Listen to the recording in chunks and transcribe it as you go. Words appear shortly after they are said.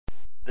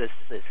This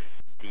is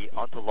the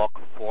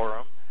Ontological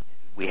Forum.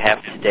 We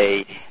have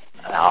today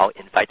our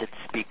invited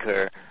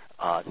speaker,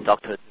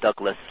 Dr.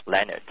 Douglas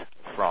Lenat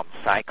from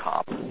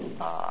Cycorp.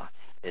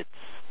 It's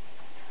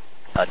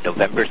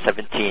November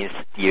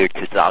 17th, year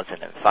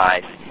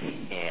 2005,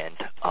 and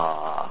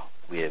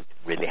we're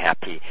really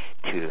happy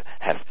to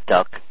have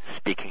Doug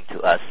speaking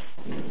to us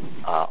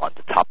on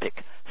the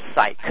topic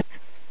Psych,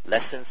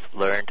 Lessons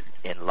Learned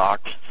in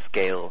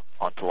Large-Scale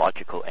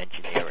Ontological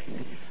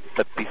Engineering.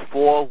 But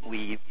before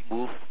we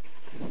move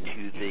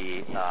to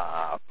the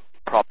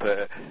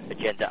proper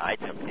agenda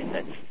item in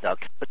that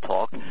Doug's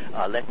talk,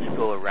 let's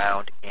go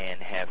around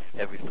and have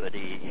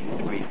everybody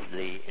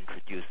briefly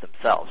introduce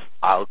themselves.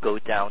 I'll go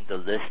down the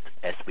list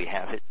as we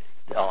have it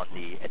on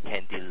the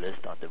attendee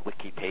list on the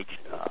wiki page.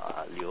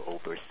 Leo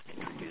Obers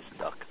introduce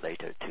Doug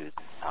later to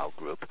our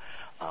group.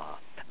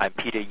 I'm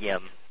Peter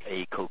Yim,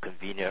 a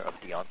co-convener of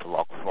the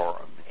Ontological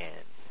Forum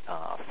and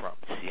from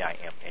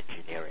CIM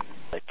Engineering.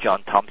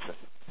 John Thompson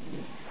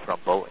from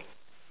Boeing.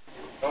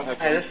 Hi,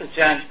 this is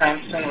John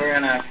Thompson. We're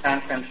in a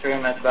conference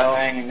room at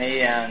Boeing,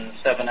 me and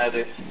seven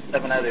other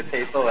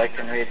people. I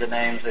can read the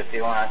names if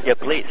you want. Yeah,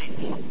 please.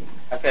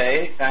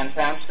 Okay, John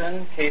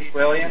Thompson, Keith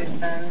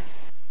Williamson,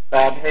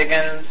 Bob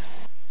Higgins,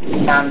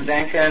 Tom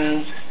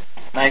Jenkins,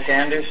 Mike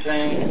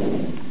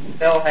Anderson,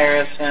 Phil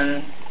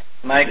Harrison,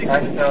 Mike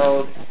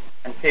Uchthold,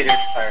 and Peter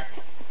Clark.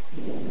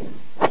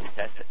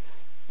 That's it.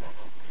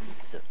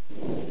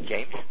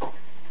 James?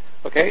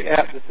 Okay,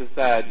 this is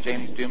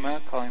James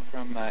Duma calling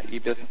from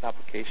eBusiness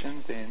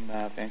Applications in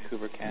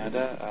Vancouver,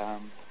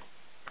 Canada.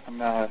 I'm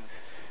a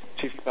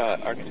chief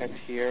architect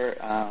here.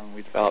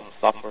 We develop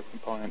software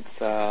components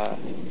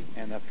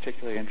and I'm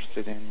particularly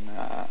interested in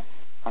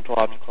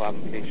ontological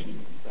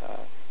applications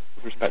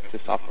with respect to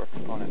software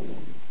components.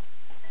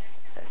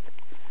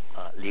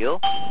 Leo?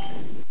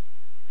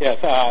 Yes,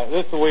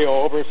 this is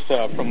Leo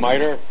Obers from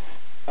MITRE.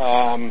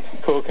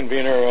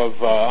 Co-convener of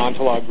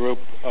Ontolog Group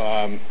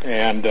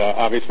and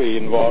obviously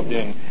involved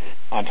in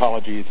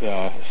ontologies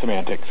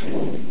semantics.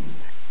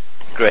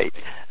 Great.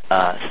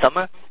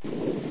 Summer?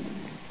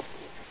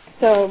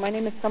 So my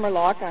name is Summer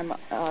Locke. I'm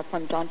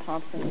from John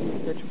Thompson's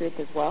research group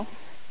as well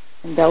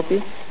in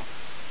Bellevue.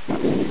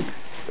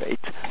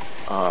 Great.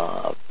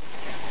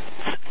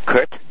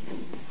 Kurt?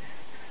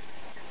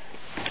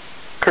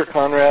 Kurt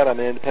Conrad. I'm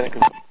an independent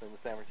consultant in the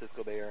San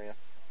Francisco Bay Area.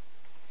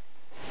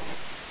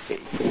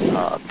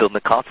 Bill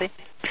McCarthy?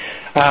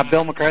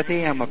 Bill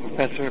McCarthy. I'm a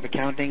professor of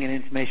accounting and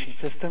information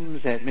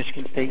systems at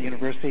Michigan State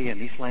University in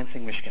East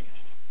Lansing, Michigan.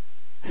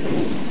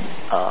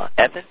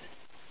 Evan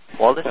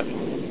Wallace?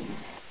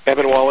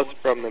 Evan Wallace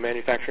from the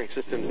Manufacturing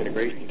Systems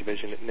Integration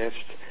Division at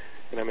NIST,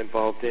 and I'm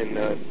involved in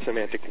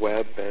semantic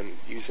web and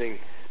using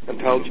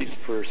ontologies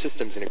for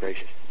systems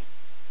integration.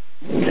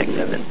 Thanks,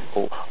 Evan.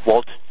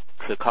 Walt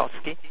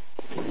Krakowski?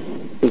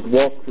 This is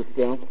Walt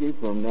Krakowski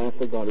from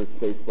NASA Goddard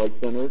Space Flight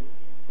Center.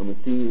 I'm a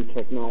senior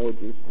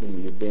technologist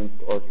in the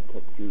Advanced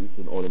Architectures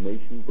and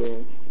Automation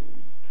branch,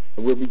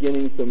 and we're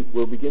beginning some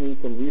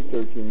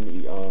research in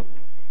the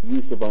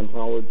use of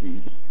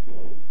ontologies,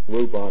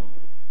 robots,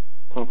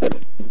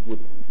 compatible with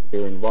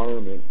their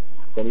environment.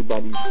 If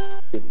anybody's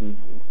interested in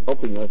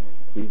helping us,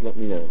 please let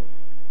me know.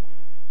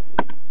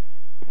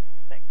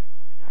 Thanks.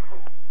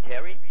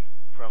 Terry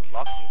from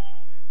Lockheed.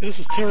 This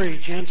is Terry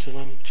Jensen.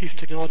 I'm chief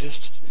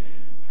technologist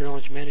for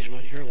knowledge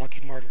management here at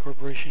Lockheed Martin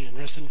Corporation in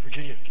Reston,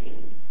 Virginia.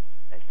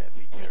 Nice to have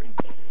you, Terry.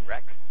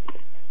 Rex?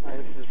 Hi,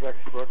 this is Rex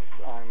Brooks.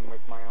 I'm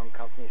with my own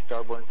company,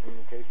 Starborn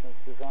Communications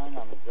Design.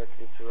 I'm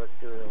executive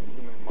director of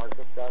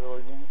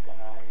HumanMarkup.org, and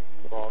I'm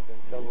involved in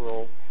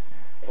several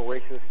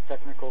OASIS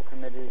technical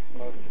committees,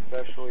 most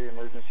especially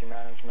emergency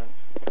management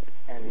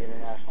and the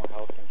international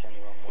health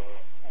continuum, where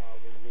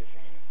we're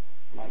using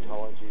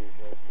ontologies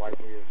as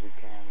widely as we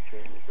can to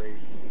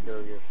integrate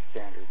various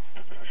standards.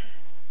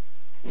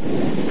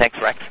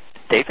 Thanks, Rex.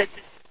 David?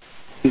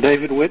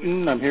 David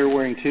Witten. I'm here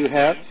wearing two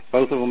hats,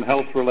 both of them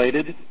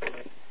health-related.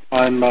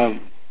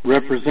 I'm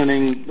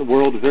representing the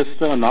World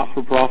Vista, a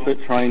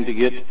not-for-profit trying to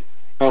get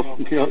health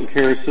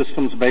care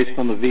systems based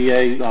on the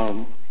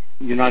VA,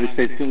 United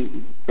States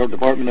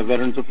Department of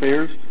Veterans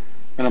Affairs,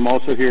 and I'm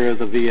also here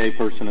as a VA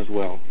person as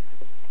well.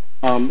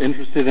 I'm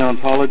interested in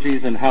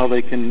ontologies and how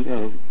they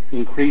can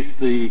increase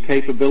the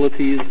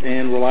capabilities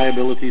and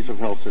reliabilities of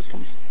health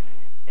systems.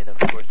 And of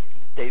course,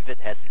 David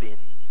has been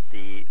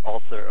the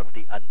author of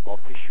the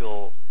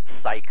unofficial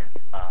Psych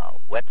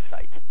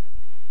website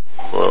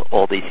for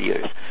all these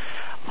years.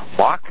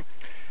 Mark?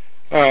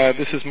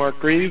 This is Mark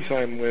Greaves.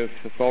 I'm with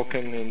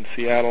Vulcan in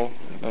Seattle,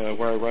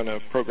 where I run a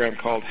program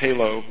called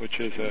HALO, which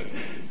is a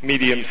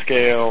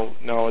medium-scale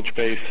knowledge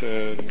base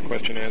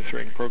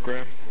question-answering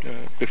program.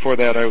 Before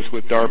that, I was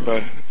with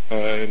DARPA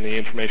in the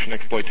Information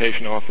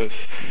Exploitation Office,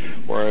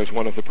 where I was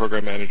one of the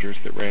program managers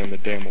that ran the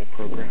DAML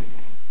program.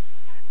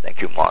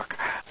 Thank you, Mark.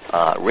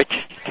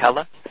 Rich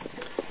Keller?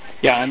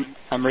 Yeah,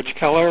 I'm Rich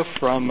Keller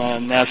from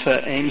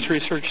NASA Ames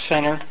Research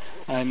Center.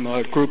 I'm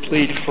a group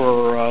lead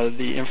for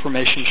the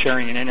Information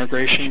Sharing and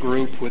Integration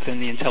Group within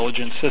the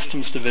Intelligent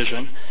Systems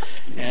Division,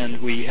 and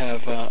we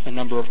have a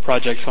number of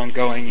projects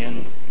ongoing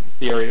in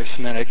the area of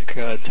semantic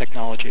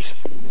technologies.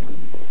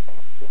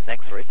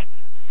 Thanks, Rich.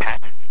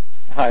 Pat?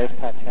 Hi, it's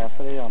Pat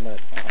Cassidy. I'm at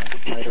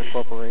Schneider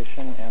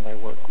Corporation, and I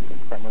work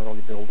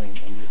primarily building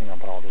and using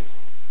ontologies.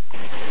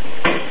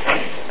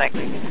 Thanks.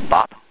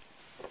 Bob?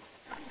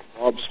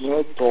 Bob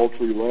Smith, Tall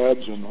Tree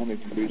Labs in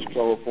Huntington Beach,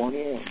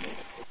 California. I'm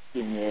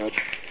looking at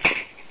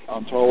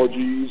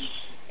ontologies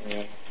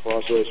and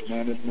process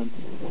management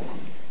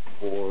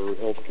for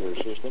healthcare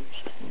systems,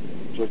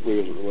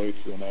 particularly as it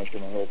relates to the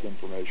National Health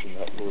Information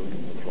Network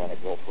and electronic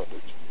health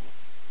records.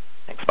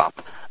 Thanks, Bob.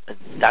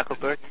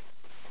 Dagobert?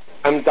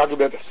 I'm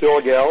Dagobert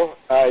Surgel.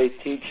 I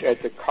teach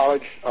at the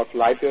College of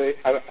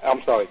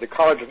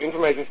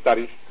Information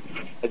Studies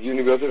at the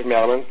University of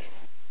Maryland.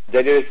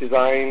 Database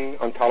design,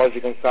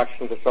 ontology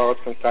construction, thesaurus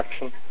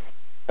construction.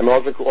 I'm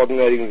also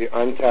coordinating the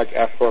UNTAC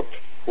effort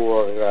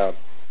for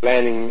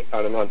planning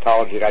on an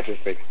ontology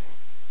registry.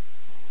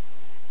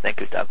 Thank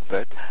you,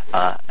 Dagobert.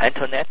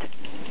 Antoinette?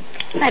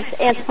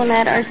 That's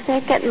Antoinette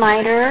Arsick at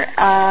MITRE.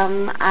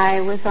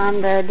 I was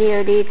on the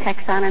DoD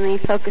taxonomy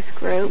focus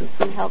group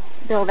and helped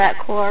build that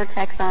core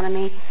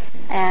taxonomy,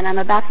 and I'm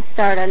about to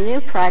start a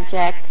new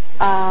project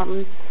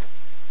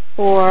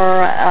for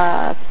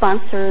a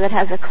sponsor that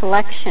has a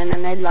collection,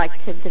 and they'd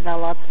like to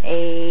develop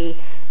a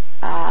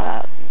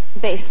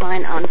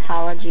baseline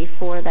ontology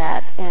for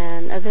that.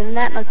 And other than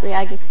that, mostly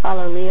I just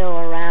follow Leo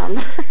around.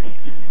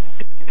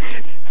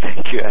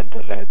 Thank you,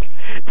 Antoinette.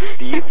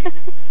 Steve?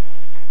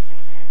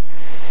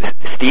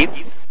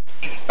 Steve?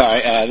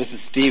 Hi, this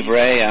is Steve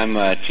Ray. I'm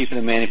Chief of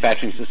the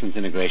Manufacturing Systems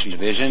Integration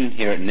Division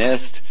here at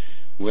NIST,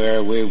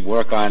 where we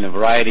work on a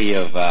variety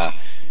of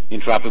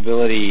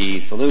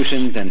interoperability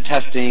solutions and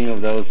testing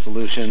of those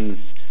solutions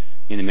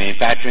in the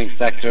manufacturing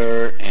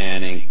sector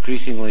and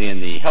increasingly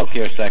in the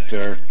healthcare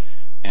sector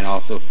and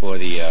also for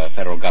the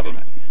federal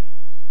government.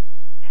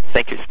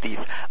 Thank you,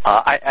 Steve.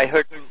 I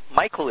heard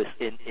Michael is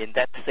in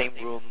that same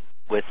room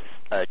with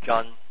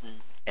John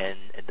and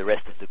the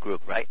rest of the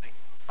group, right?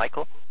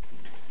 Michael?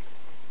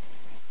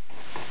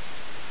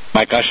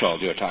 Mike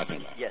Ushold, you're talking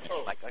about. Yes,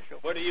 Mike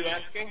Ushold. What are you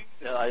asking?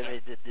 No, I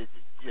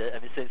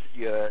mean, since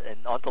you're an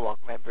Ontolog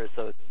member,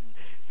 so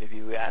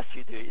maybe we ask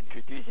you to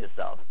introduce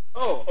yourself.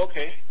 Oh,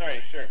 okay. All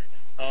right, sure.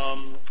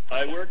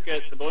 I work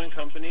at the Boeing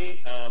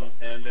Company,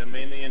 and I'm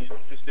mainly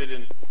interested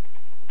in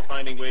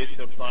finding ways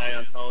to apply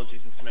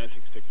ontologies and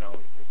semantics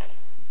technology.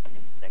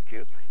 Thank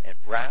you. And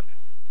Ram?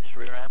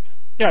 Sriram?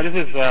 Yeah, this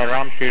is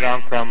Ram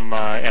Sriram from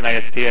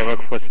NIST. I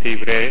work for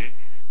Steve Ray,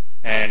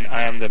 and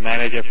I am the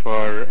manager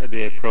for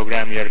the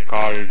program here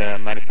called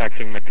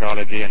Manufacturing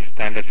Metrology and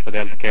Standards for the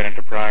Healthcare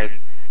Enterprise,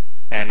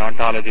 and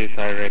ontologies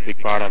are a big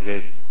part of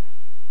this.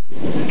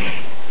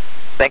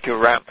 Thank you,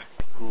 Ram.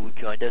 Who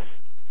joined us?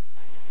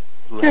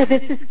 Sure,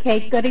 this is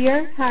Kate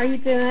Goodyear. How are you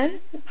doing?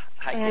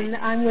 Hi, and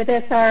Kate. I'm with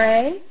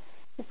SRA.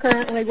 We're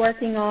currently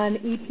working on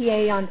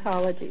EPA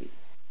ontology.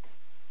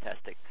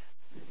 Fantastic.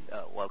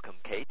 Welcome,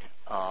 Kate.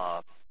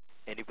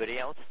 Anybody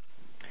else?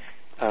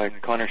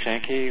 Connor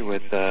Shanky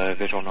with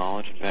Visual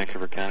Knowledge in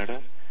Vancouver,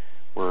 Canada.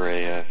 We're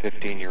a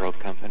 15-year-old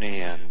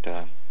company, and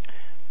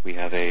we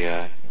have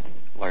a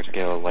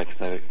large-scale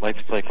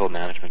life cycle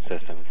management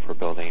system for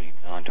building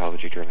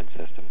ontology-driven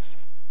systems.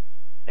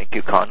 Thank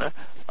you, Connor.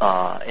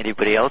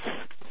 Anybody else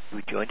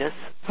who joined us?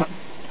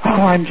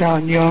 I'm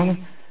John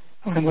Young.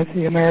 I'm with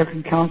the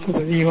American Council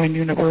of the UN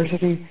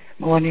University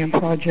Millennium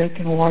Project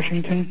in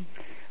Washington.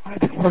 I've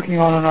been working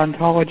on an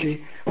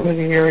ontology for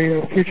the area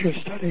of future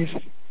studies.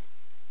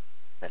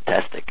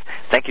 Fantastic.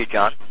 Thank you,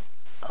 John.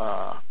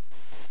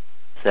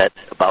 Is that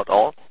about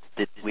all?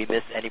 Did we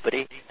miss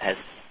anybody? Has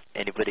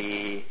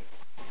anybody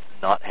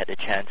not had a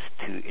chance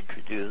to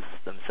introduce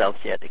themselves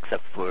yet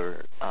except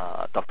for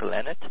Dr.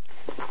 Lenat?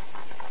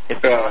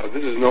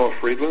 This is Noah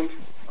Friedland.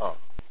 Oh.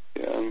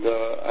 And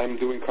I'm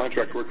doing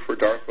contract work for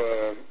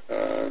DARPA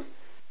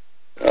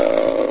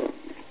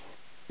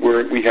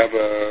where we have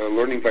a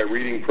learning by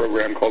reading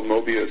program called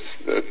Mobius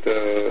that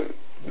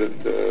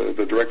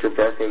the director of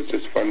DARPA has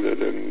just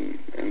funded,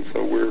 and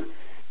so we're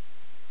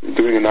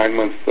doing a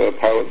 9-month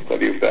pilot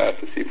study of that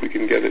to see if we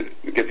can get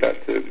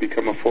that to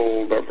become a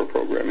full DARPA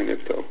program in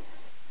IFTO.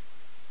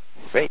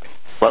 Great.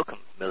 Welcome,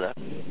 Miller.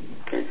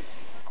 Thanks.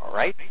 All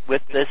right.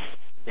 With this,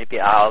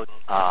 maybe I'll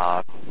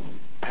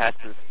pass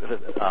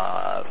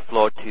the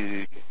floor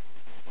to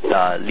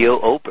Leo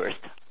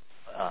Oberst,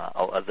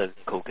 our other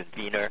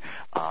co-convener,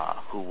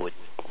 who would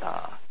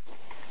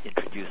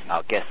introduce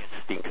our guest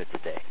speaker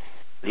today.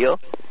 Leo?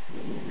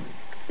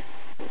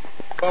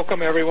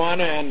 Welcome, everyone,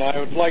 and I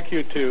would like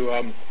you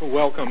to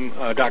welcome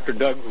Dr.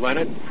 Doug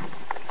Lenat,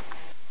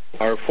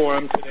 our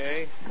forum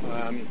today.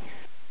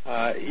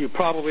 You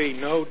probably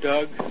know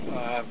Doug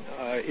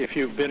if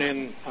you've been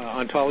in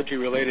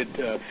ontology-related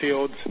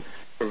fields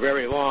for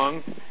very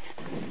long.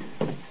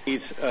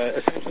 He's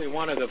essentially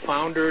one of the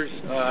founders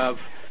of,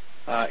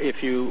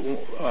 if you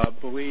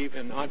believe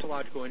in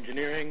ontological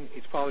engineering,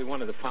 he's probably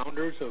one of the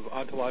founders of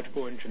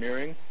ontological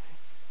engineering.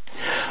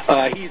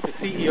 He's the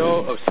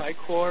CEO of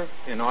Cycorp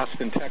in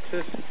Austin,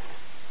 Texas,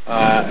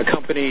 a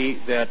company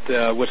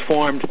that was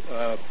formed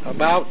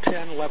about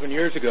 10, 11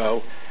 years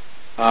ago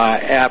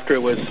after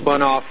it was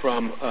spun off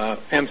from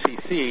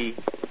MCC,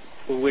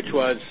 which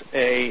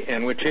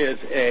is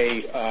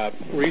a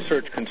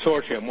research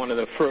consortium, one of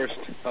the first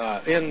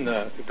in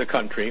the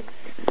country.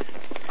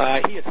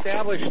 He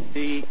established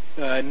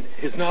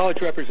his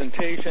knowledge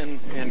representation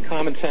and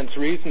common sense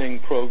reasoning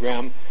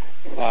program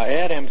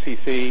at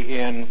MCC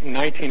in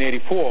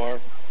 1984,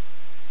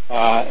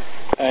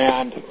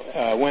 and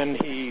when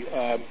he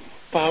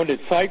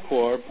founded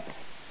Cycorp,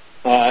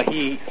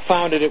 he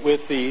founded it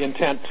with the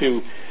intent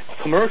to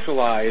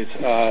commercialize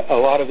a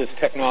lot of this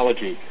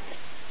technology.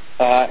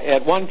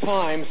 At one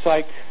time,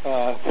 Cyc,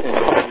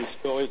 and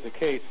still is the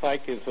case,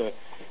 Cyc is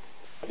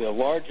the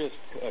largest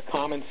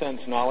common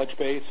sense knowledge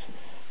base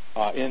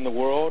in the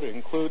world. It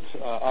includes,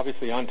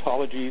 obviously,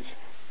 ontologies,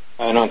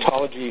 an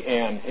ontology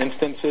and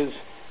instances.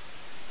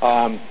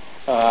 A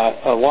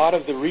lot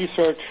of the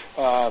research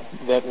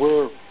that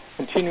we're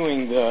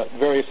continuing the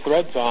various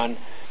threads on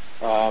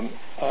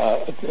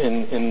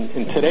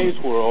in today's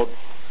world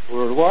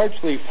were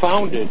largely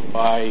founded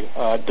by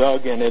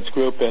Doug and his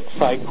group at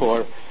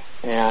Cycorp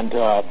and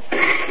at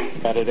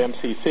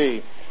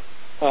MCC.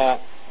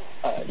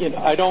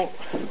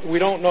 We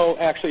don't know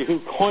actually who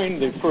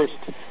coined the first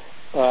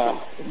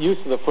use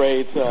of the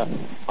phrase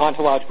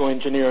ontological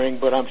engineering,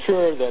 but I'm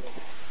sure that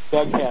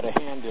Doug had a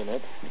hand in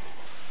it.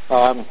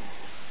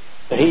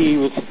 He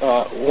was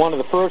one of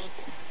the first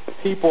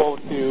people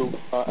to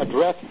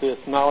address this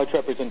knowledge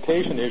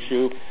representation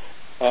issue,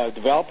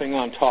 developing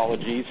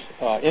ontologies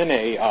in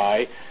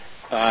AI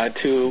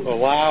to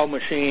allow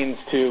machines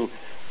to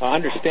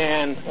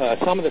understand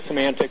some of the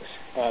semantics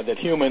that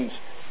humans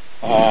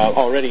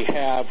already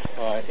have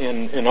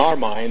in our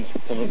minds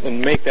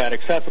and make that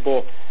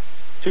accessible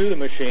to the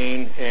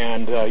machine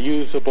and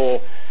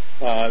usable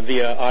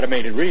via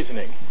automated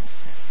reasoning.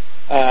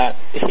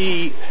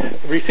 He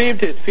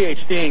received his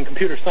PhD in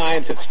computer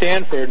science at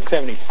Stanford in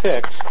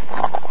 '76,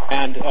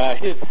 and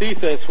his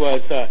thesis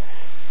was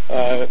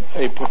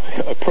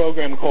a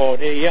program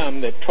called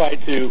AEM that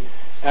tried to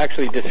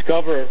actually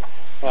discover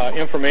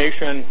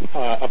information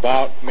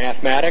about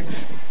mathematics,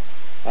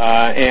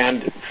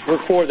 and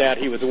for that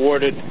he was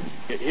awarded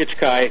the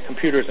Ichkai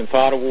Computers and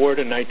Thought Award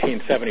in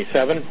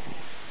 1977.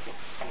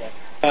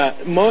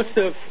 Most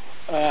of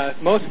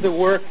the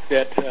work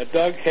that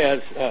Doug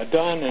has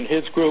done and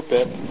his group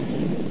at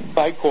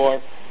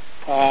Cycorp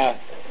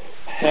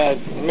has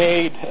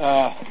made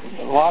a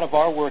lot of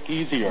our work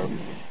easier.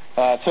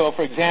 So,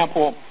 for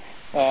example,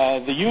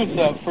 the use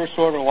of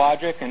first-order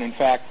logic, and in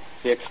fact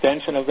the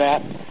extension of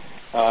that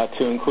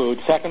to include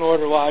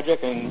second-order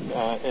logic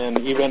and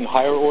even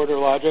higher-order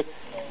logic,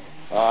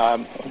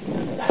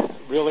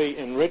 really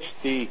enriched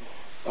the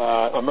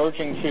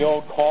emerging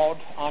field called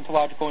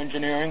ontological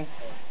engineering.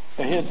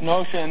 His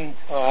notion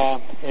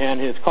and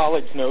his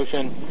colleagues'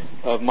 notion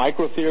of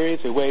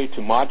microtheories, a way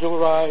to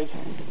modularize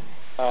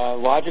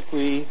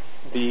logically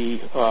the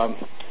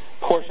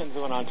portions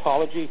of an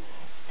ontology,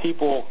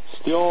 people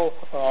still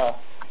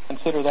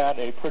consider that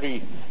a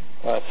pretty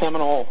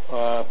seminal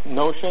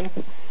notion.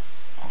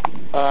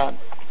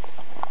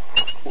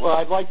 What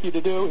I'd like you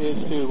to do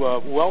is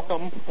to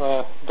welcome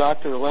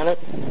Dr. Lenat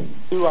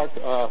to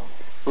our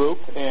group,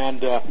 and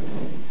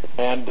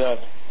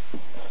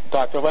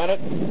Dr. Lenat,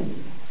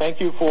 thank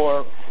you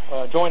for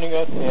joining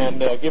us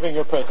and giving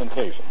your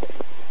presentation.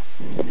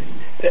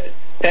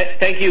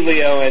 Thank you,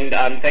 Leo,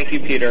 and thank you,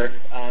 Peter,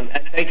 and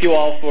thank you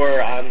all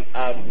for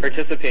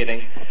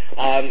participating.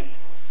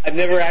 I've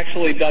never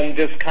actually done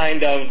this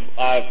kind of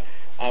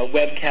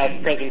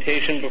webcast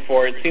presentation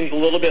before. It seems a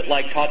little bit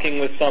like talking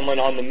with someone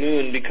on the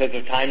moon because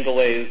of time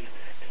delays,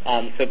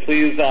 so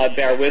please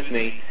bear with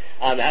me.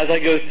 As I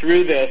go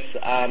through this,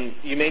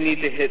 you may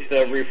need to hit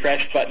the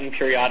refresh button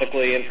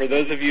periodically, and for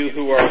those of you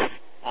who are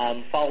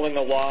following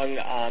along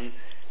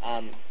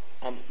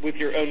with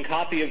your own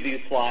copy of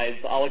these slides,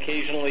 I'll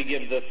occasionally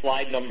give the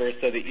slide number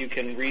so that you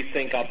can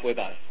resync up with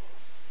us.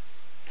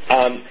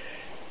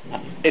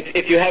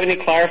 If you have any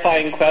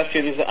clarifying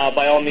questions,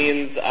 by all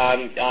means,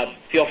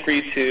 feel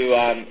free to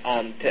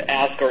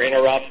ask or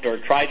interrupt or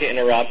try to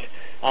interrupt.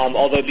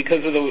 Although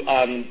because of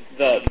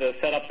the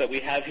setup that we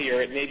have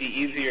here, it may be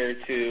easier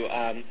to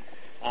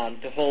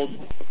hold.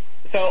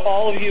 So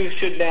all of you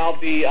should now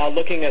be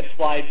looking at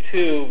slide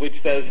 2,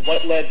 which says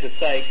what led to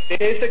Cyc.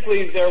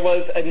 Basically, there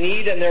was a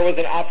need and there was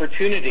an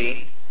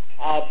opportunity.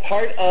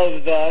 Part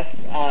of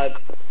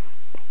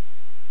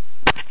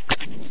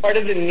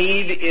the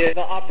need is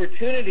the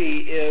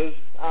opportunity is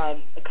a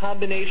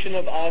combination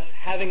of us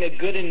having a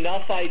good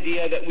enough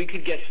idea that we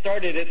could get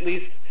started, at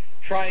least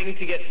trying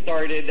to get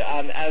started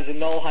as a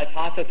null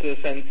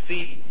hypothesis and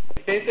see.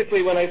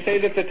 Basically, when I say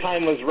that the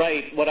time was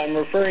right, what I'm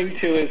referring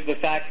to is the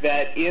fact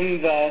that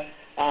in the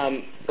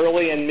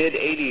early and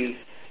mid-'80s,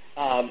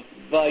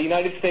 the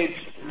United States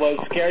was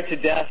scared to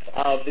death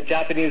of the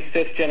Japanese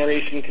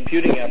fifth-generation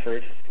computing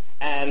effort,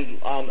 and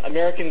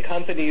American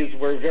companies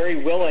were very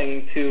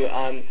willing to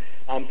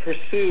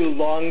pursue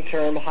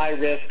long-term,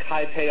 high-risk,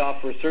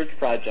 high-payoff research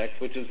projects,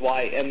 which is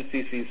why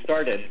MCC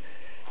started.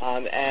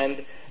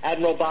 And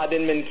Admiral Bob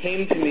Inman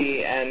came to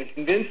me and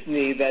convinced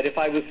me that if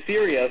I was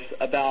serious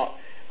about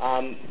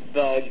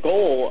the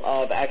goal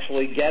of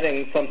actually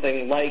getting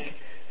something like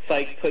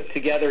CYC put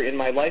together in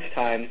my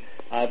lifetime,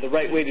 the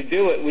right way to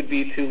do it would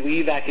be to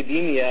leave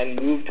academia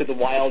and move to the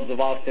wilds of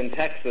Austin,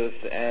 Texas,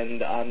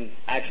 and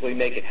actually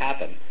make it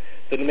happen.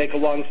 So to make a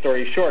long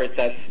story short,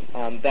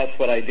 that's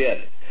what I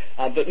did.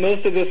 But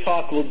most of this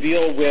talk will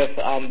deal with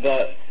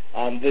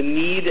the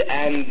need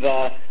and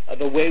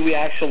the way we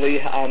actually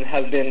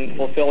have been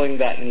fulfilling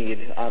that need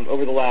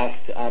over the last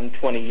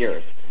 20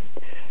 years.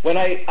 When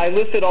I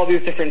listed all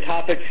these different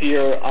topics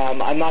here,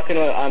 I'm not going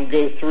to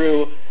go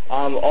through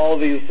all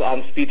these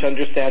speech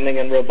understanding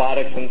and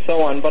robotics and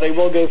so on, but I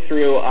will go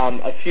through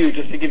a few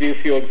just to give you a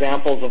few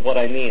examples of what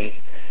I mean.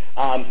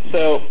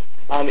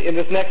 In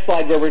this next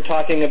slide where we're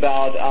talking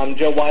about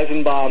Joe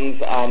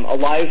Weizenbaum's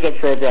ELIZA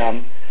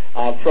program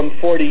from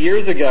 40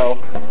 years ago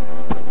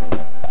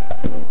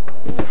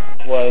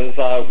was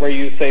where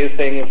you say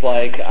things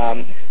like,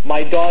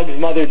 my dog's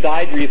mother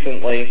died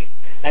recently,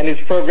 and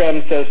his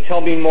program says, tell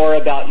me more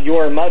about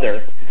your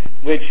mother,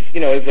 which,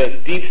 is a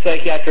deep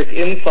psychiatric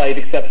insight,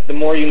 except the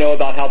more you know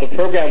about how the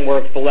program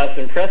works, the less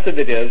impressive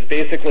it is.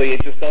 Basically,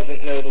 it just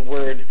doesn't know the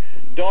word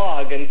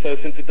dog, and so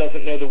since it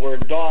doesn't know the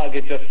word dog,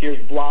 it just hears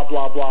blah,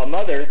 blah, blah,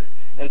 mother,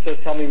 and says,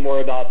 tell me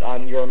more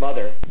about your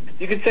mother.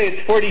 You could say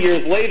it's 40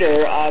 years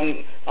later,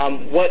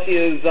 what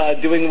is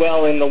doing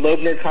well in the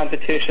Loebner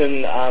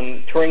competition,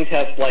 Turing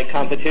test-like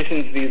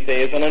competitions these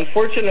days, and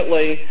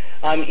unfortunately,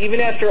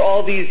 even after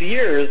all these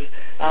years,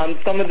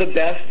 some of the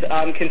best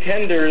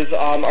contenders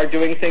are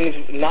doing things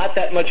not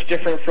that much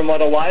different from what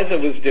ELIZA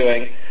was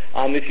doing.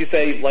 If you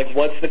say, like,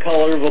 what's the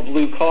color of a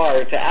blue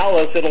car? To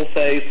Alice, it'll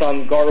say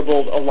some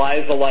garbled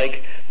ELIZA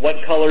like,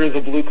 what color is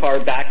a blue car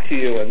back to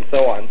you, and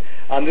so on.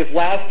 This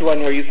last one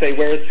where you say,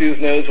 where is Sue's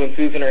nose when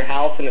Sue's in her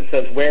house, and it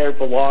says where it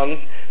belongs,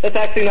 that's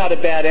actually not a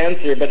bad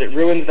answer, but it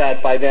ruins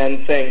that by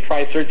then saying,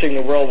 try searching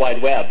the World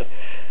Wide Web.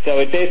 So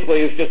it basically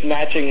is just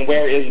matching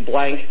where is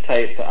blank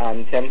type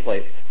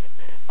templates.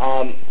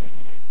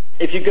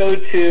 If you go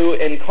to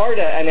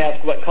Encarta and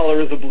ask what color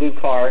is a blue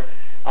car,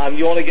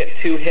 you only get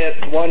 2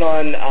 hits, one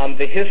on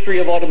the history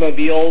of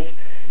automobiles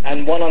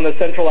and one on the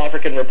Central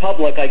African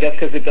Republic, I guess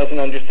because it doesn't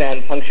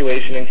understand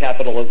punctuation and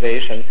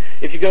capitalization.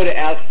 If you go to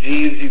Ask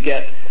Jeeves, you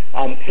get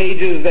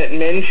pages that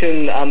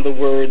mention the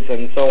words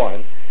and so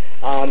on.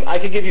 I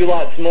could give you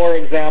lots more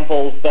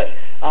examples, but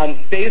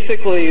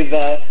basically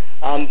the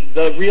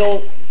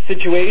real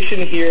situation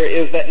here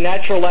is that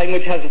natural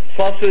language has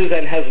pluses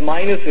and has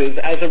minuses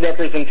as a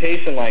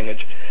representation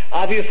language.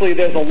 Obviously,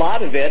 there's a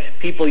lot of it.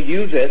 People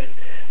use it.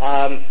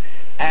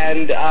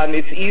 And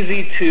it's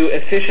easy to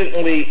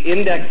efficiently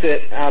index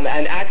it and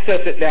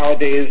access it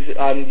nowadays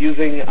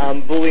using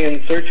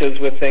Boolean searches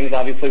with things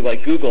obviously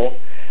like Google.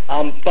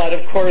 But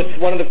of course,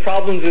 one of the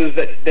problems is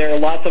that there are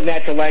lots of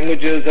natural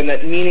languages and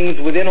that meanings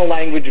within a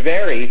language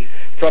vary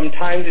from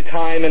time to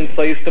time and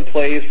place to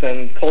place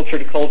and culture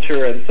to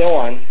culture and so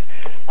on.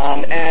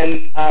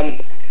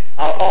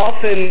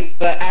 Often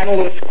the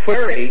analyst's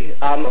query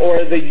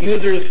or the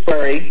user's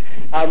query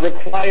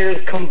requires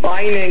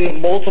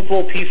combining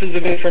multiple pieces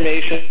of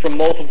information from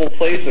multiple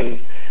places.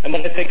 And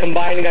when I say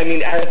combining, I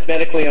mean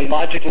arithmetically and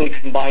logically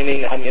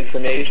combining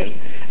information.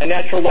 And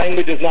natural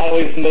language is not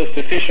always the most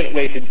efficient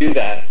way to do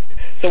that.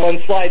 So on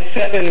slide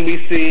 7, we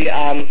see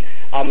a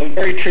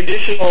very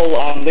traditional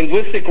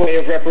linguistic way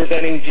of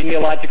representing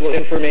genealogical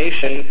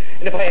information.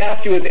 And if I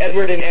asked you, is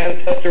Edward an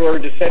ancestor or a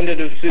descendant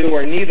of Sue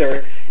or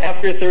neither,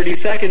 after 30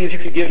 seconds you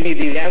could give me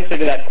the answer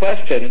to that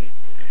question.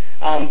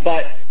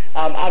 But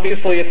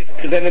obviously, if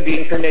I presented the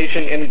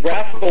information in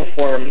graphical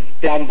form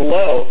down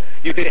below,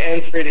 you could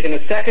answer it in a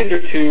second or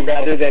two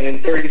rather than in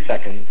 30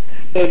 seconds.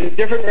 So the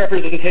different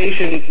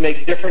representations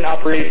make different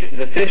operations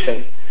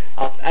efficient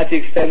at the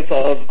expense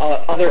of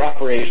other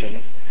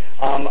operations.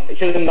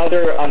 Here's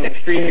another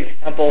extreme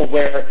example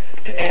where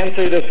to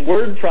answer this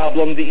word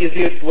problem, the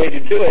easiest way to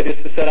do it is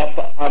to set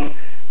up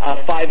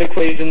 5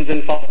 equations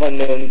and 5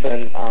 unknowns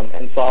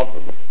and solve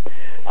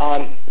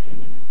them.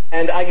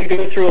 And I could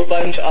go through a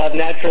bunch of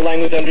natural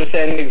language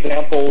understanding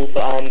examples,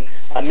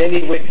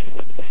 many of which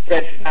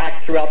stretch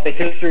back throughout the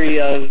history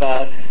of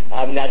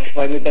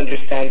natural language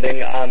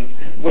understanding,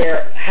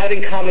 where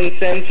having common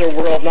sense or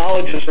world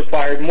knowledge is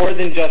required more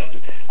than just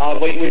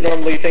what you would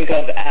normally think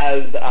of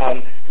as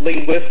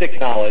linguistic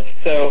knowledge.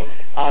 So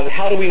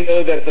how do we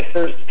know that the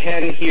first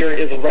pen here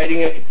is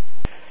writing it?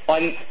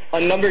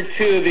 On number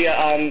 2,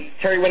 the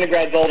Terry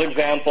Winograd's old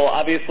example,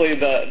 obviously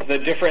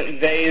the different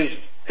theys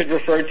could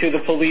refer to the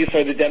police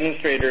or the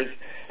demonstrators,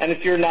 and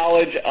it's your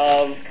knowledge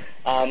of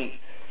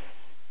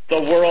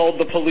the world,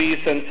 the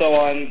police, and so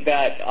on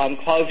that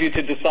cause you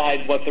to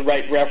decide what the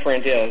right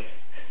referent is.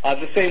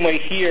 The same way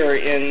here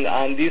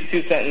in these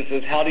 2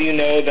 sentences, how do you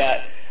know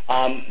that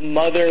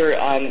mother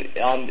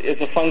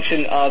is a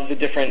function of the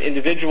different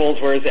individuals,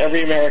 whereas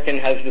every American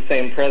has the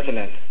same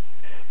president?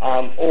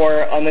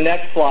 Or on the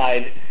next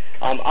slide,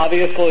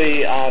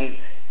 obviously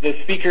the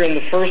speaker in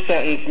the first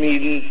sentence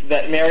means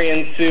that Mary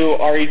and Sue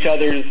are each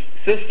other's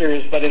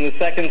sisters, but in the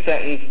second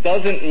sentence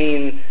doesn't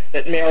mean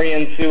that Mary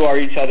and Sue are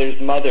each other's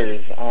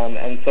mothers,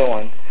 and so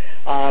on.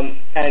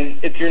 And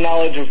it's your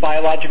knowledge of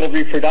biological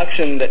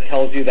reproduction that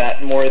tells you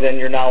that more than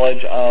your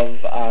knowledge of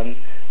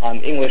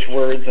English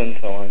words and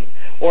so on.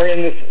 Or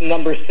in this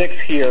number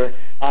 6 here,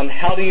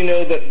 how do you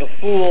know that the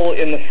fool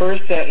in the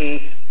first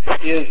sentence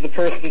is the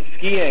person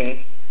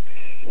skiing,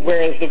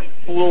 whereas the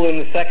fool in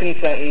the second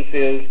sentence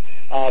is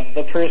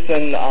the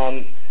person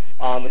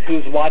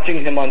who's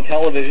watching him on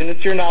television?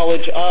 It's your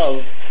knowledge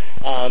of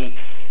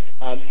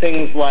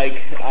things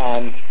like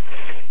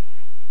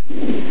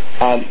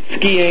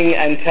skiing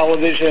and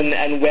television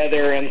and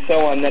weather and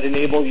so on that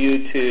enable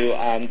you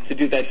to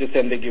do that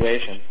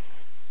disambiguation.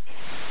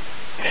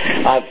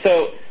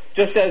 So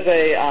just as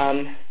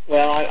a,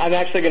 well, I'm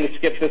actually going to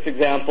skip this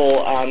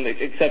example,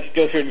 except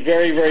go through it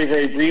very, very,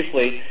 very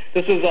briefly.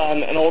 This is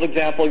an old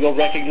example you'll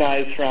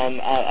recognize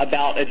from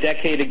about a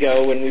decade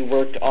ago when we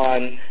worked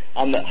on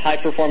the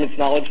high-performance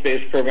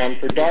knowledge-based program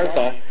for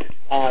DARPA,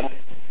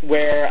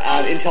 where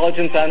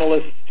intelligence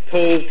analysts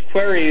posed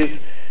queries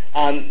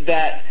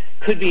that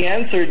could be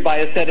answered by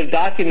a set of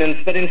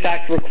documents, but in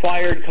fact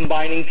required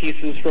combining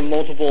pieces from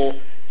multiple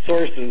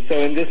sources. So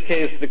in this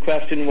case, the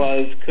question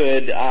was,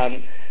 could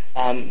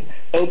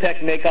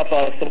OPEC make up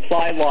a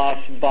supply loss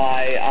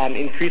by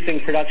increasing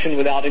production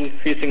without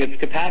increasing its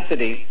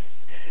capacity?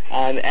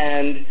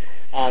 And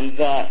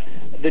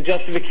the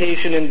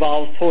justification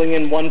involves pulling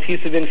in one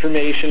piece of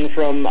information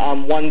from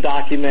one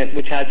document,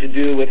 which had to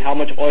do with how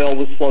much oil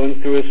was flowing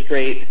through a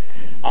strait,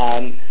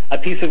 a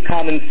piece of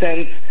common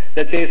sense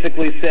that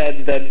basically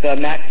said that the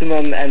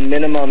maximum and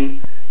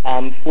minimum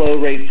flow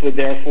rates would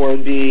therefore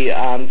be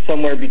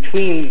somewhere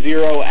between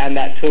 0 and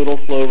that total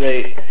flow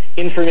rate,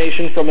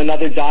 information from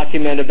another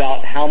document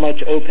about how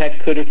much OPEC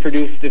could have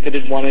produced if it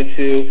had wanted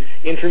to,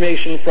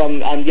 information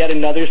from yet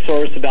another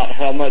source about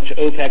how much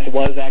OPEC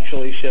was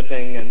actually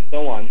shipping, and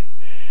so on.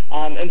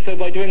 And so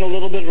by doing a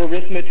little bit of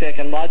arithmetic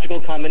and logical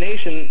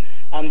combination,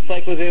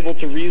 Cyc was able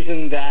to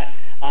reason that,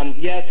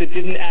 yes, it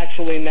didn't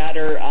actually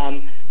matter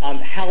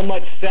how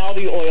much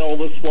Saudi oil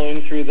was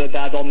flowing through the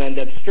Bab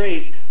el-Mandeb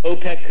Strait.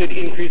 OPEC could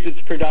increase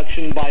its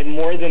production by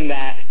more than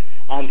that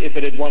if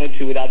it had wanted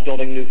to without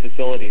building new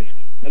facilities.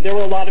 And there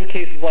were a lot of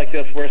cases like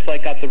this where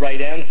Cyc got the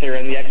right answer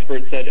and the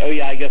expert said, oh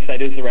yeah, I guess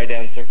that is the right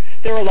answer.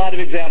 There were a lot of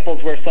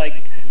examples where Cyc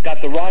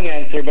got the wrong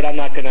answer, but I'm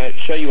not going to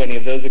show you any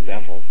of those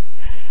examples.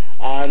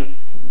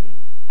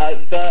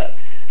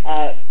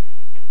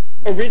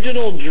 The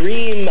original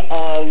dream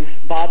of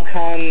Bob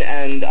Kahn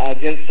and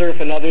Vince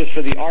Cerf and others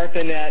for the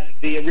ARPANET,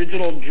 the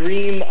original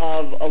dream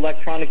of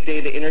electronic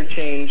data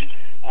interchange,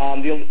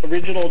 the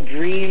original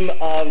dream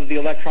of the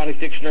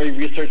electronic dictionary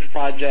research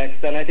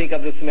projects, and I think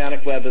of the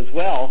semantic web as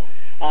well,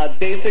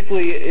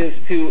 basically is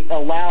to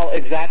allow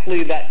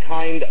exactly that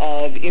kind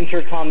of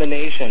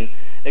intercombination,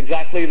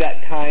 exactly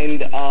that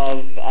kind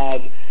of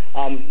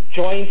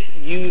joint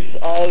use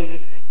of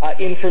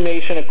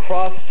information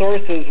across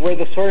sources where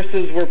the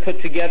sources were put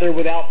together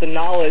without the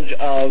knowledge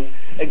of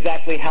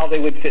exactly how they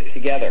would fit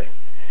together.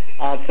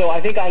 So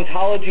I think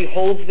ontology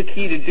holds the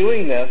key to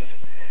doing this,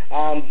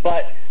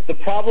 but the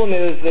problem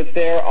is that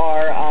there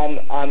are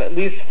at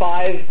least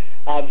 5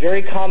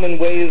 very common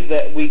ways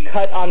that we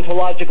cut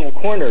ontological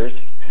corners,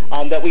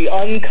 that we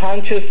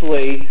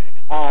unconsciously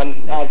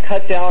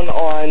cut down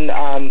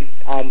on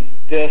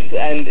this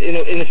and,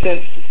 in a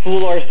sense,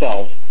 fool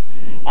ourselves.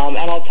 And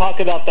I'll talk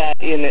about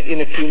that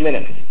in a few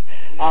minutes.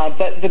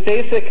 But the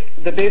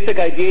basic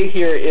idea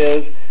here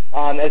is,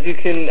 as you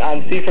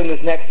can see from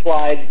this next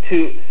slide,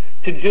 to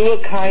do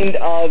a kind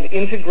of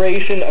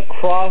integration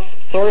across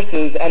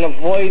sources and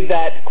avoid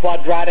that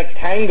quadratic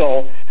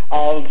tangle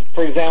of,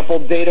 for example,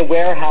 data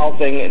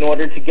warehousing in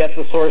order to get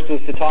the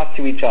sources to talk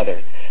to each other.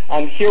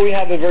 Here we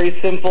have a very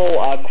simple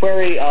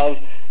query of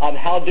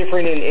how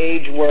different in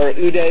age were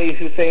Uday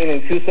Hussein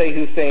and Qusay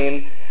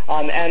Hussein.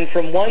 And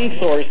from one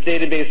source,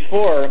 database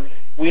 4,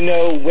 we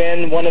know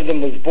when one of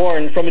them was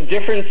born. From a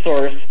different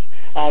source,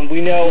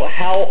 we know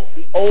how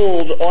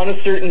old on a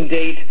certain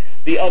date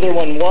the other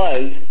one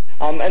was.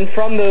 And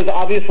from those,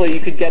 obviously,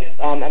 you could get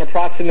an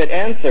approximate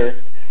answer,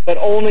 but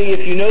only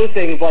if you know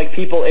things like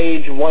people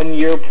age 1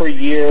 year per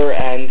year,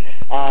 and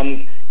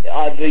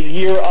the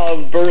year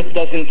of birth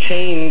doesn't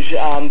change,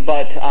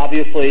 but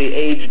obviously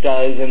age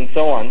does, and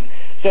so on.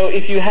 So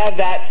if you have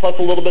that plus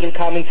a little bit of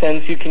common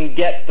sense, you can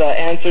get the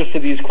answers to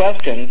these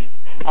questions.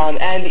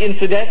 And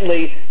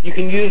incidentally, you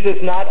can use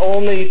this not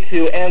only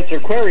to answer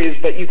queries,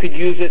 but you could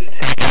use it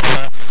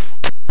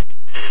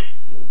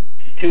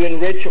to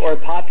enrich or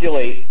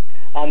populate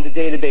the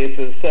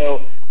databases.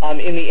 So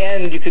in the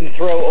end, you can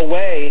throw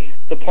away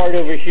the part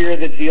over here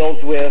that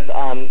deals with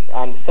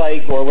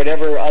Cyc or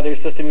whatever other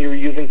system you were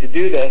using to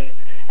do this,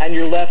 and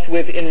you're left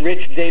with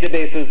enriched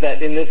databases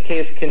that in this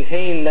case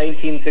contain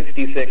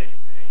 1966.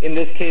 In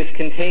this case,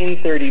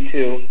 contain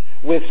 32,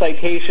 with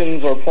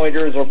citations or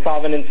pointers or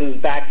provenances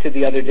back to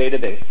the other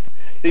database.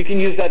 So you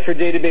can use that for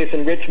database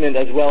enrichment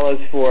as well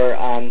as for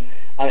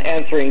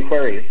answering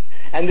queries.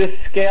 And this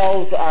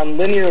scales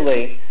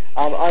linearly,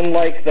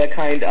 unlike the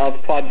kind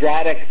of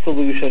quadratic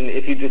solution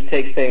if you just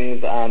take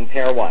things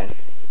pairwise.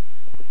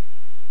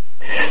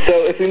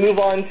 So if we move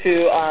on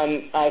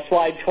to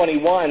slide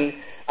 21,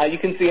 you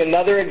can see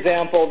another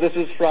example. This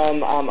is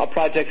from a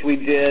project we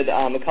did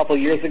a couple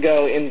years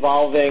ago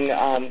involving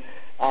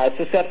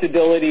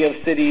susceptibility of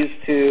cities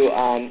to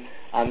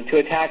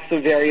attacks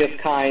of various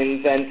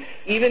kinds, and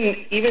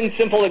even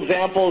simple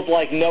examples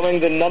like knowing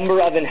the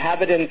number of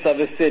inhabitants of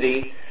a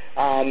city,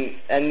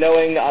 and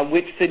knowing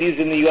which cities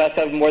in the U.S.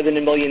 have more than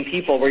 1 million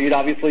people, where you'd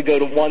obviously go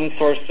to one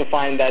source to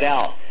find that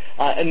out.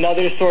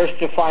 Another source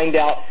to find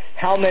out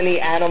how many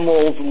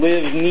animals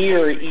live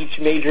near each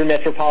major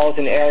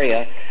metropolitan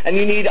area. And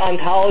you need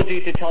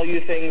ontology to tell you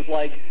things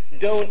like,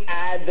 don't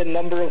add the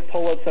number of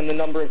pullets and the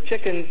number of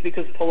chickens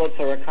because pullets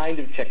are a kind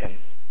of chicken.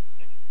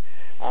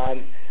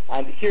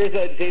 Here's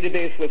a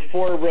database with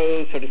 4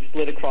 rows, sort of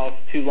split across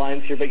 2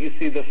 lines here, but you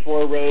see the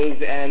 4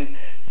 rows, and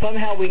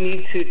somehow we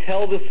need to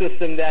tell the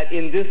system that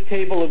in this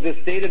table of this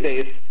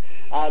database,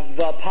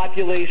 the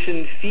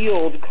population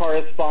field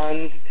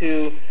corresponds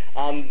to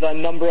the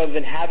number of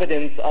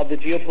inhabitants of the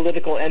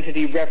geopolitical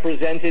entity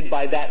represented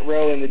by that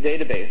row in the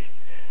database.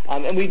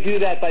 And we do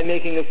that by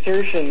making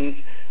assertions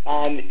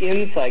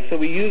in Cyc. So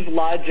we use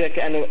logic,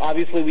 and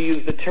obviously we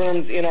use the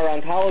terms in our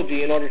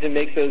ontology in order to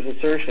make those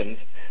assertions.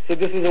 So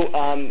this is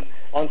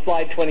on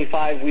slide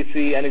 25, we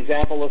see an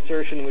example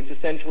assertion which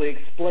essentially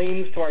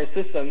explains to our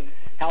system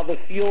how the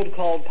field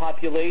called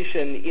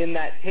population in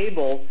that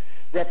table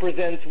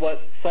represents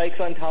what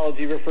Cyc's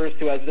ontology refers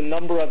to as the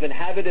number of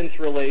inhabitants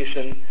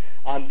relation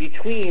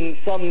between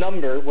some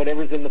number,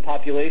 whatever's in the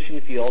population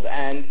field,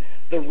 and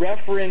the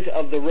referent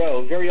of the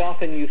row. Very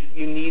often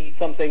you need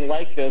something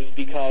like this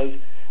because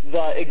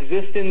the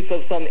existence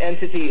of some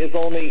entity is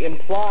only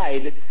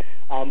implied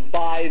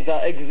by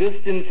the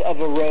existence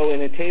of a row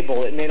in a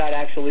table. It may not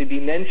actually be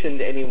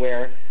mentioned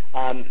anywhere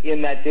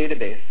in that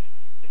database.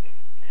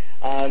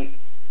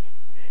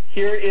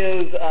 Here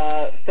is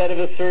a set of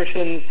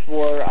assertions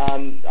for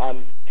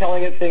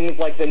telling it things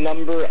like the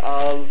number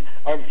of,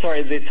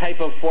 the type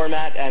of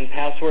format and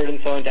password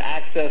and so on to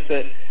access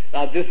it.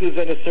 This is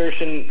an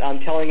assertion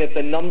telling it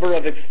the number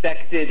of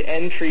expected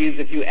entries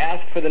if you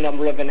ask for the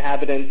number of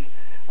inhabitants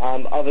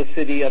of a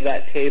city of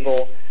that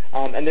table.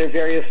 And there are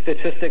various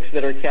statistics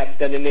that are kept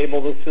that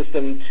enable the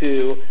system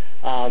to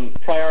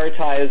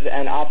prioritize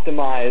and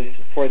optimize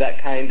for that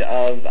kind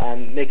of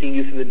making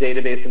use of the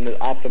database in the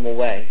optimal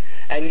way.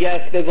 And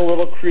yes, there's a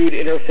little crude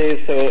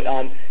interface,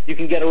 so you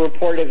can get a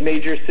report of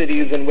major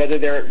cities and whether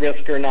they're at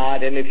risk or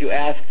not. And if you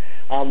ask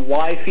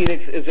why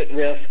Phoenix is at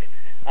risk,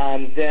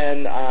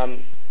 then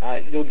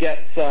you'll get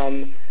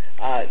some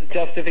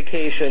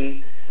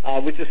justification,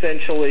 which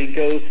essentially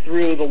goes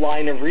through the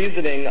line of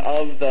reasoning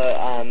of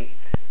the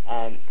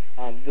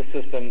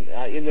system.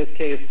 In this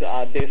case,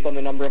 based on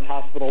the number of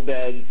hospital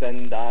beds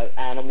and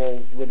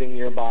animals living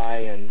nearby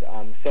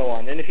and so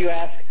on. And if you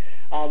ask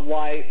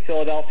why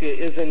Philadelphia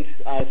isn't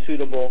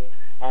suitable,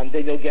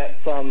 then you'll get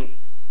some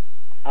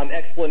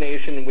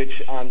explanation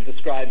which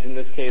describes in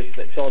this case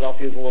that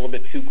Philadelphia is a little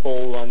bit too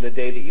cold on the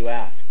day that you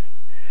asked.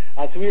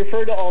 So we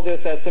refer to all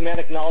this as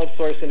semantic knowledge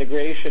source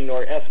integration,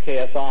 or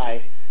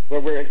SKSI, where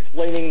we're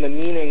explaining the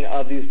meaning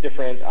of these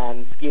different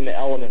schema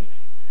elements.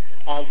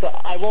 So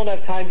I won't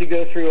have time to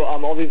go through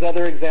all these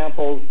other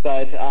examples,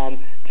 but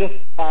just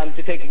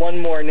to take one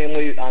more,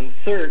 namely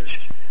search.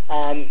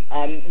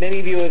 Many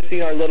of you have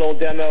seen our little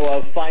demo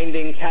of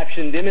finding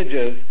captioned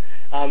images,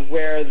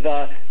 where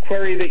the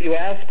query that you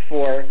ask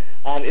for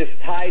is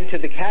tied to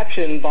the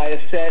caption by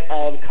a set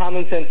of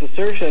common sense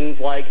assertions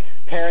like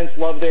parents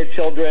love their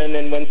children,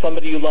 and when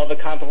somebody you love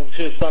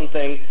accomplishes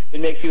something,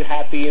 it makes you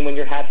happy, and when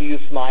you're happy you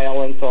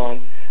smile, and so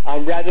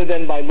on, rather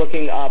than by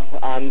looking up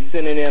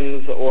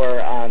synonyms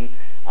or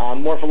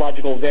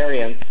morphological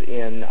variants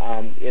in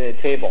a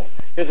table.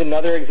 Here's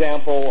another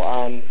example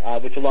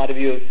which a lot of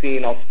you have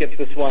seen. I'll skip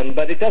this one,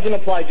 but it doesn't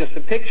apply just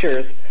to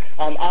pictures.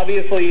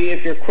 Obviously,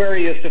 if your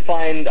query is to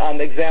find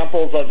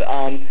examples of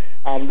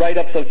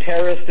write-ups of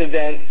terrorist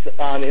events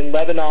in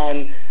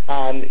Lebanon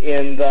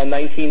in the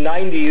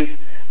 1990s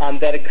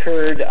that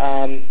occurred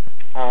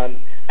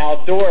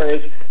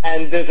outdoors,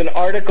 and there's an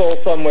article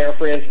somewhere,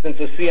 for instance,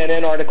 a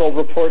CNN article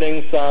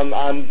reporting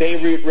some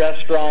Beirut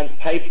restaurant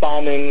pipe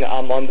bombing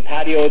on the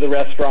patio of the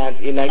restaurant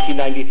in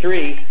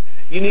 1993,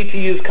 you need to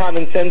use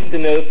common sense to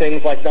know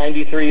things like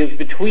 93 is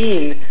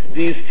between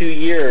these 2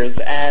 years,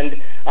 and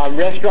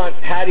restaurant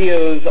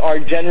patios are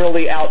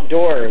generally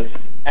outdoors,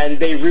 and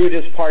Beirut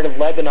is part of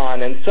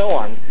Lebanon, and so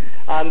on.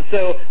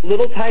 So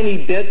little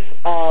tiny bits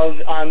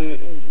of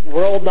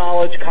world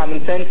knowledge,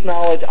 common sense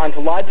knowledge,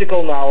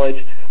 ontological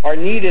knowledge are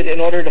needed in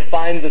order to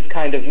find this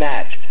kind of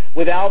match.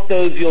 Without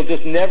those, you'll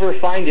just never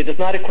find it. It's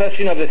not a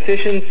question of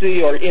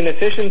efficiency or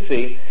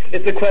inefficiency.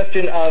 It's a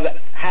question of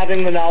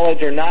having the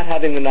knowledge or not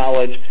having the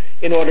knowledge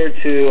in order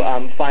to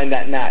find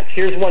that match.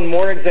 Here's one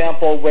more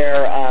example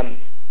where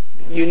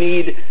you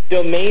need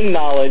domain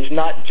knowledge,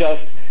 not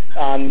just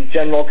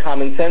general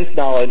common sense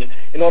knowledge,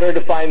 in order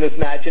to find this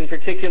match. In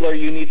particular,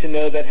 you need to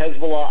know that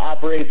Hezbollah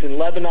operates in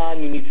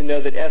Lebanon. You need to know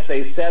that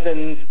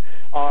SA-7s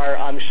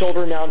are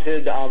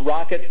shoulder-mounted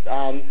rocket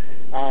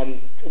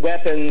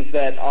weapons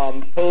that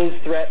pose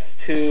threats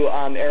to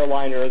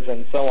airliners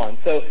and so on.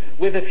 So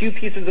with a few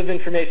pieces of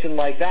information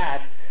like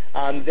that,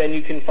 then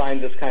you can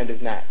find this kind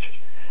of match.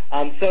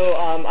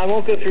 I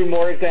won't go through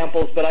more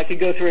examples, but I could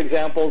go through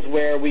examples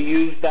where we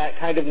use that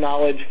kind of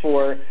knowledge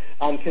for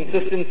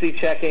consistency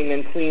checking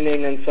and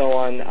cleaning and so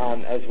on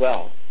as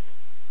well.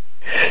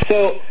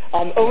 So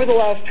over the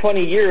last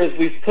 20 years,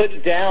 we've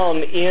put down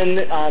in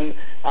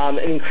an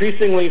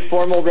increasingly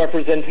formal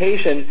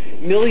representation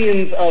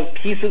millions of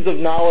pieces of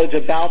knowledge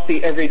about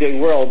the everyday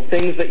world,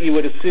 things that you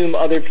would assume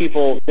other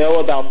people know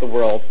about the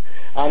world.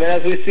 And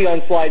as we see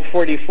on slide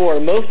 44,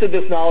 most of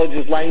this knowledge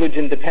is language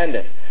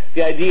independent.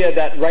 The idea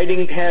that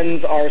writing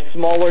pens are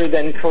smaller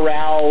than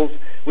corrals,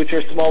 which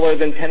are smaller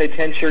than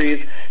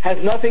penitentiaries,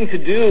 has nothing to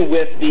do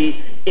with the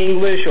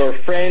English or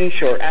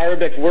French or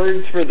Arabic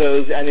words for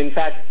those. And in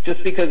fact,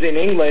 just because in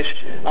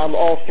English,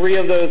 all three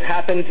of those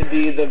happen to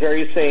be the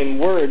very same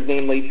word,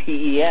 namely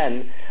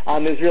P-E-N,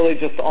 is really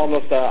just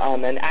almost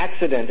an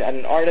accident and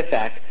an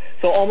artifact.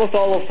 So almost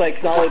all of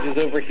Psych's knowledge is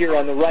over here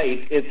on the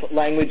right. It's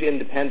language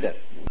independent.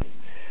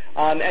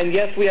 And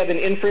yes, we have an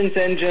inference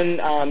engine.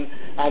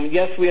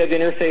 Yes, we have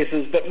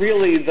interfaces. But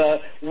really,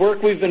 the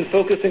work we've been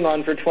focusing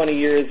on for 20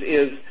 years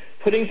is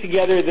putting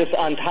together this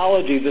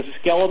ontology, this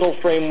skeletal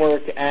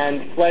framework,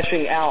 and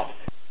fleshing out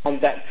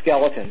that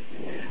skeleton.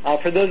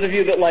 For those of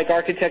you that like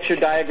architecture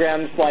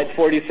diagrams, slide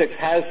 46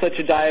 has such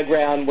a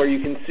diagram where you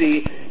can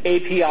see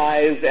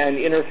APIs and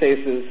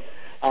interfaces.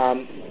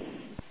 On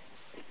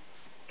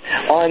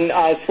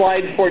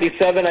slide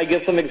 47, I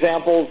give some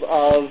examples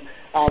of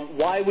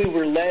why we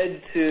were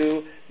led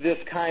to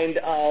this kind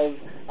of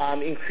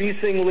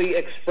increasingly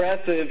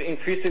expressive,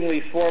 increasingly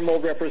formal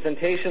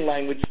representation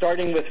language,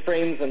 starting with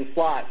frames and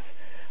slots.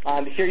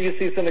 Here you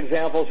see some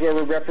examples where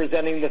we're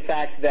representing the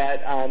fact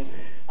that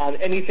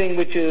anything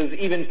which is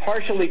even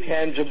partially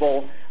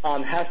tangible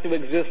has to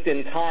exist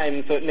in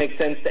time, so it makes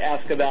sense to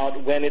ask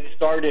about when it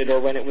started or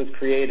when it was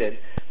created.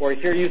 Or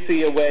here you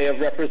see a way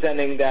of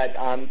representing that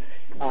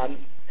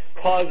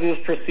causes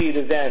precede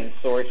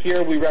events. Or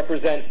here we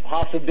represent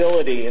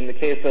possibility in the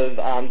case of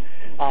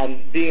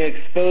being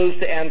exposed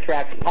to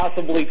anthrax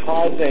possibly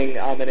causing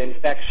an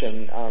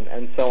infection,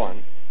 and so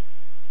on.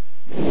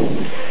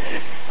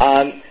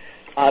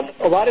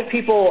 A lot of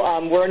people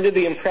were under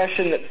the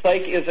impression that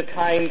Psych is a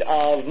kind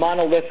of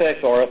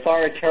monolithic or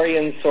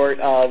authoritarian sort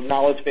of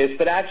knowledge base,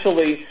 but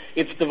actually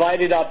it's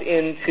divided up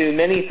into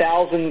many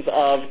thousands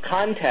of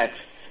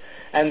contexts,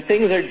 and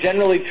things are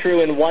generally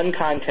true in one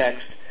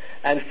context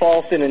and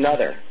false in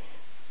another.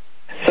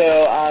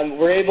 So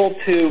we're able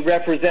to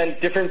represent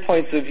different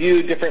points of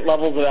view, different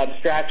levels of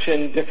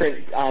abstraction,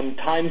 different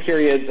time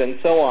periods, and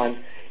so on,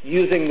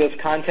 using this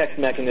context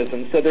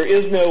mechanism. So there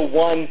is no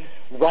one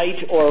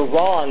right or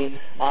wrong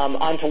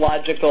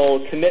ontological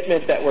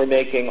commitment that we're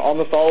making.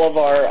 Almost all of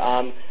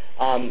our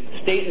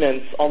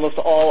statements, almost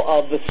all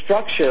of the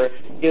structure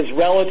is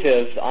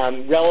relative,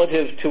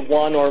 relative to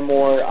one or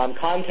more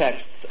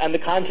contexts, and the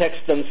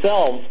contexts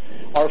themselves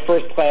are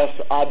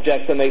first-class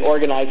objects, and they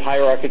organize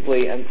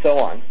hierarchically, and so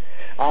on.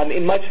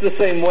 In much the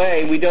same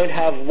way, we don't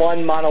have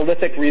one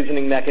monolithic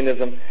reasoning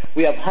mechanism.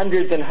 We have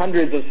hundreds and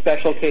hundreds of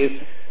special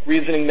case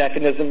reasoning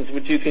mechanisms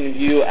which you can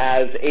view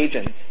as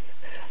agents.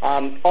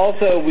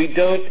 Also, we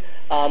don't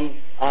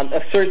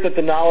assert that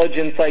the knowledge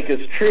in Psych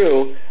is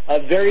true. A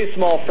very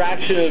small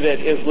fraction of it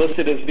is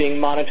listed as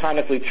being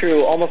monotonically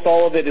true. Almost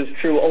all of it is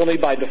true only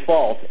by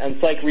default, and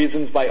Psych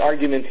reasons by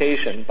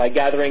argumentation, by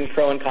gathering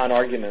pro and con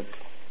arguments.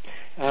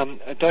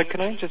 Doug,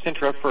 can I just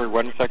interrupt for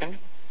 1 second?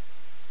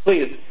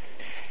 Please.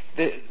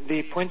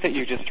 The point that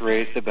you just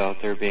raised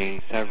about there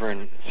being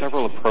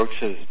several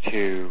approaches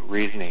to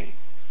reasoning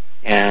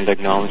and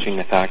acknowledging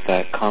the fact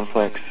that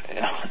conflicts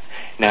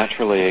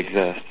naturally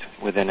exist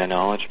within a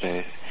knowledge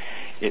base,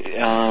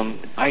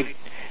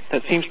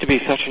 that seems to be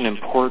such an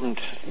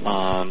important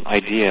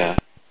idea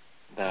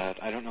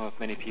that I don't know if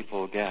many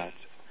people get.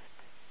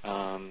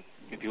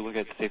 If you look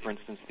at, say, for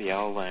instance, the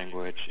OWL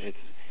language,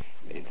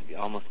 you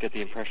almost get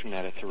the impression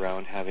that it's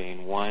around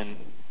having one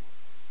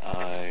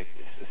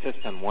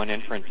system, one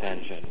inference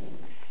engine.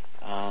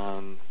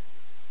 I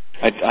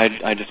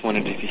just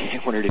wondered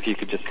if you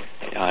could just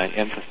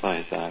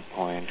emphasize that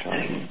point,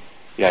 or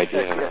the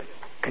idea.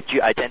 Could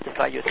you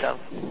identify yourself?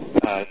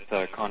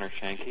 It's Connor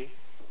Shanky.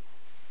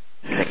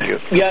 Thank you.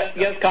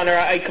 Yes, Connor,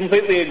 I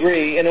completely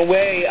agree. In a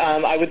way,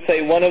 I would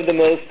say one of the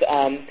most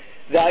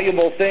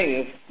valuable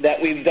things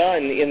that we've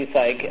done in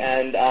Psych,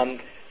 and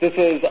this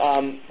was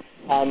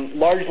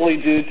largely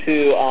due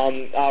to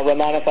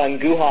Ramanathan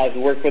Guha,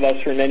 who worked with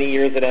us for many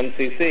years at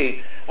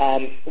MCC,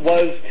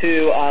 was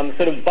to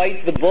sort of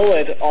bite the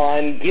bullet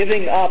on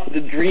giving up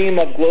the dream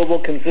of global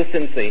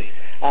consistency.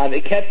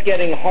 It kept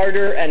getting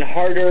harder and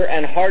harder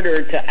and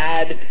harder to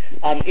add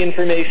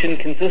information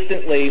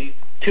consistently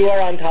to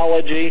our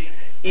ontology,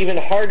 even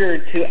harder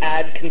to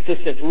add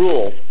consistent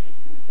rules.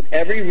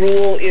 Every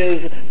rule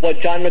is what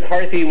John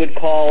McCarthy would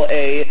call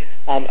a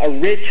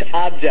rich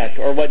object,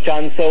 or what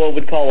John Sowa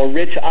would call a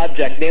rich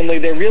object. Namely,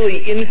 there are really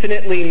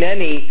infinitely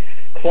many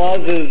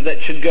clauses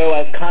that should go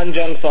as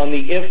conjuncts on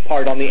the if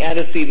part, on the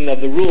antecedent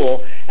of the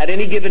rule. At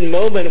any given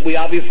moment, we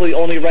obviously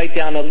only write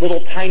down a little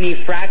tiny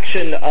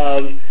fraction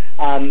of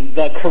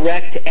the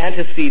correct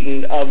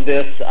antecedent of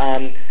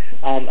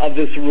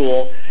this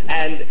rule.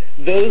 And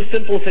those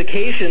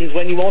simplifications,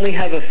 when you only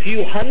have a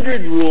few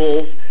hundred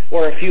rules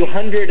or a few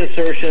hundred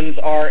assertions,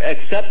 are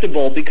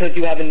acceptable because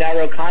you have a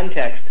narrow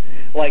context,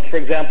 like, for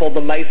example,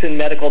 the mice in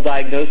medical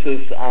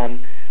diagnosis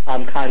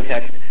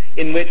context,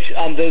 in which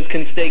those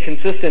can stay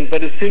consistent.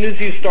 But as soon as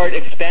you start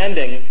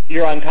expanding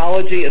your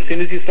ontology, as soon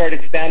as you start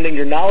expanding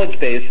your knowledge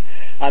base,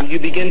 you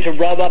begin to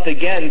rub up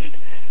against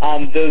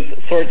those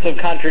sorts of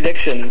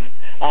contradictions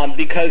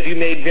because you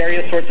made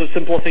various sorts of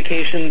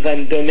simplifications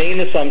and domain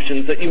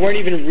assumptions that you weren't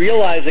even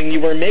realizing you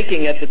were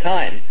making at the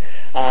time.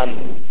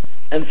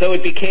 And so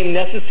it became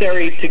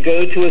necessary to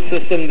go to a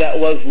system that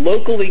was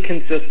locally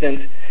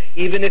consistent,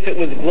 even if it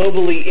was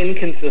globally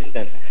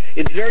inconsistent.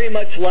 It's very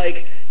much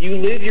like you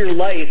live your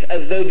life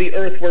as though the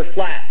Earth were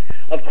flat.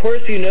 Of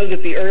course you know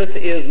that the Earth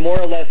is more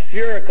or less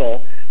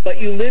spherical, but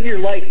you live your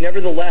life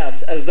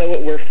nevertheless as though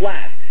it were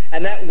flat.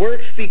 And that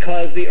works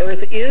because the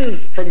Earth is,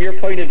 from your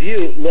point of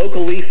view,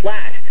 locally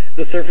flat.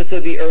 The surface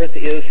of the Earth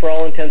is, for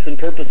all intents and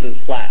purposes,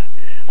 flat.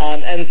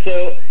 And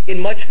so, in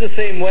much the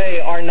same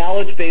way, our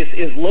knowledge base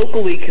is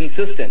locally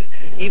consistent.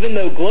 Even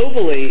though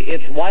globally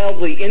it's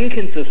wildly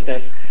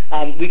inconsistent,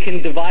 we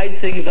can divide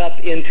things up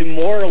into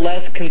more or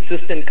less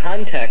consistent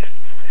contexts.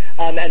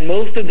 And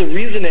most of the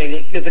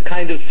reasoning is a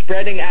kind of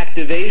spreading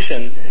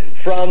activation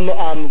from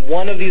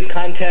one of these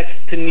contexts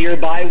to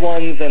nearby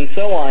ones and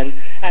so on.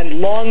 And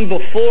long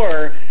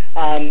before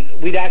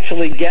we'd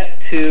actually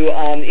get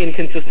to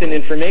inconsistent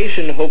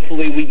information,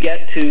 hopefully we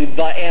get to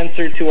the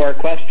answer to our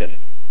question.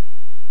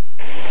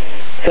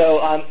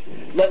 So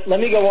let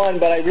me go on,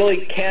 but I really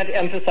can't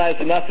emphasize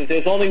enough that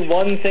there's only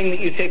one thing that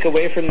you take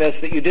away from this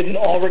that you didn't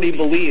already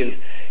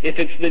believe. If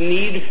it's the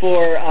need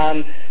for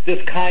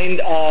this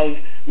kind of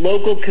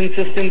local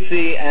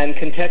consistency and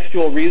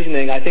contextual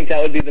reasoning, I think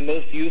that would be the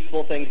most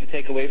useful thing to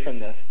take away from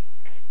this.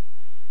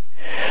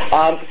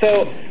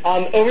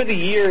 Over the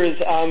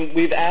years,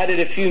 we've added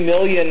a few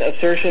million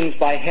assertions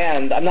by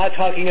hand. I'm not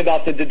talking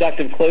about the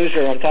deductive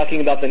closure. I'm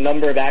talking about the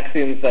number of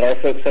axioms that our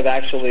folks have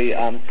actually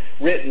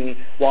written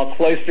while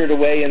cloistered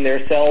away in their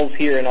cells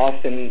here in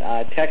Austin,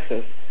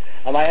 Texas.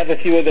 I have a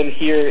few of them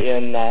here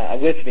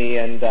with me,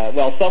 and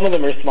some of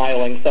them are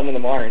smiling, some of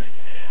them aren't.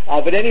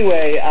 But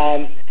anyway,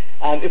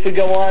 if we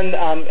go on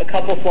a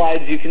couple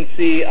slides, you can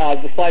see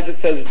the slide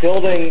that says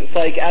building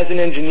Cyc as an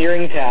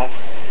engineering task.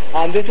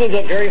 This was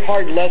a very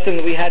hard lesson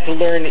that we had to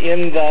learn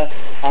in the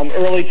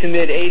early to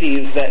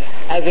mid-'80s, that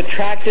as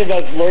attractive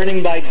as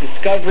learning by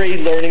discovery,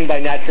 learning by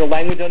natural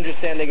language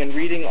understanding, and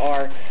reading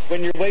are,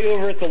 when you're way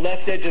over at the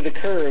left edge of the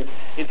curve,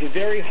 it's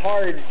very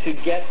hard to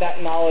get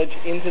that knowledge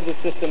into the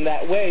system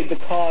that way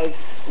because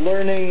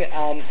learning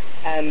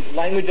and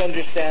language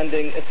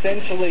understanding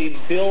essentially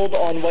build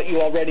on what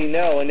you already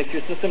know. And if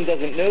your system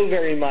doesn't know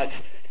very much,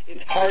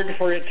 it's hard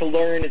for it to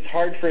learn, it's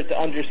hard for it to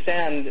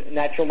understand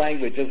natural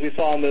language, as we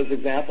saw in those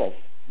examples.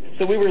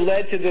 So we were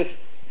led to this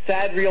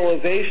sad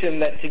realization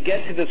that to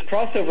get to this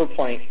crossover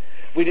point,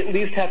 we'd at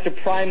least have to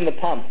prime the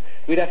pump.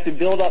 We'd have to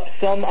build up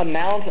some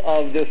amount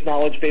of this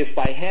knowledge base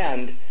by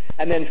hand,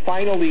 and then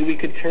finally we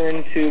could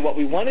turn to what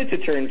we wanted to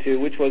turn to,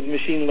 which was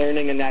machine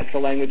learning and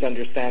natural language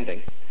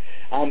understanding.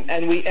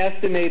 And we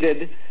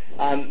estimated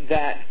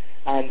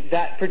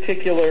that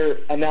particular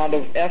amount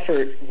of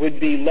effort would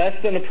be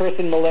less than a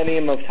person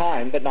millennium of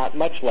time, but not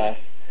much less,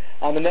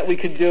 and that we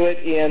could do it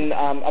in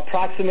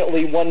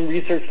approximately one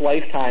research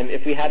lifetime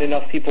if we had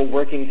enough people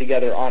working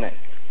together on it.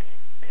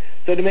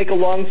 So to make a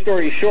long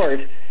story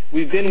short,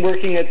 we've been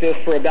working at this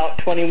for about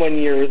 21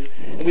 years,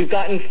 and we've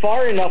gotten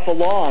far enough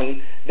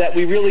along that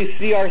we really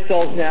see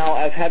ourselves now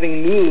as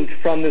having moved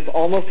from this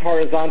almost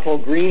horizontal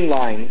green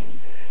line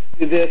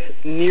to this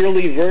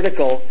nearly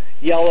vertical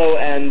yellow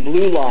and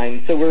blue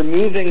line. So we're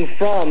moving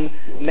from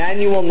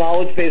manual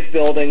knowledge base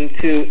building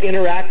to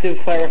interactive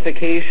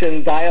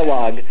clarification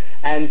dialogue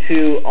and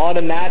to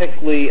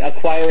automatically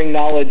acquiring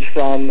knowledge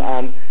from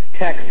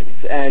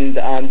texts and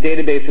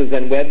databases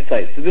and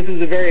websites. So this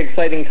is a very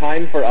exciting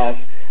time for us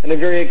and a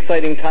very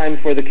exciting time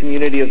for the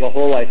community as a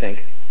whole, I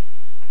think.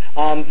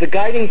 The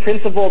guiding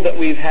principle that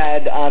we've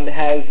had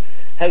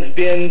has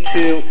been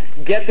to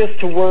get this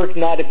to work,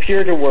 not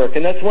appear to work.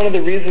 And that's one of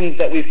the reasons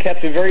that we've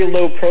kept a very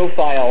low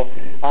profile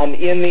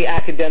in the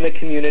academic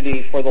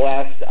community for the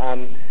last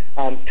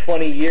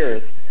 20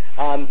 years.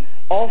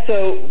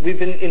 Also, we've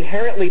been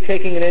inherently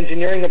taking an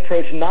engineering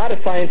approach, not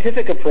a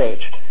scientific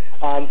approach.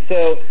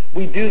 So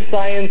we do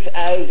science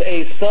as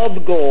a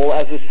sub-goal,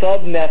 as a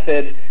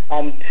sub-method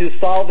to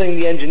solving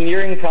the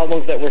engineering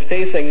problems that we're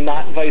facing,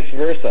 not vice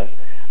versa.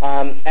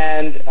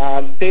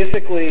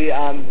 Basically,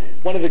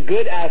 one of the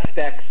good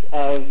aspects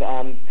of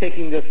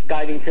taking this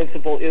guiding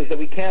principle is that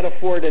we can't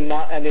afford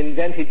an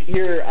invented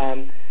here,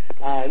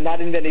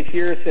 not invented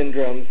here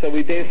syndrome. So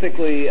we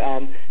basically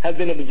have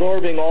been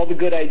absorbing all the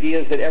good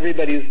ideas that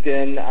everybody's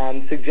been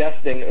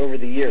suggesting over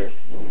the years.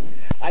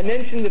 I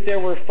mentioned that there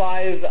were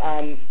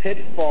 5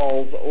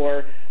 pitfalls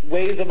or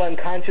ways of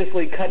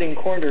unconsciously cutting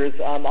corners.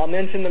 I'll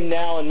mention them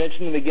now and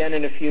mention them again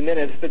in a few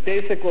minutes. But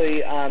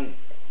basically,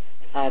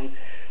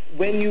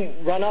 when you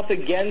run up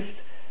against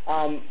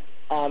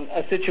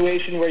a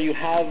situation where you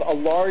have a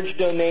large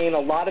domain, a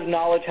lot of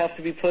knowledge has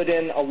to be put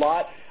in, a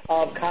lot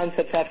of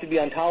concepts have to be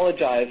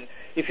ontologized,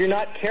 if you're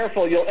not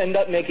careful, you'll end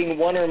up making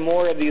one or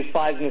more of these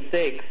 5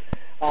 mistakes.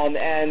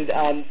 And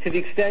to the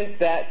extent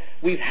that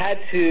we've had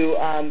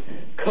to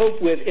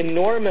cope with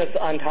enormous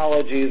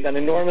ontologies and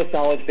enormous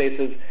knowledge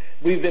bases,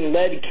 we've been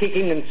led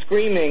kicking and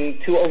screaming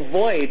to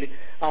avoid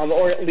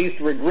or at least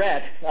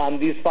regret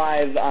these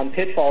 5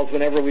 pitfalls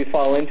whenever we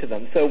fall into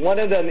them. So one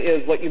of them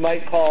is what you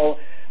might call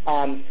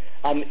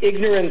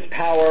ignorance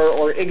power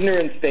or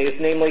ignorance base,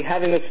 namely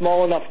having a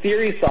small enough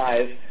theory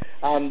size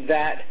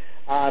that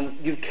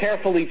you've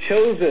carefully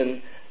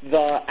chosen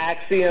the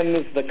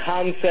axioms, the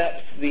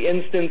concepts, the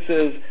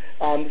instances,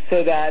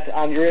 so that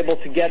you're able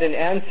to get an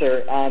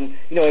answer.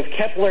 If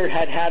Kepler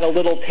had had a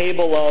little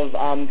table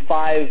of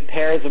 5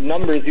 pairs of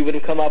numbers, he would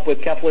have come up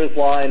with Kepler's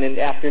law in an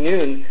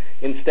afternoon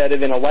instead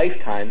of in a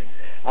lifetime.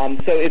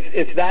 So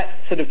it's that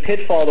sort of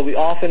pitfall that we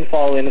often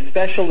fall in,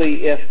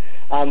 especially if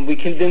we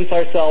convince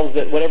ourselves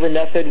that whatever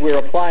method we're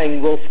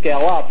applying will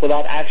scale up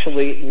without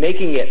actually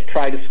making it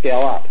try to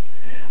scale up.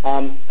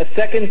 A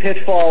second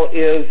pitfall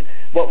is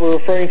what we're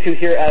referring to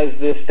here as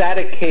the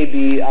static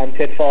KB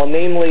pitfall,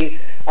 namely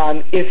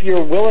if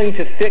you're willing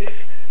to fix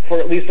for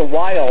at least a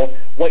while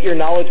what your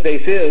knowledge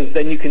base is,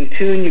 then you can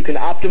tune, you can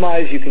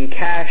optimize, you can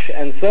cache,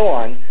 and so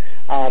on.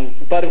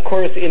 But of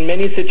course, in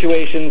many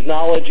situations,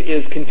 knowledge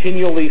is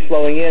continually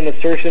flowing in,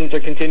 assertions are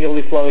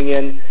continually flowing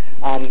in,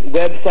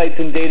 websites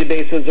and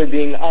databases are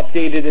being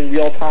updated in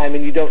real time,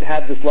 and you don't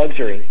have this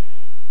luxury.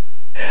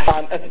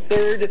 A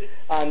third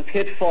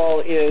pitfall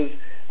is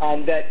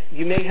that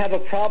you may have a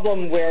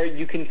problem where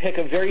you can pick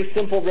a very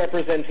simple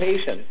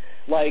representation,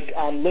 like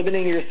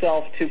limiting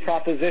yourself to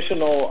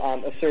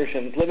propositional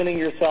assertions, limiting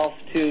yourself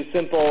to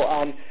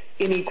simple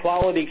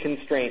inequality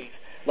constraints,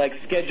 like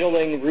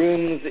scheduling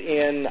rooms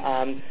in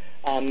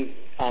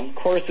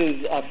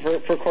courses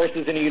for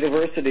courses in a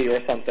university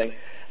or something.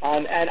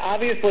 And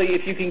obviously,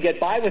 if you can get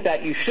by with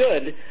that, you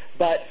should,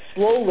 but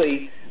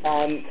slowly,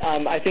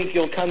 I think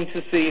you'll come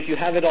to see, if you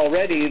haven't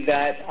already,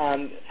 that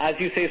as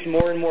you face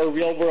more and more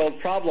real-world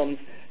problems,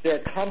 there are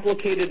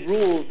complicated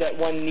rules that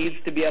one needs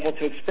to be able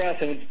to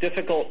express, and it's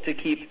difficult to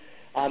keep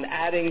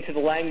adding to the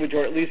language,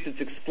 or at least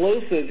it's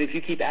explosive if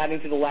you keep adding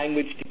to the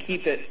language to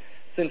keep it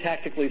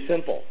syntactically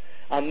simple.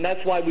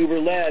 That's why we were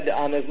led,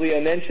 as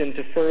Leo mentioned,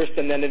 to first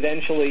and then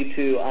eventually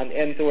to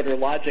nth-order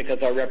logic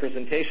as our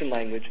representation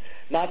language,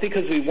 not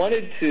because we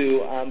wanted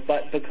to,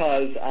 but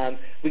because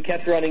we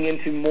kept running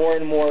into more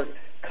and more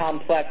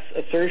complex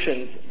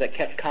assertions that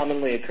kept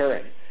commonly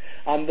occurring.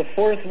 The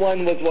fourth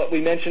one was what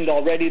we mentioned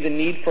already, the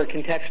need for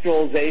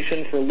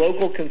contextualization for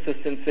local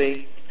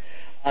consistency.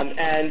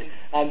 And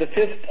the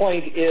fifth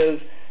point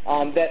is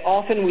that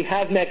often we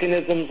have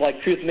mechanisms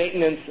like truth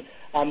maintenance,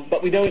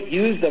 but we don't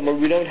use them or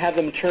we don't have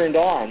them turned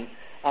on.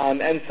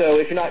 And so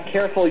if you're not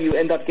careful, you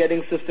end up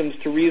getting systems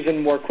to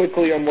reason more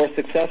quickly or more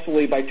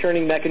successfully by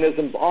turning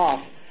mechanisms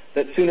off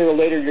that sooner or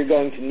later you're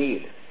going to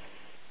need.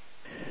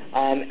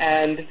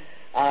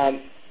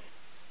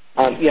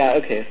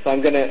 So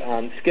I'm going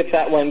to skip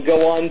that one.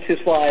 Go on to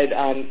slide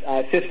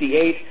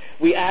 58.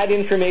 We add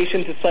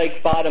information to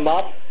Cyc bottom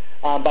up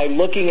by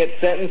looking at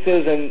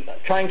sentences and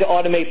trying to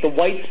automate the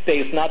white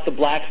space, not the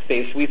black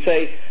space. We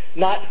say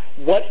not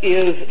what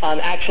is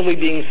actually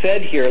being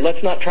said here.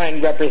 Let's not try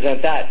and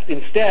represent that.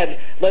 Instead,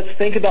 let's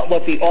think about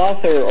what the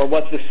author or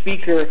what the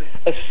speaker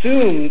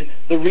assumed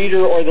the reader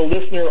or the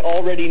listener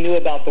already knew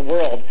about the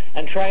world,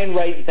 and try and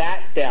write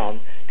that down.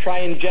 Try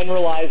and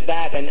generalize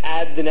that and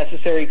add the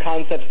necessary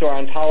concepts to our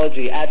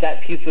ontology. Add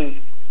that piece of,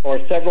 or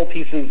several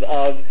pieces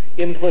of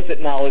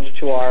implicit knowledge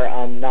to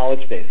our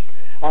knowledge base.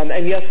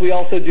 And yes, we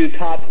also do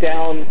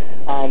top-down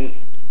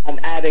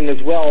adding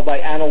as well by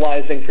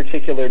analyzing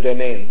particular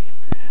domains.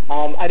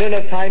 I don't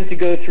have time to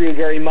go through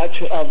very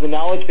much of the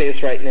knowledge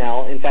base right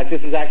now. In fact,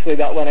 this is actually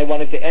about when I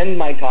wanted to end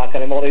my talk,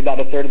 and I'm only about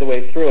a third of the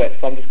way through it,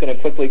 so I'm just going to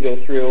quickly go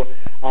through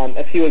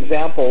a few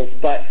examples.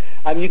 But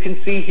you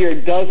can see here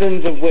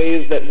dozens of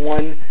ways that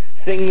one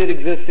thing that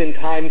exists in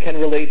time can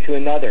relate to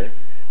another.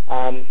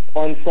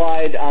 On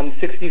slide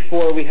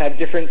 64, we have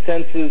different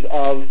senses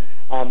of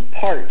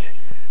part.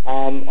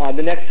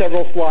 The next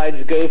several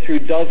slides go through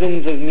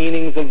dozens of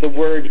meanings of the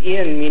word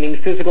in, meaning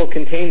physical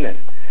containment.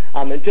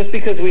 And just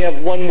because we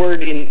have one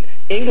word in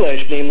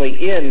English,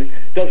 namely in,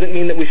 doesn't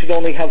mean that we should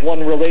only have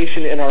one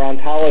relation in our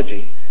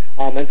ontology.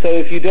 And so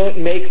if you don't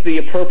make the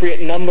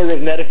appropriate number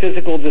of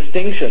metaphysical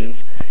distinctions,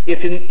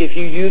 if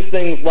you use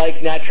things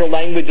like natural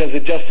language as a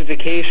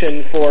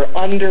justification for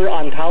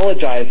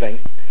under-ontologizing,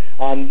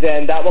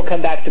 then that will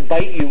come back to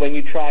bite you when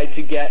you try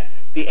to get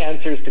the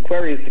answers to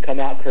queries to come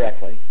out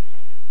correctly.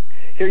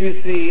 Here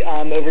you see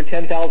over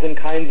 10,000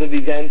 kinds of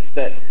events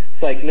that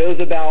Cyc knows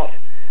about.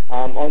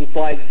 On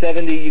slide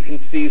 70, you can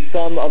see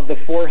some of the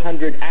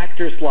 400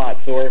 actor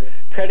slots or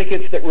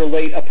predicates that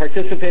relate a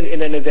participant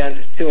in an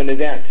event to an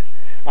event.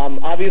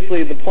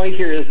 Obviously, the point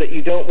here is that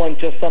you don't want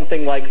just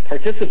something like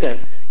participant.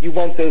 You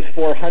want those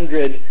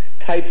 400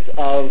 types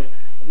of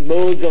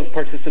modes of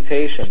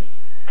participation.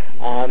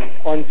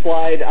 On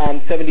slide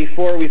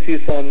 74, we see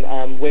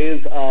some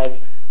ways of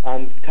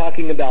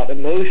talking about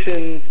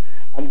emotions,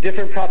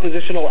 different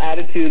propositional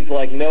attitudes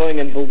like knowing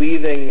and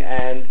believing,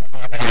 and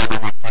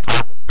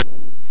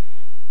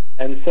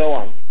so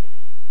on.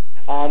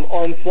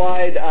 On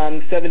slide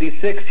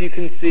 76, you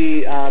can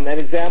see an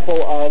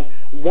example of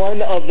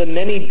one of the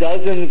many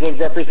dozens of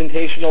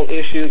representational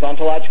issues,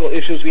 ontological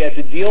issues we had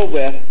to deal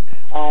with,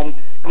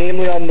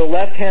 namely on the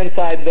left-hand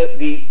side,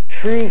 the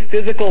true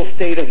physical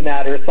state of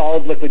matter,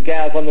 solid, liquid,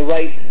 gas, on the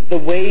right, the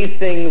way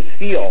things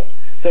feel.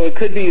 So it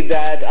could be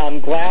that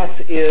glass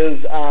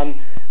is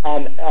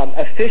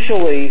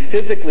officially,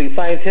 physically,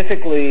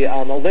 scientifically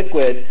a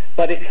liquid,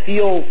 but it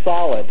feels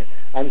solid,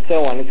 and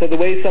so on. And so the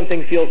way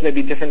something feels may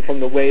be different from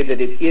the way that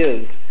it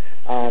is,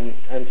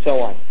 and so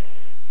on.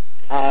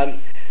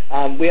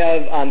 We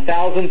have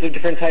thousands of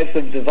different types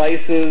of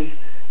devices.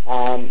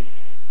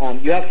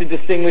 You have to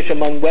distinguish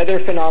among weather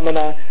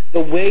phenomena,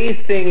 the way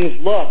things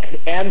look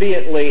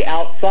ambiently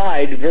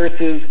outside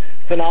versus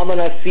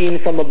phenomena seen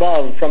from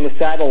above, from a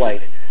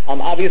satellite.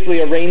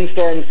 Obviously, a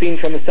rainstorm seen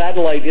from a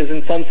satellite is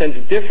in some sense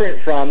different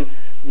from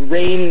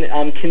rain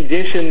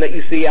condition that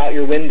you see out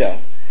your window.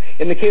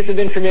 In the case of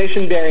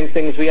information-bearing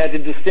things, we had to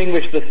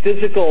distinguish the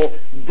physical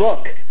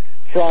book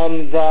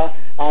from the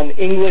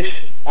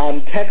English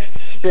text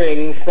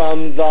string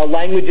from the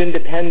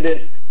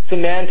language-independent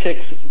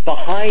semantics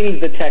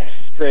behind the text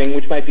string,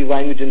 which might be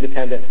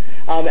language-independent.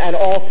 And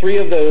all three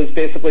of those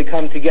basically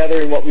come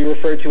together in what we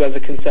refer to as a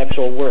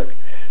conceptual work.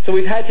 So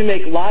we've had to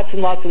make lots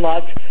and lots and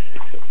lots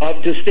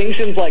of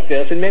distinctions like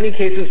this, in many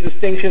cases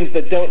distinctions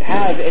that don't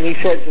have any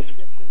short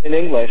description in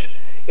English,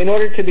 in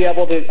order to be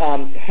able to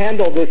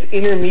handle this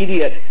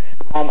intermediate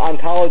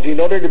ontology, in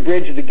order to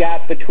bridge the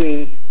gap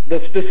between the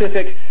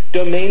specific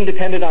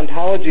domain-dependent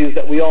ontologies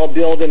that we all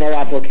build in our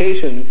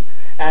applications,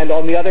 and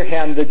on the other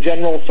hand, the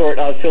general sort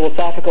of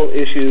philosophical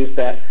issues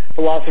that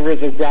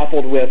philosophers have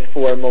grappled with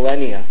for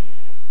millennia.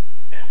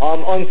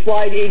 On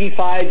slide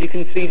 85, you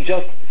can see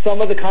just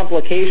some of the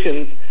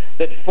complications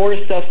that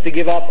forced us to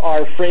give up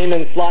our frame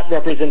and slot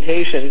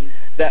representation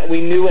that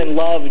we knew and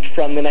loved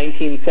from the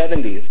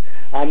 1970s,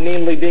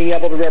 namely being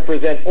able to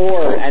represent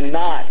or and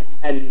not,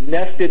 and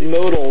nested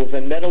modals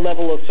and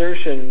meta-level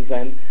assertions,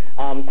 and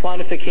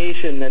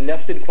quantification and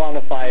nested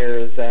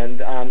quantifiers, and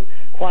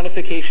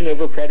quantification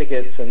over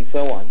predicates, and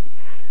so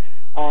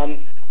on.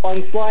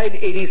 On slide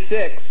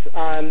 86,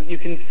 you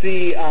can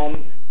see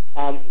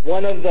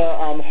one of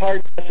the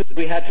hard lessons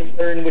we had to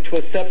learn, which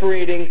was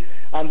separating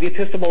the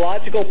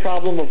epistemological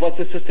problem of what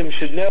the system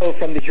should know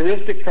from the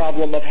heuristic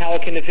problem of how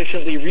it can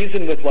efficiently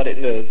reason with what it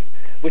knows,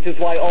 which is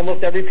why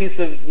almost every piece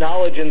of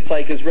knowledge in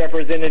psych is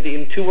represented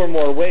in two or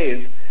more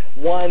ways,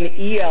 one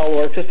EL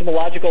or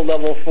epistemological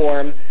level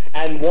form,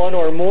 and one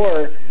or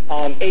more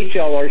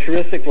HL or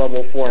heuristic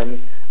level forms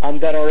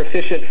that are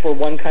efficient for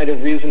one kind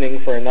of reasoning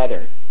for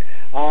another.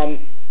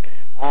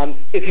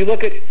 If you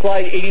look at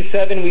slide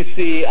 87, we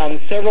see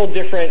several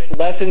different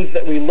lessons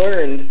that we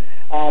learned.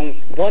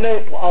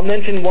 I'll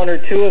mention one or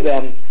two of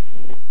them.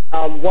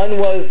 One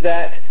was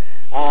that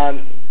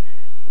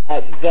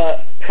the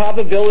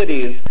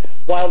probabilities,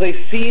 while they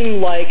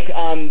seem like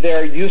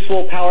they're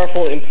useful,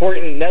 powerful,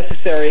 important,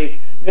 necessary,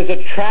 there's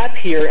a trap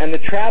here, and the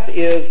trap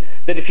is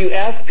that if you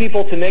ask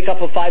people to make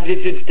up a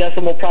 5-digit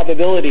decimal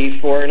probability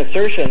for an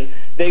assertion,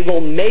 they will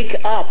make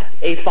up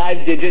a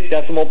 5-digit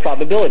decimal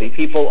probability.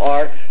 People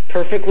are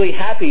perfectly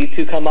happy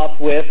to come up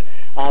with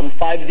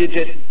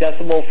 5-digit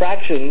decimal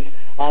fractions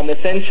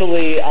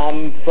essentially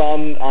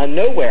from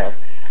nowhere.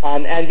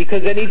 And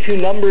because any two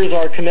numbers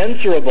are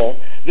commensurable,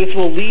 this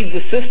will lead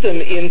the system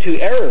into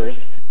errors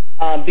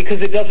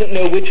because it doesn't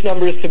know which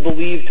numbers to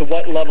believe to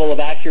what level of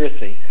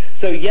accuracy.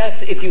 So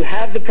yes, if you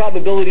have the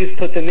probabilities,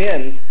 put them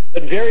in,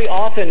 but very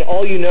often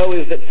all you know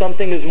is that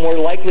something is more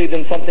likely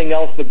than something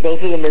else, but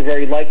both of them are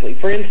very likely.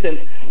 For instance,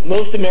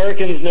 most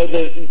Americans know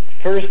the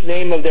first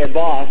name of their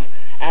boss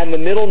and the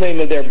middle name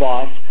of their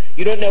boss.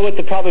 You don't know what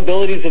the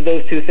probabilities of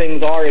those two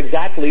things are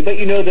exactly, but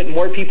you know that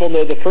more people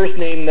know the first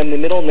name than the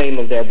middle name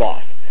of their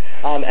boss.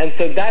 And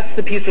so that's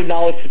the piece of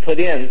knowledge to put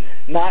in,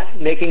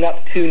 not making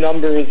up two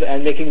numbers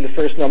and making the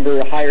first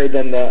number higher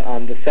than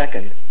the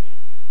second.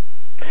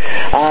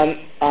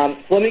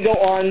 Let me go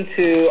on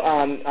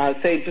to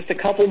say just a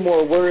couple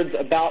more words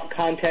about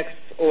contexts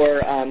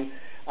or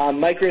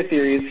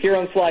microtheories. Here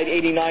on slide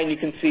 89, you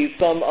can see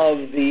some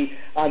of the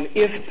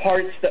if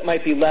parts that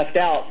might be left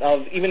out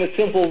of even a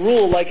simple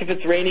rule, like if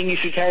it's raining, you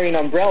should carry an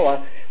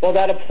umbrella. Well,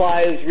 that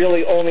applies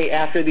really only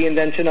after the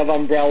invention of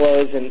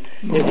umbrellas, and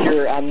if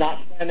you're not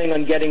planning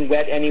on getting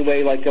wet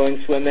anyway, like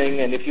going swimming,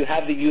 and if you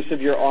have the use of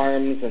your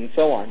arms, and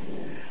so on.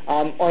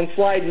 On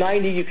slide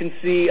 90, you can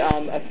see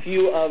a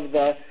few of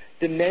the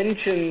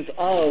dimensions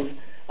of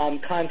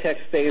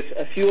context space,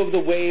 a few of the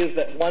ways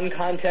that one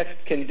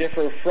context can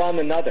differ from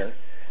another.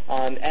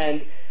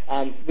 And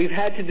we've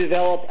had to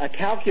develop a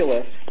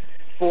calculus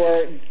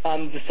for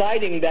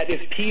deciding that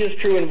if P is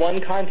true in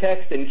one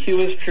context and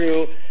Q is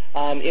true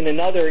in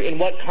another, in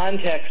what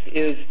context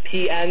is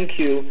P and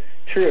Q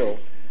true?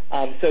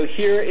 So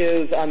here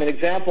is an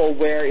example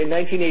where in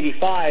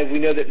 1985 we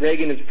know that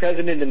Reagan is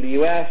president in the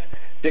U.S.,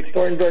 Dick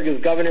Thornburg is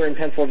governor in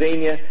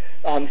Pennsylvania.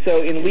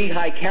 So in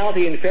Lehigh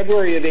County in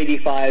February of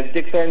 85,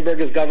 Dick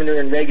Thornburg is governor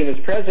and Reagan is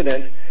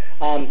president.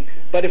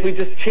 But if we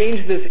just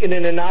change this in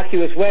an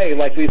innocuous way,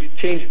 like we've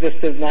changed this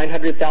to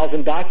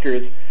 900,000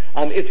 doctors,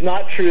 it's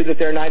not true that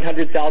there are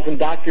 900,000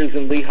 doctors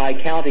in Lehigh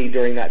County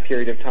during that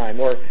period of time.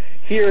 Or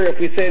here, if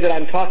we say that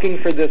I'm talking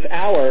for this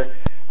hour,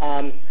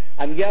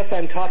 yes,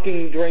 I'm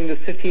talking during this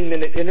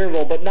 15-minute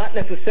interval, but not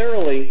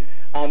necessarily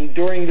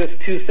during this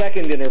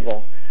 2-second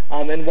interval.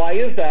 And why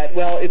is that?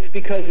 Well, it's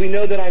because we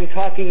know that I'm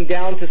talking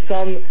down to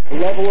some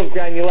level of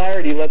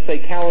granularity, let's say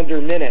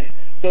calendar minute.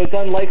 So it's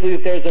unlikely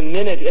that there's a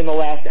minute in the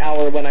last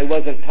hour when I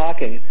wasn't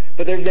talking,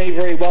 but there may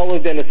very well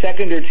have been a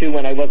second or two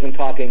when I wasn't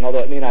talking, although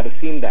it may not have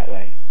seemed that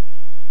way.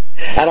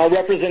 And our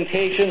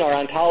representation, our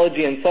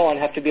ontology, and so on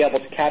have to be able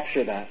to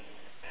capture that.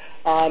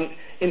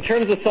 In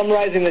terms of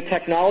summarizing the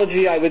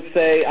technology, I would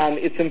say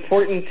it's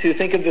important to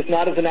think of this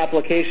not as an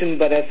application,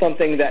 but as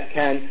something that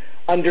can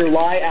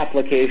underlie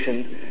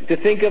applications, to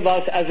think of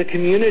us as a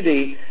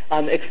community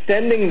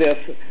extending this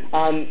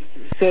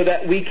so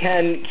that we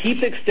can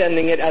keep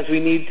extending it as we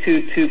need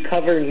to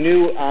cover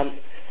new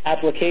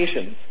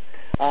applications.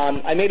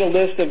 I made a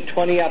list of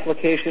 20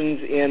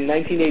 applications in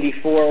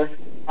 1984,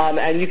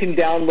 and you can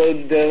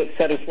download the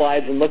set of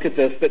slides and look at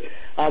this. But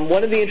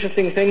one of the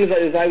interesting things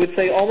is I would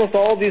say almost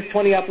all of these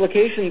 20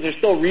 applications are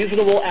still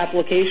reasonable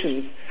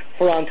applications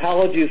for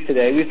ontologies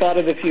today. We thought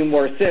of a few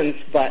more since,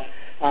 but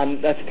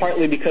that's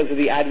partly because of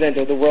the advent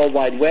of the World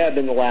Wide Web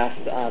in the last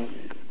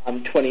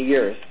 20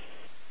 years.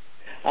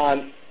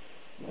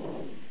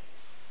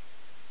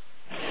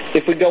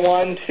 If we go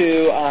on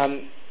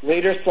to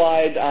later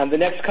slide, the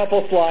next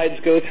couple slides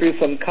go through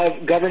some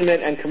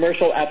government and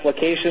commercial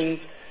applications.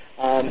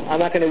 I'm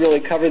not going to really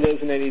cover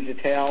those in any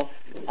detail.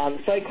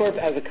 Cycorp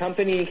as a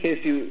company, in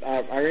case you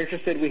are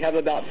interested, we have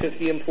about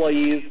 50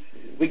 employees.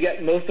 We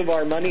get most of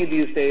our money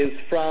these days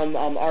from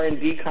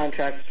R&D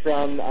contracts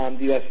from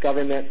the U.S.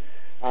 government,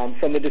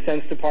 from the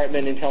Defense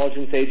Department,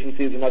 intelligence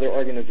agencies, and other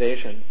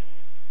organizations.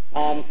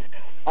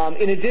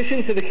 In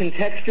addition to the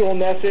contextual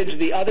message,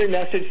 the other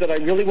message that I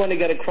really want to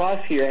get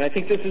across here, and I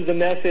think this is a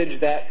message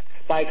that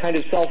by kind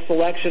of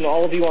self-selection,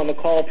 all of you on the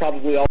call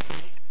probably all,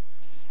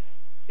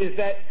 is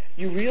that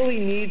you really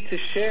need to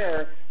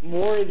share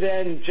more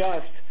than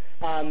just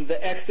the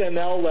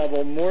XML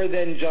level, more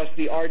than just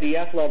the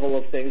RDF level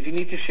of things. You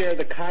need to share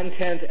the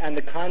content and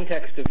the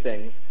context of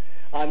things.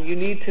 You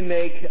need to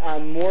make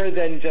more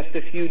than just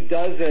a few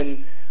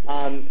dozen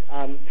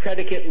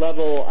predicate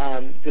level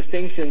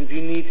distinctions.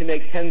 You need to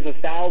make tens of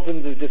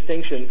thousands of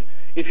distinctions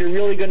if you're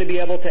really going to be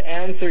able to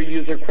answer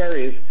user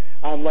queries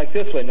like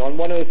this one on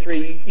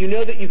 103. You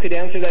know that you could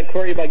answer that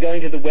query by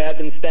going to the web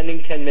and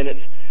spending 10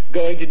 minutes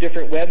going to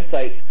different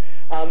websites.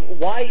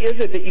 Why is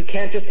it that you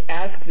can't just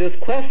ask this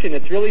question?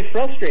 It's really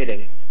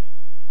frustrating.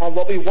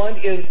 What we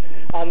want is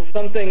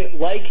something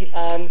like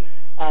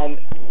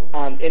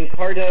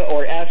Encarta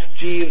or Ask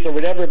Jeeves or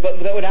whatever, but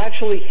that would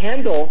actually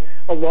handle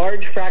a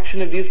large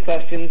fraction of these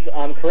questions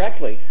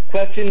correctly.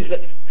 Questions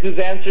whose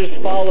answers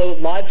follow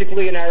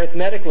logically and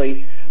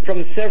arithmetically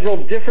from several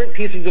different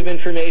pieces of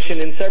information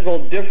in several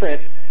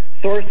different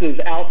sources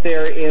out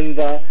there in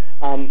the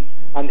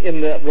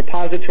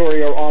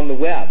repository or on the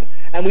web.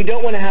 And we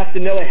don't want to have to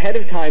know ahead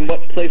of time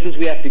what places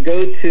we have to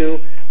go to.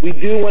 We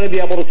do want to be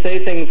able to say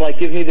things like,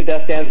 give me the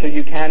best answer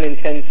you can in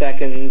 10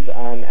 seconds,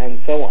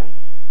 and so on.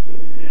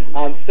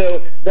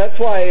 So that's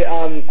why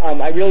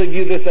I really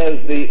view this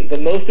as the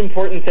most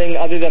important thing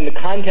other than the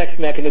context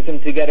mechanism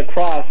to get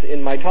across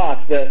in my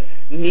talk, the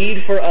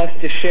need for us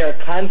to share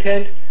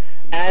content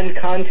and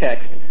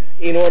context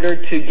in order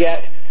to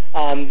get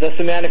the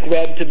semantic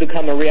web to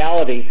become a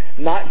reality,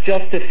 not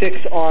just to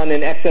fix on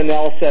an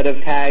XML set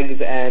of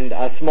tags and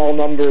a small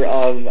number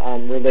of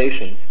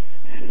relations.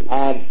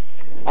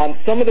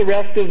 Some of the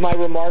rest of my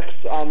remarks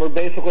we're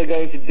basically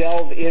going to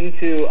delve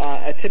into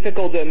a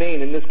typical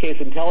domain, in this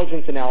case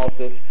intelligence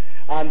analysis,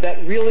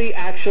 that really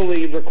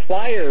actually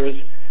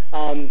requires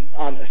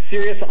a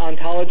serious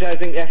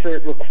ontologizing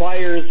effort,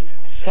 requires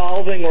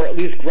solving or at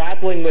least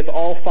grappling with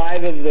all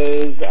 5 of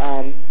those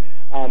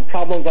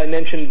problems I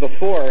mentioned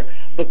before,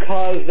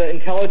 because the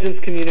intelligence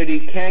community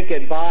can't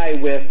get by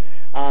with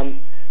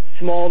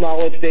small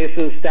knowledge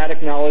bases,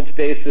 static knowledge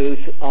bases,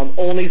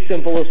 only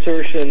simple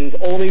assertions,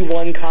 only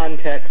one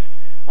context,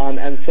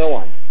 and so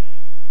on.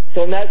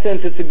 So in that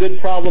sense, it's a good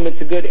problem.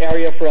 It's a good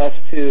area for us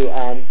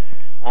to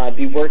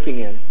be working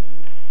in.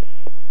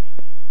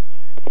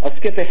 I'll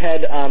skip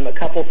ahead a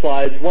couple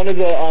slides. One of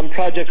the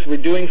projects we're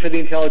doing for the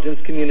intelligence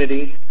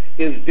community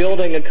is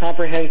building a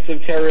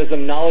comprehensive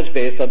terrorism knowledge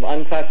base of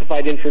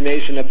unclassified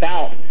information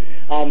about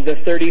the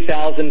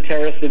 30,000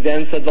 terrorist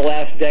events of the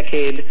last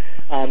decade,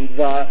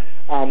 the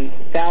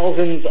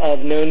thousands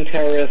of known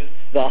terrorists,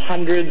 the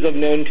hundreds of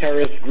known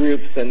terrorist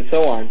groups, and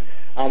so on.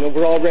 and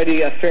we're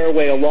already a fair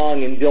way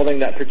along in building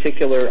that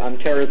particular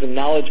terrorism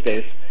knowledge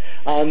base.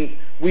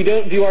 We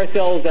don't view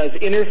ourselves as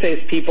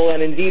interface people,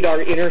 and indeed our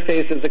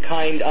interface is a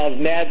kind of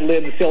Mad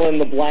Lib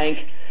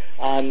fill-in-the-blank,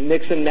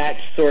 mix and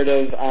match sort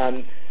of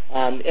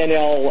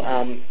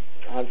NL,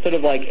 sort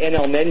of like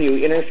NL menu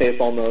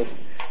interface almost.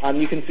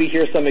 You can see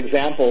here some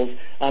examples.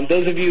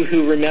 Those of you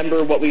who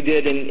remember what we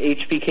did in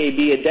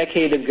HPKB a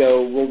decade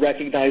ago will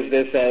recognize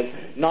this as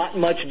not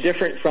much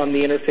different from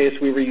the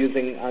interface we were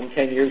using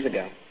 10 years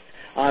ago.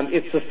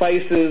 It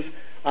suffices,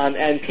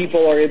 and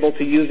people are able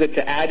to use it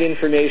to add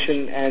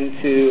information and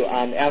to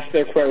ask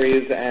their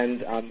queries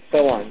and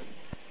so on.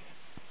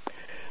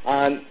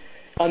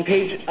 On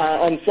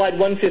slide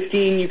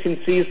 115, you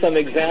can see some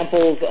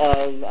examples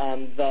of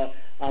the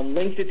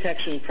link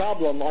detection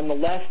problem. On the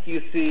left,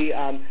 you see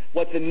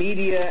what the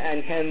media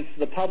and hence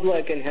the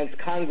public and hence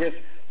Congress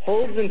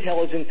holds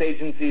intelligence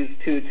agencies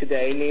to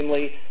today,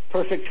 namely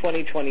perfect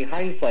 20/20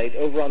 hindsight.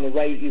 Over on the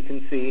right, you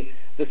can see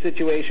the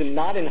situation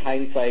not in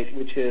hindsight,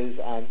 which is,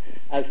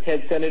 as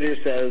Ted Senator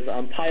says,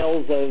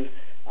 piles of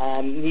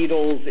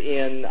needles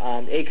in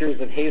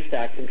acres of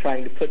haystacks and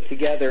trying to put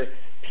together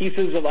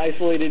pieces of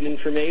isolated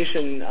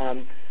information,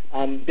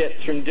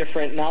 bits from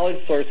different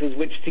knowledge sources,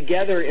 which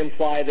together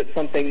imply that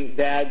something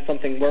bad,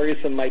 something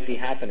worrisome might be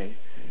happening.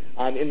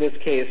 In this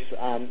case,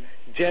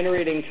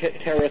 generating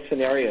terrorist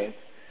scenarios.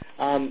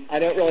 I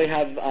don't really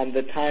have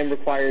the time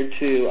required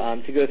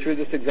to go through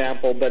this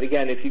example, but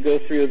again, if you go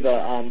through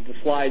the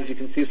slides, you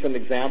can see some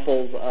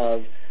examples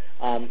of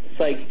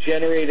CYC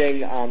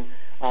generating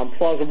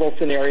plausible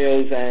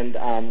scenarios and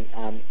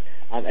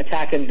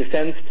attack and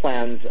defense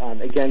plans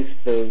against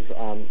those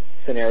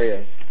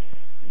scenarios.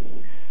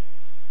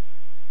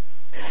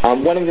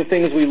 One of the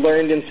things we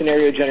learned in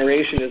scenario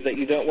generation is that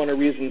you don't want to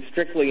reason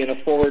strictly in a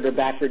forward or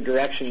backward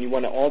direction. You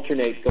want to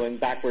alternate going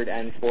backward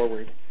and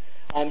forward.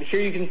 Here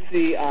you can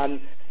see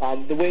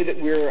the way that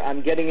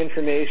we're getting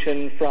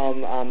information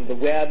from the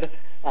web,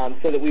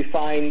 so that we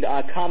find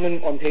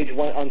common on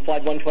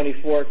slide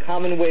 124,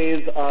 common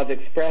ways of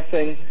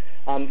expressing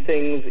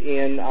things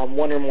in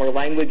one or more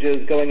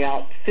languages, going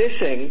out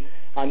fishing,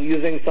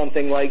 using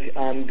something like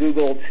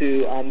Google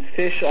to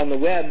fish on the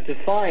web to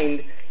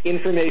find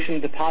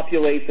information to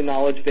populate the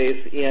knowledge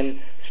base in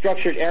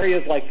structured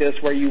areas like this,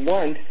 where you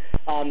want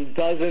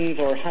dozens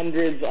or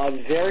hundreds of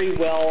very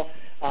well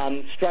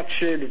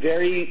structured,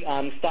 very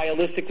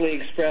stylistically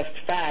expressed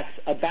facts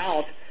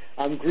about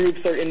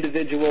groups or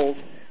individuals.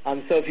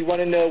 So if you want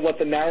to know what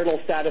the marital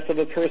status of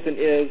a person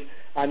is,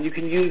 you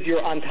can use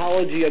your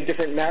ontology of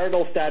different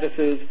marital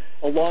statuses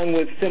along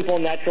with simple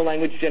natural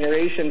language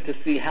generation to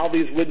see how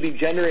these would be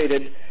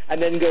generated, and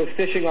then go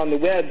fishing on the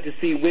web to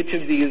see which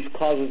of these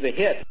causes a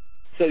hit.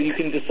 So you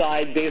can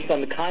decide based on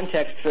the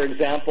context, for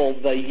example,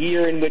 the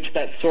year in which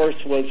that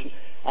source was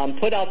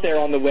put out there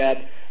on the web,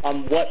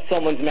 what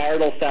someone's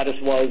marital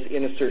status was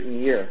in a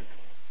certain year.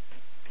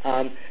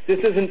 This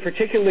isn't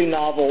particularly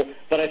novel,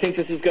 but I think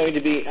this is going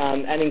to be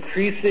an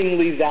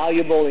increasingly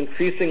valuable,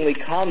 increasingly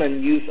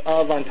common use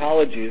of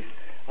ontologies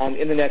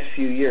in the next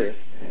few years.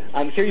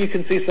 Here you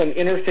can see some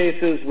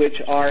interfaces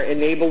which are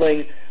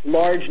enabling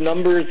large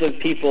numbers of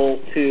people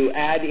to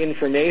add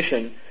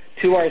information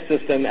to our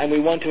system, and we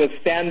want to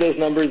expand those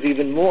numbers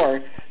even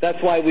more.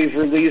 That's why we've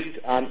released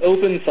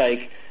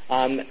OpenPsych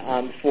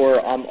for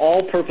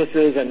all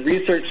purposes, and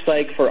Research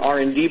Psych for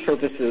R&D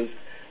purposes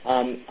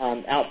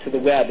out to the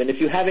web. And if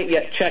you haven't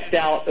yet checked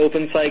out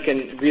OpenPsych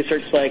and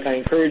Research Psych, I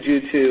encourage you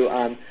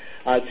to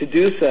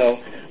do so.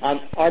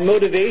 Our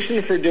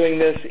motivation for doing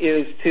this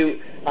is to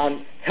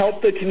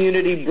help the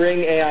community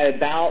bring AI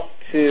about,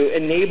 to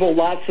enable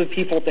lots of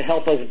people to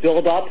help us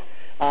build up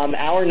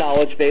our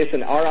knowledge base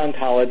and our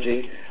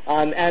ontology,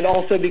 and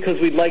also because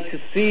we'd like to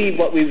see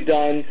what we've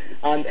done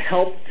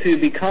help to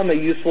become a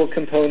useful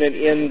component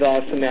in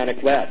the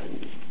semantic web.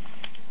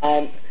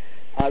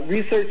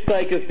 Research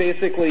Psych is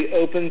basically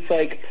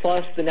OpenPsych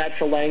plus the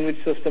natural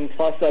language system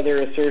plus other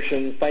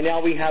assertions. By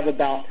now we have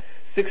about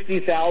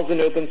 60,000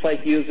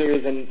 OpenPsych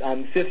users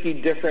and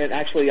 50 different,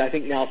 actually I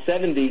think now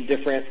 70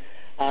 different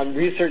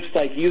Research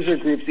Psych user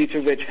groups, each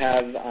of which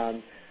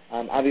have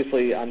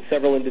obviously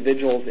several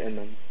individuals in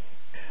them.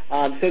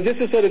 So this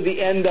is sort of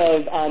the end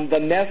of the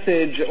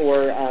message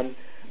or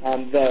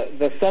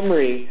the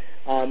summary,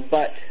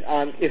 but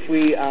if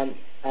we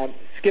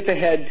skip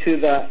ahead to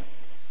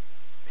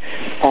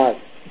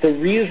the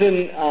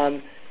reason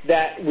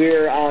that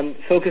we're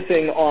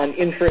focusing on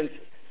inference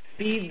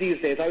speed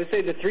these days, I would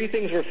say the three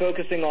things we're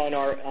focusing on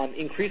are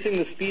increasing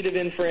the speed of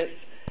inference,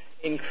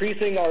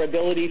 increasing our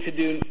ability to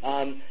do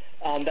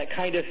that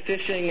kind of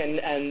fishing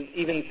and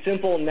even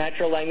simple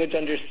natural language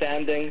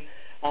understanding,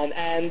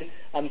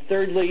 and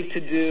thirdly, to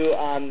do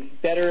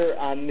better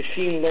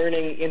machine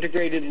learning,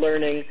 integrated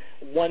learning,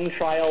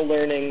 one-trial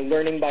learning,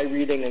 learning by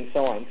reading, and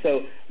so on.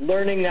 So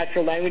learning,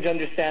 natural language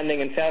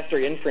understanding, and faster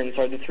inference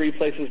are the three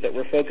places that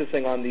we're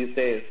focusing on these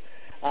days.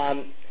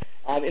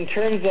 In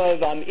terms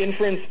of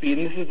inference speed,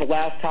 and this is the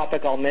last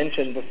topic I'll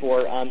mention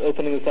before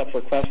opening this up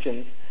for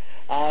questions,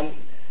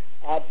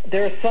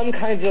 there are some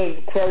kinds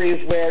of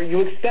queries where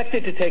you expect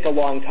it to take a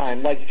long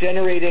time, like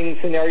generating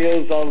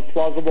scenarios of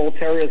plausible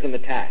terrorism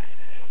attacks,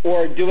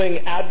 or doing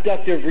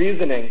abductive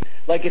reasoning,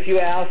 like if you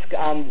ask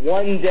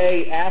 1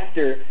 day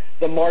after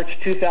the March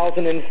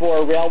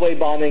 2004 railway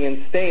bombing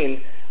in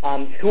Spain,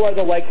 who are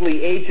the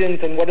likely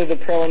agents and what are the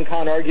pro and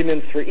con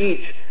arguments for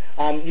each,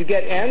 you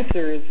get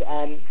answers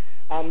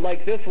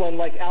like this one,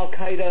 like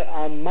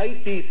Al-Qaeda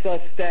might be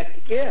suspect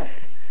if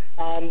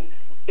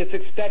it's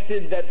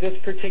expected that this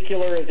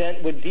particular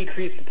event would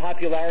decrease the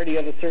popularity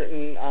of a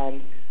certain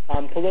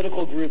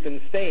political group in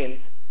Spain.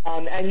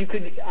 And you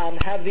could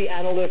have the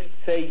analyst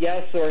say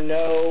yes or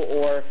no,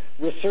 or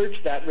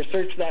research that.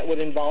 Research that would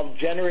involve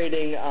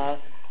generating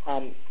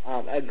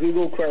a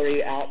Google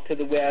query out to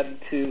the web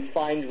to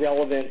find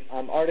relevant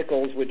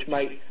articles which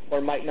might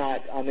or might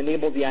not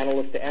enable the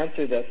analyst to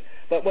answer this.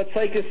 But what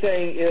Cyc is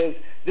saying is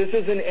this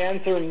is an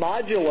answer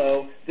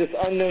modulo this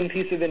unknown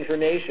piece of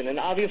information. And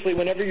obviously,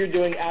 whenever you're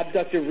doing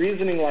abductive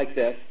reasoning like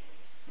this,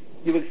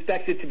 you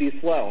expect it to be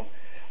slow.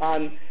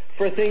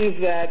 For things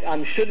that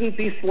shouldn't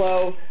be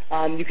slow,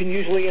 you can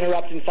usually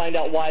interrupt and find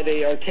out why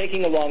they are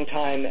taking a long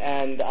time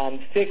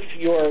and fix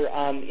your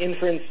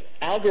inference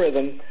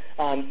algorithm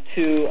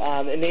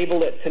to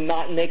enable it to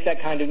not make that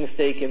kind of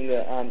mistake in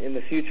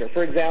the future.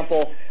 For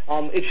example,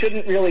 it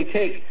shouldn't really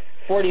take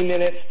 40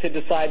 minutes to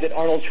decide that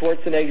Arnold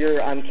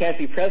Schwarzenegger can't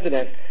be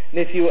president. And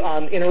if you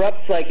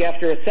interrupt Cyc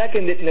after a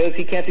second, it knows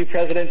he can't be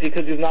president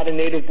because he's not a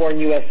native-born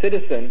U.S.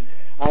 citizen.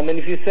 And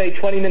if you say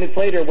 20 minutes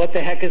later, what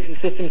the heck is the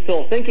system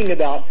still thinking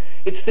about?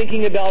 It's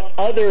thinking about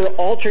other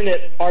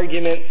alternate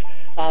arguments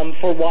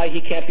for why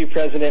he can't be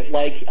president,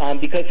 like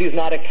because he's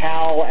not a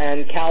cow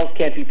and cows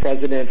can't be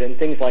president and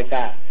things like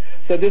that.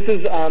 So this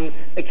is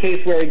a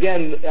case where,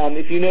 again,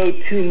 if you know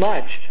too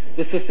much,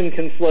 the system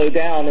can slow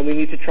down, and we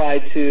need to try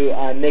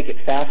to make it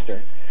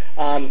faster.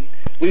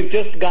 We've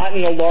just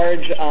gotten a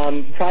large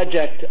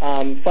project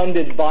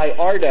funded by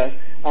ARDA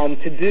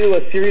to do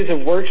a series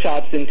of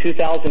workshops in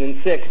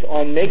 2006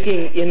 on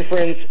making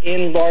inference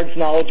in large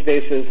knowledge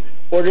bases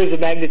orders of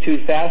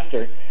magnitude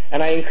faster.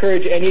 And I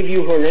encourage any of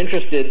you who are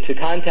interested to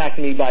contact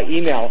me by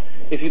email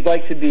if you'd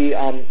like to be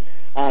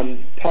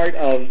part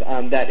of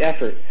that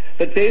effort.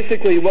 But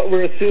basically what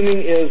we're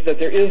assuming is that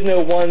there is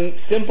no one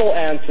simple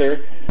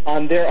answer.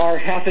 There are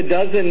half a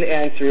dozen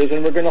answers,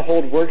 and we're going to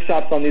hold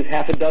workshops on these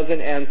half a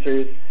dozen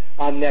answers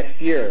next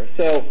year.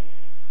 So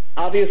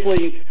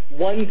obviously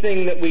one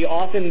thing that we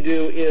often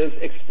do is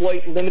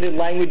exploit limited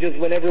languages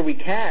whenever we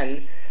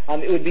can.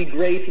 It would be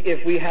great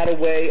if we had a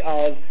way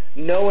of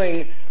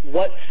knowing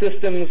what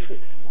systems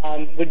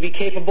would be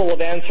capable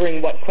of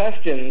answering what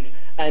questions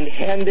and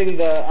handing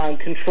the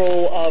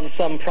control of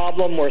some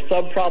problem or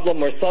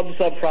sub-problem or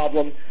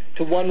sub-sub-problem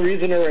to one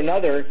reason or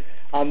another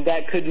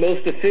that could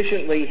most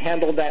efficiently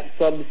handle that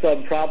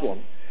sub-sub-problem.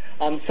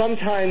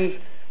 Sometimes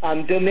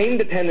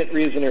domain-dependent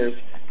reasoners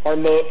are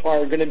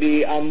going to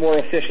be more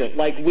efficient,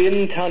 like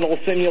wind tunnel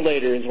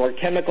simulators or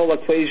chemical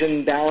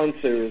equation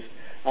balancers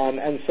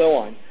and so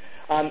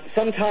on.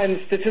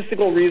 Sometimes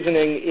statistical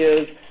reasoning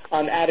is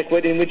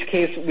adequate, in which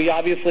case we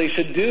obviously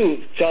should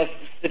do just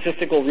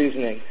statistical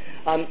reasoning.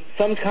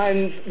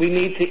 Sometimes we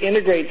need to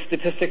integrate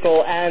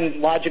statistical and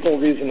logical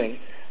reasoning.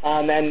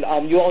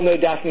 And you all know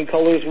Daphne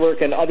Kohler's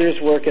work and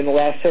others' work in the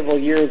last several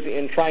years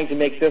in trying to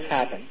make this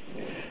happen.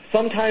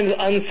 Sometimes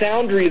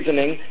unsound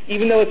reasoning,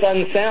 even though it's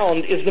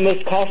unsound, is the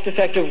most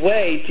cost-effective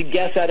way to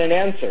guess at an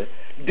answer.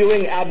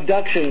 Doing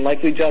abduction,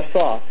 like we just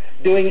saw,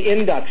 doing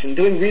induction,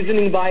 doing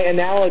reasoning by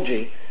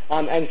analogy,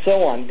 and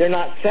so on. They're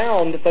not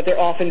sound, but they're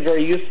often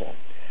very useful.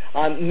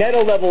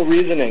 Meta-level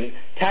reasoning,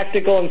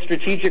 tactical and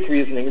strategic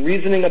reasoning,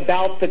 reasoning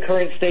about the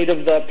current state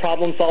of the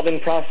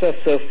problem-solving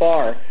process so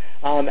far,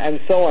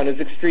 and so on, is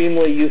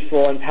extremely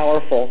useful and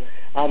powerful.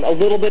 A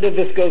little bit of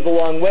this goes a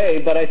long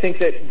way, but I think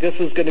that this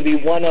is going to be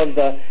one of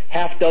the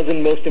half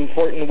dozen most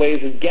important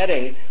ways of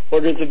getting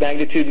orders of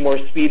magnitude more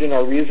speed in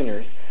our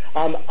reasoners.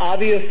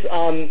 Obvious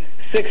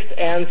sixth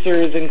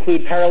answers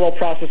include parallel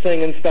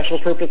processing and special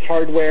purpose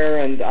hardware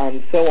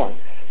and so on.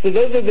 So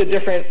those are the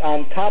different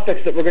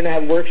topics that we're going to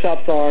have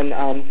workshops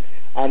on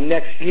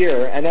next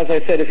year. And as I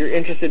said, if you're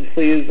interested,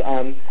 please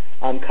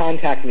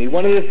contact me.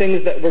 One of the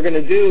things that we're going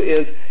to do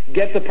is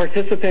get the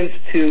participants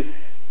to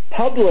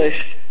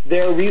publish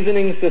their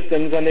reasoning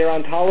systems and their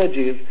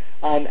ontologies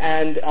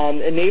and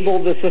enable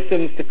the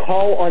systems to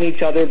call on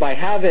each other by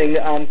having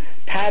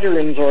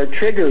patterns or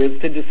triggers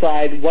to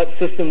decide what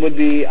system would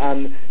be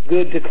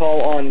good to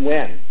call on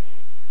when.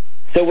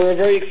 So we're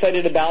very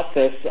excited about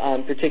this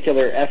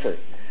particular effort.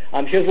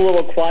 Here's a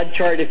little quad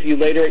chart if you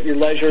later at your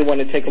leisure want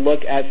to take a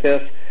look at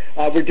this.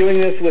 We're doing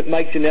this with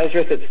Mike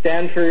Genesreth at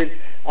Stanford,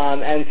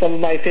 and some of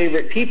my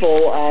favorite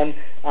people are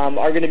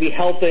going to be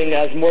helping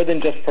as more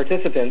than just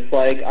participants,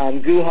 like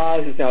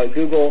Guha, who's now at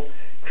Google,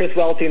 Chris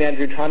Welty and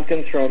Andrew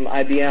Tompkins from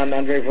IBM,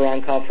 Andrei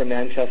Voronkov from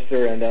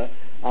Manchester, and a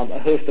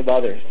host of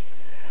others.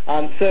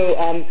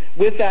 So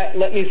with that,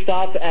 let me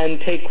stop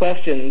and take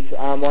questions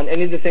on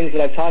any of the things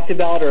that I've talked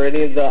about or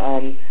any of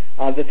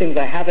the things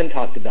I haven't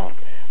talked about.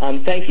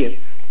 Thank you.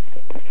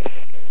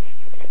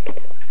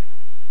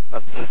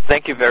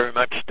 Thank you very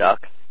much,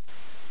 Doug.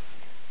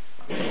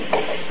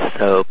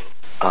 So,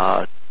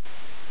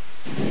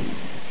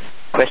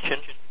 question?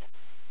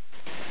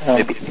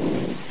 Maybe.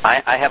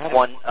 I have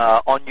one.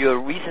 On your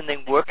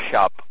reasoning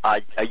workshop,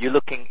 are you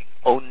looking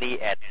only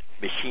at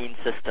machine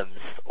systems,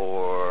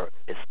 or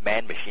is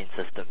man-machine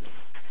systems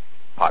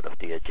part of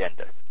the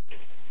agenda?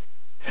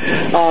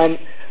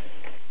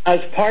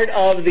 As part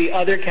of the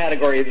other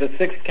category, the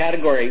sixth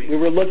category, we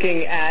were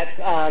looking at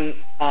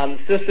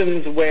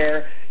systems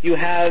where you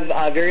have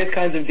various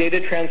kinds of data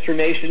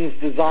transformations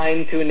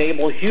designed to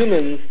enable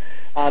humans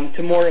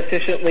to more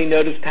efficiently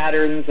notice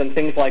patterns and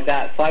things like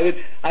that. So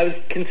I was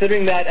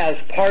considering that as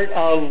part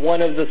of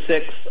one of the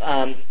six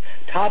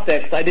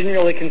topics. I didn't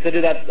really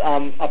consider that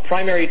a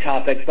primary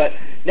topic, but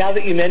now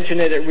that you mention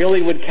it, it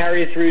really would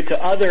carry through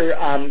to other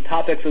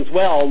topics as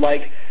well,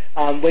 like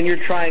when you're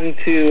trying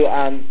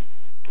to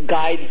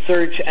guide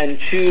search and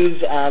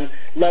choose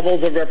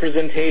levels of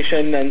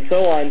representation and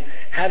so on,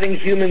 having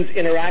humans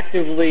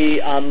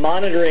interactively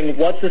monitoring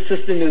what the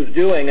system is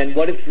doing and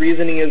what its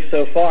reasoning is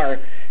so far,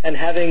 and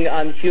having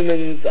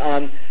humans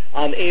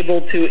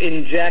able to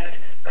inject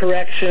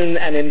correction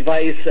and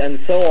advice and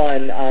so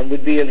on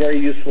would be a very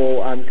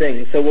useful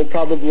thing. So we'll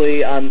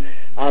probably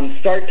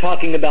start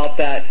talking about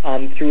that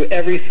through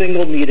every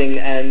single meeting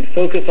and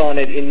focus on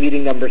it in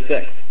meeting number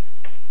 6.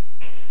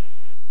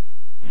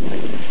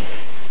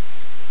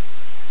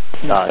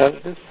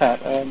 This is Pat.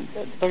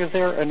 Is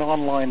there an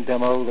online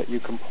demo that you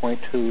can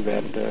point to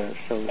that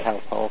shows how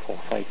powerful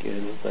Cyc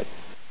is that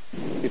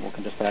people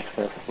can just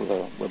access with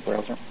a web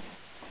browser?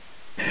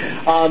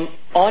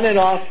 On and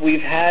off,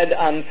 we've had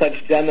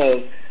such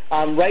demos.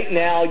 Right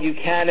now, you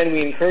can, and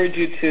we encourage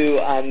you to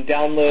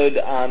download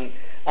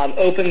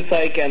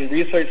OpenPsych and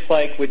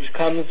ResearchPsych, which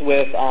comes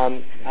with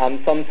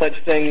some such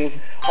things.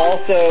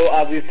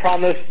 Also, we've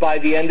promised by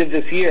the end of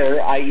this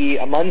year, i.e.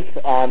 a month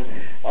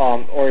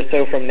or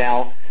so from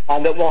now,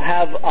 that we'll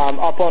have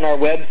up on our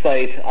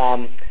website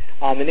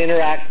an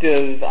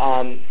interactive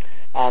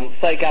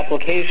Cyc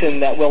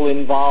application that will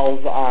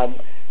involve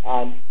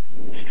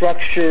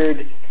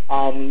structured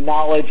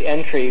knowledge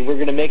entry. We're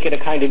going to make it a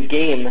kind of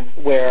game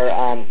where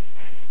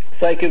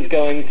Cyc is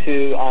going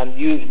to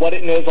use what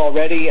it knows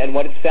already and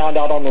what it's found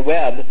out on the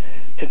web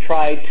to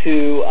try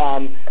to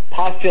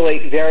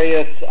postulate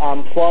various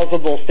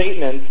plausible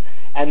statements,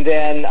 and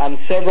then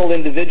several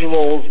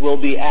individuals will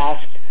be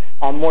asked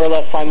more or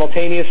less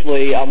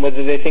simultaneously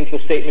whether they think the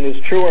statement is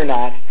true or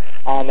not,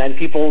 and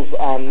people's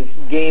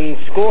game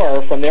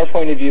score from their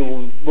point of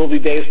view will be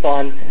based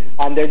on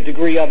their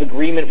degree of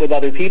agreement with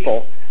other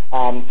people,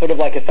 sort of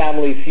like a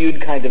Family Feud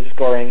kind of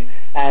scoring.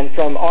 And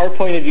from our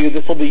point of view,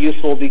 this will be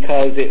useful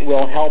because it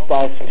will help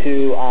us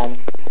to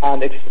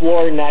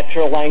explore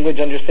natural language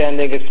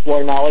understanding,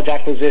 explore knowledge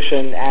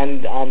acquisition,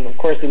 and, of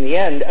course, in the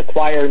end,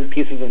 acquire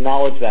pieces of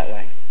knowledge that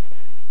way.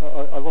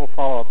 A little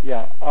follow-up,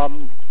 yeah.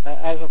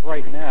 As of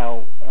right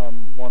now,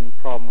 one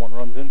problem one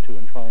runs into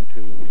in trying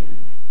to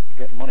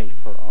get money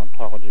for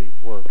ontology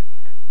work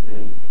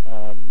is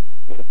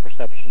the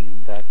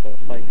perception that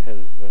Cyc has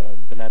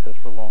been at this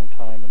for a long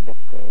time, and look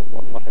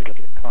what has it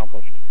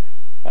accomplished.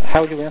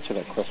 How would you answer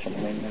that question? I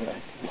mean,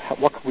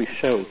 what could we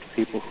show to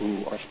people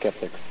who are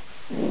skeptics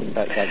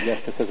that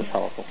yes, this is a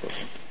powerful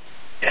system?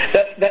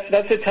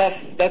 That's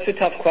a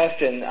tough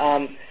question.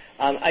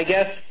 I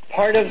guess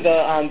part of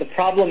the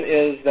problem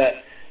is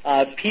that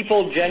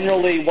people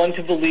generally want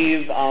to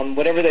believe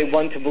whatever they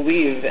want to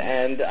believe,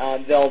 and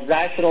they'll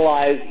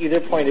rationalize either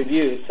point of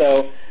view.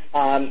 So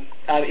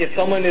if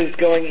someone is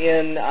going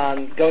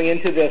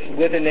into this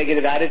with a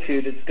negative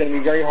attitude, it's going to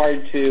be very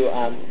hard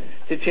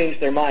to change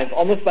their minds.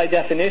 Almost by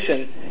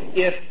definition,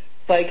 if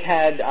Cyc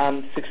had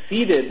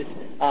succeeded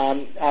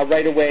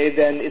right away,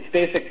 then its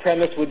basic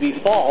premise would be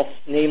false,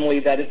 namely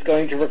that it's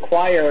going to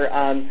require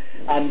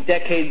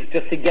decades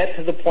just to get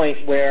to the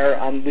point where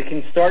we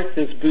can start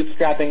this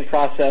bootstrapping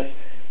process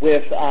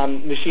with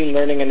machine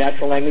learning and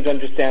natural language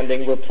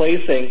understanding,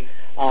 replacing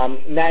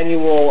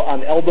manual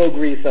elbow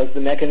grease as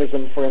the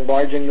mechanism for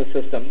enlarging the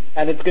system.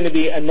 And it's going to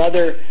be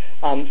another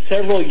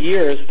several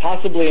years,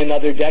 possibly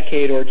another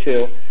decade or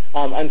two,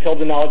 until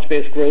the knowledge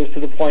base grows to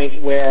the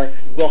point where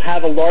we'll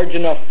have a large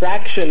enough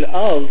fraction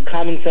of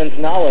common sense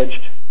knowledge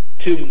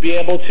to be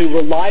able to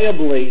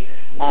reliably,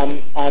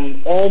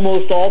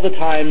 almost all the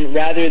time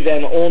rather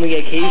than only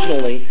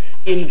occasionally,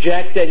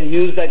 inject and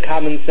use that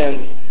common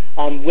sense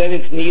when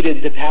it's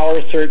needed to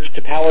power search,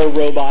 to power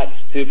robots,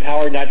 to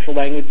power natural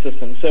language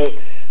systems. So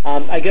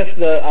I guess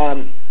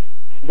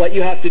what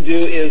you have to do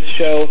is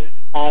show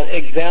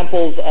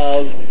examples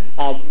of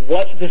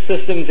what the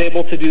system's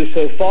able to do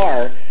so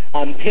far.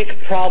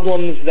 Pick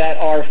problems that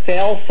are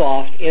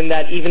fail-soft in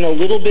that even a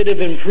little bit of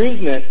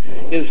improvement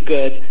is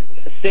good.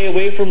 Stay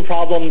away from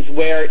problems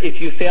where if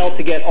you fail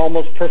to get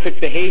almost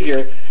perfect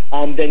behavior,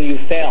 then you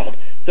failed.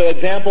 So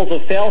examples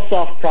of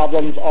fail-soft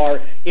problems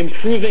are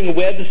improving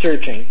web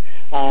searching,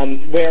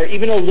 where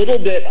even a little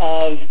bit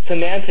of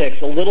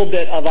semantics, a little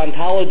bit of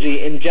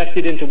ontology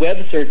injected into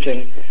web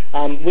searching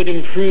would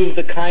improve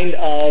the kind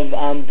of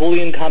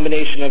Boolean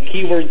combination of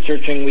keyword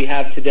searching we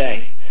have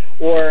today.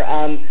 or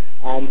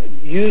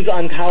use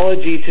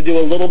ontology to do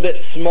a little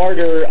bit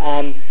smarter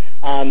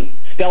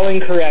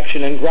spelling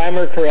correction and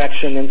grammar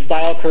correction and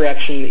style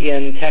correction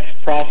in text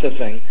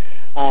processing.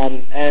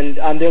 And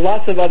there are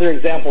lots of other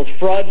examples.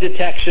 Fraud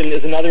detection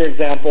is another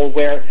example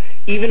where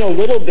even a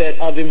little bit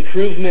of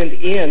improvement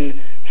in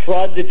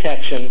fraud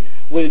detection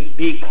would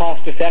be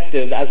cost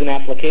effective as an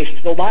application.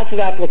 So lots of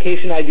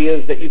application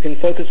ideas that you can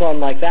focus on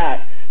like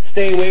that.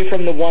 Stay away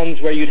from the ones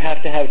where you'd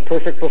have to have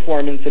perfect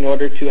performance in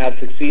order to have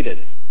succeeded.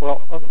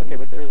 Well, okay,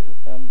 but there's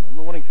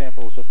one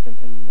example is just in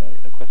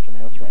question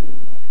answering.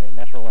 Okay,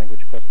 natural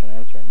language question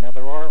answering. Now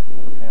there are,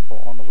 for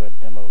example, on the web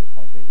demos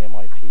like the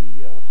MIT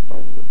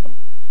STAR system,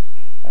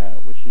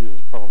 which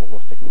uses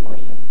probabilistic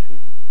parsing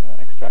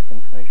to extract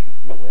information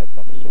from the web and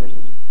other sources,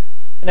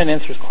 and then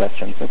answers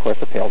questions. Of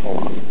course, it fails a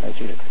lot, as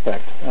you'd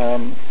expect.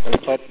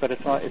 But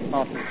it's not, as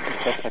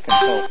best I can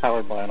tell,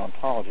 powered by an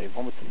ontology.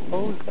 One would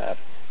suppose that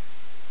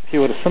if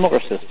you had a similar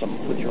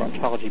system with your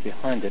ontology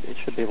behind it, it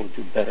should be able to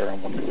do better,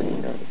 and one could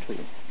compare the two.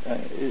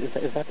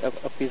 Is that a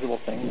feasible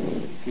thing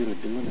for you to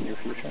do in the near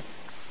future?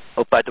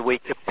 Oh, by the way,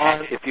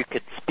 if you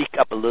could speak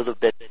up a little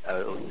bit,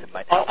 it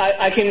might help.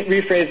 I can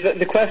rephrase.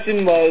 The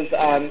question was,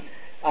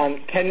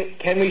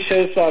 can we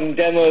show some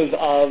demos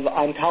of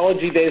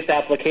ontology-based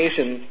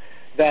applications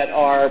that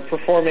are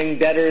performing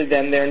better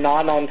than their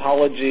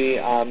non-ontology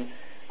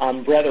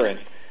brethren?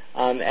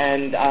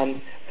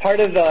 Part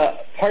of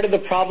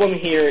the problem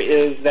here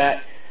is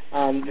that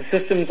the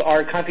systems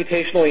are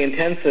computationally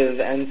intensive,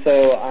 and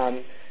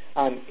so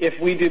if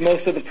we do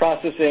most of the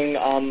processing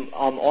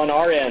on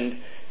our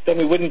end, then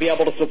we wouldn't be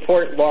able to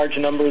support large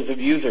numbers of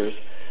users.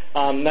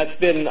 That's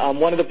been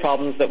one of the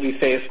problems that we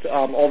faced,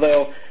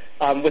 although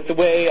with the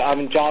way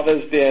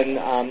Java's been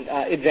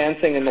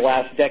advancing in the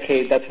last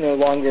decade, that's no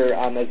longer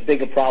as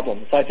big a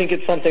problem. So I think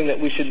it's something that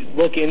we should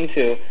look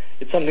into.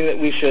 It's something that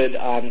we should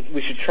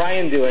try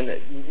and do, and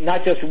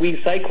not just we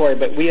Cycorp,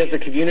 but we as a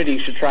community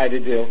should try to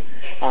do,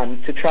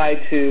 to try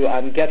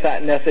to get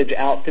that message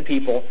out to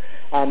people.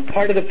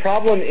 Part of the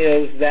problem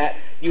is that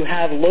you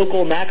have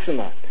local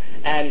maxima,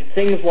 and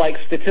things like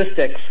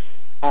statistics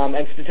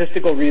and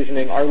statistical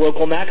reasoning are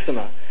local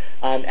maxima.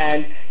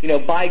 And,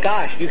 by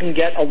gosh, you can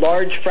get a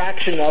large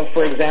fraction of,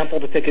 for example,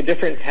 to pick a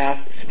different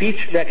task,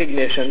 speech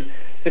recognition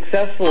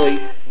successfully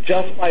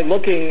just by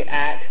looking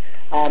at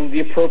the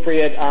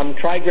appropriate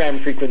trigram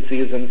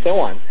frequencies and so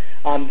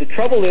on. The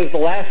trouble is the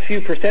last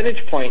few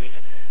percentage points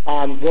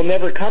will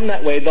never come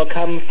that way. They'll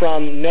come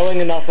from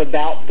knowing enough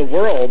about the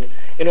world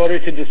in order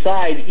to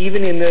decide,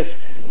 even in this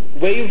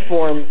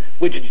waveform,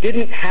 which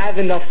didn't have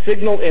enough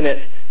signal in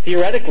it,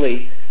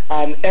 theoretically,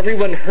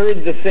 everyone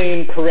heard the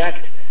same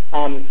correct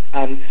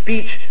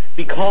speech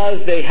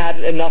because they had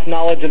enough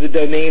knowledge of the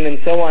domain and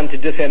so on to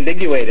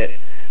disambiguate it.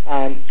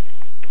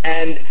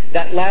 And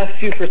that last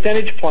few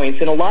percentage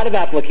points in a lot of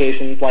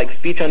applications like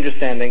speech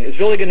understanding is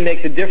really going to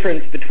make the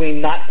difference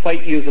between not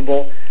quite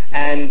usable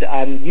and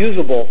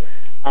usable.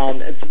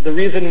 It's the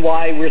reason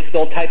why we're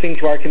still typing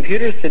to our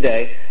computers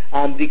today,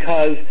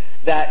 because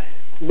that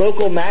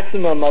local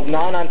maximum of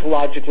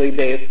non-ontologically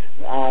based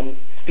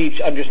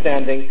speech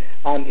understanding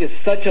is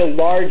such a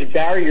large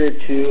barrier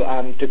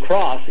to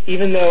cross,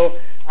 even though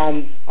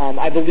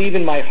I believe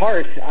in my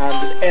heart,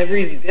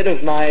 every bit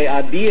of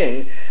my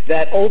being,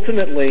 that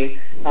ultimately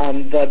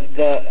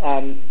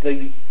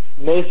the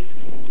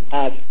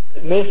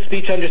most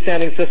speech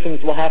understanding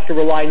systems will have to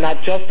rely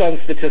not just on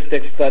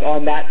statistics, but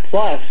on that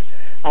plus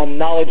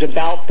knowledge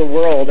about the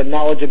world and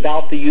knowledge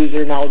about the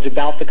user, knowledge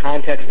about the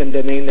context and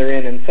domain they're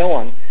in, and so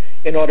on,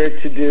 in order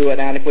to do an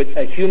adequate,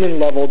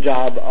 human-level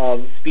job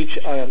of speech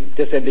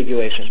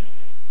disambiguation.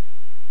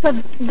 So,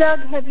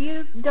 Doug, have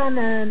you done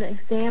an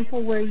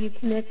example where you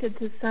connected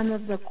to some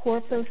of the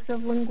corpus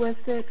of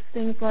linguistics,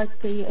 things like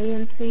the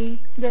ANC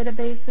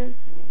databases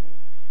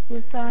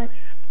with such?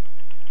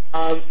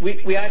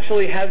 We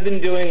actually have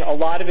been doing a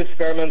lot of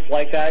experiments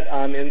like that,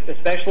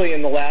 especially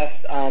in the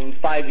last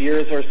 5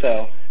 years or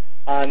so.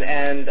 I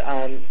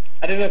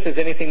don't know if there's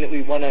anything that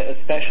we want to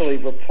especially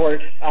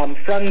report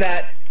from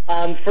that.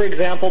 For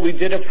example, we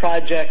did a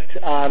project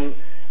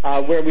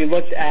where we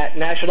looked at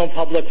National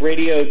Public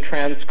Radio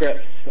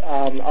transcripts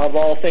of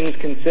all things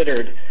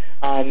considered.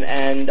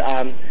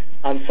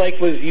 Cyc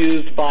was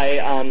used by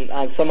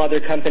some other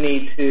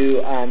company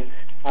to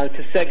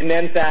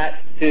segment that,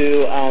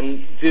 to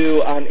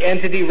do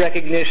entity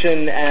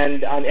recognition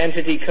and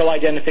entity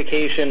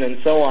co-identification and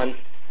so on,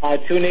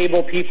 to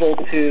enable people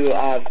to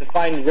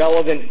find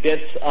relevant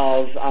bits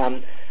of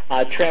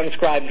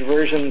transcribed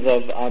versions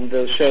of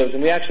those shows.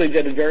 And we actually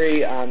did a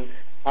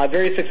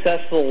very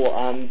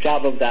successful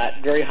job of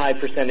that, very high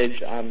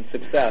percentage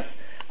success.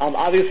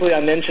 Obviously,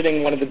 I'm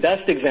mentioning one of the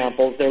best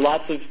examples. There are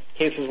lots of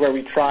cases where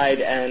we tried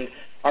and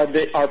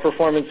our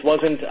performance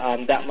wasn't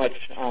that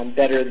much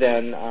better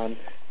than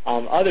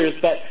others,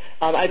 but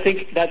I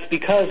think that's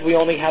because we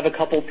only have a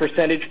couple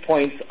percentage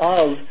points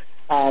of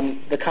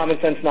the common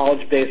sense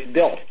knowledge base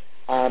built.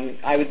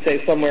 I would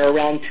say somewhere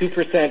around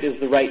 2% is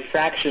the right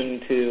fraction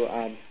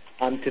to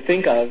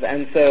think of,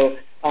 and so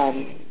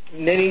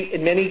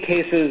in many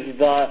cases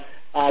the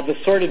the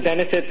sort of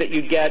benefit that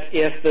you get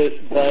if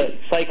the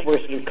cyc were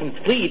sort of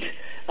complete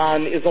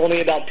is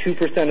only about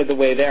 2% of the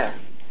way there.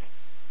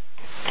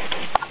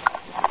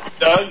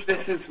 Doug,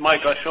 this is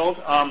Mike Ushold.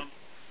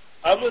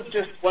 I was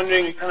just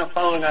wondering, kind of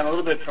following on a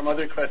little bit from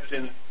other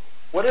questions,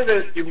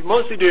 you're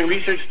mostly doing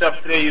research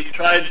stuff today. You've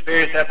tried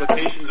various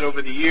applications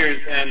over the years,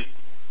 and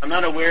I'm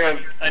not aware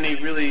of any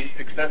really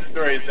success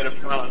stories that have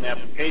come out in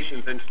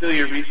applications, and still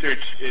your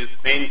research is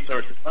the main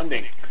source of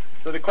funding.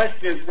 So the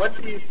question is,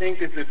 what do you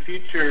think is the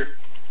future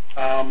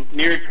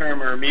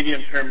near-term or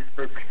medium-term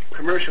for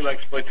commercial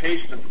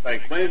exploitation of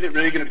cyc? When is it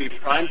really going to be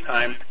prime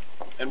time,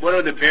 and what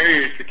are the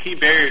barriers, the key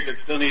barriers that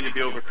still need to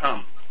be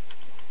overcome?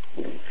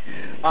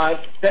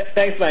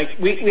 Thanks, Mike.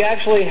 We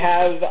actually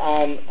have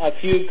a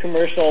few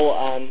commercial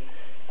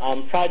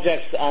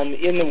projects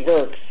in the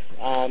works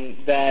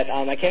that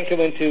I can't go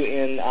into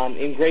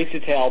in great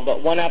detail,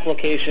 but one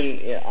application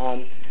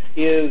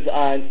is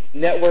a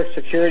network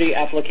security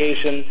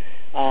application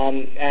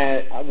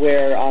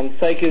where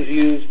cyc is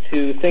used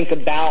to think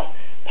about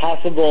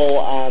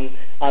possible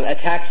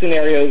attack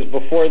scenarios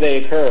before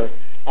they occur,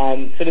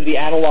 sort of the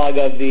analog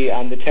of the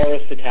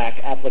terrorist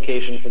attack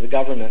application for the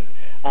government.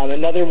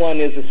 Another one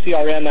is a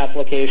CRM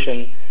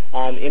application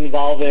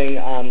involving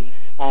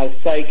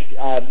cyc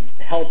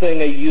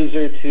helping a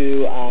user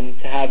to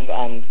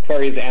have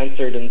queries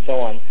answered and so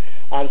on.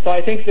 So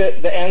I think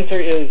that the answer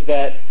is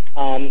that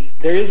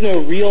there is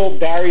no real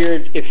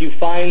barrier if you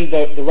find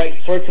the right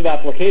sorts of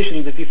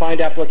applications. If you find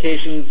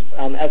applications,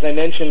 as I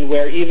mentioned,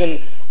 where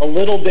even a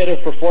little bit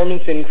of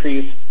performance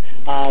increase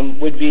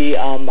would be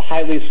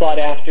highly sought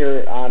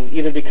after,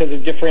 either because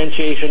of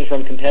differentiation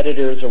from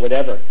competitors or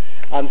whatever.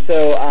 I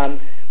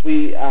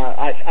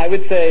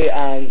would say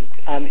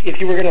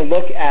if you were going to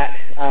look at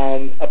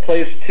a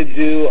place to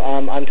do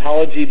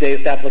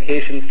ontology-based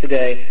applications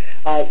today,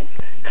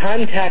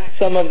 contact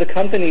some of the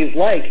companies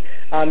like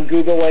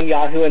Google and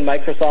Yahoo and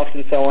Microsoft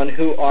and so on,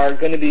 who are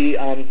going to be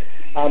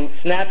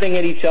snapping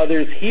at each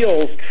other's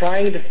heels,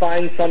 trying to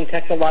find some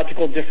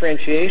technological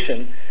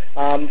differentiation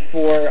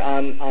for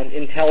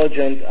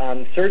intelligent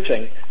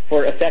searching,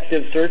 for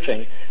effective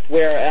searching,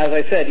 where, as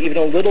I said, even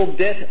a little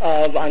bit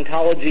of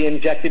ontology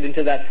injected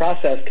into that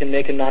process can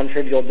make a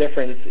non-trivial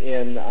difference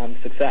in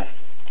success.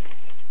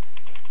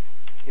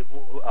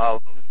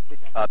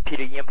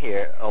 Peter Yim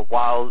here.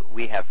 While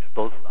we have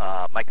both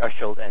Mike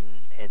Ushold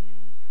and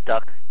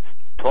Doug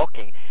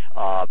talking,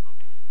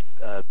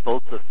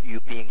 both of you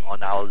being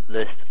on our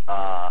list,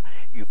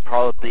 you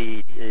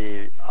probably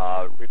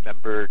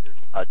remember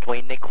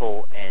Dwayne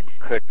Nickel and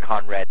Kurt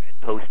Conrad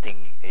posting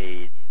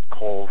a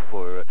call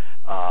for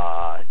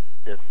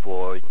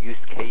use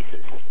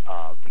cases,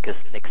 because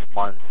next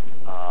month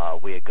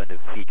we are going to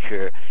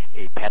feature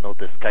a panel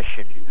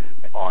discussion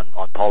on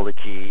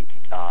ontology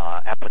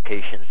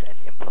applications and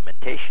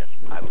implementation.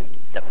 I would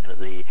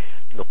definitely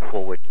look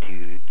forward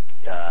to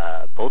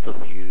both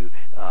of you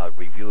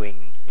reviewing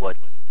what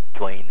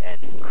Dwayne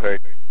and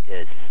Kurt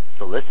is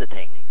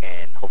soliciting,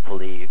 and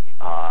hopefully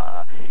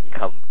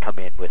come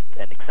in with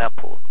an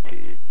example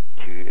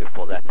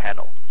for that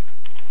panel.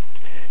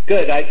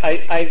 Good.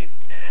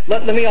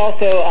 Let me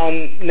also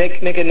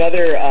make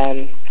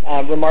another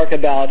remark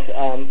about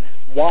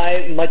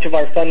why much of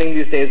our funding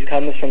these days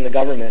comes from the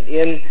government.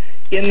 In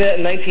the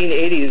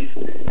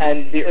 1980s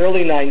and the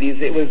early 90s,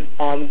 it was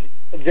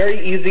very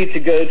easy to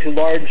go to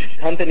large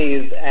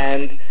companies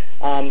and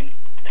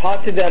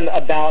talk to them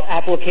about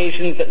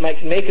applications that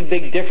might make a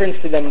big difference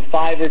to them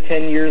 5 or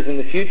 10 years in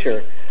the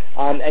future,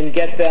 and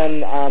get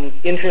them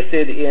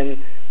interested in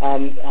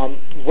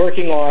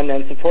working on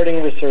and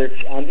supporting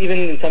research, even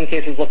in some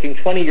cases looking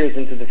 20 years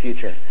into the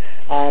future.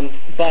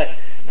 But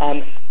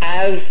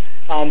as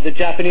the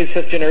Japanese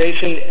fifth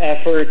generation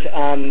effort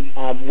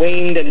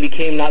waned and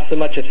became not so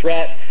much a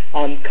threat,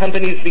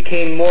 companies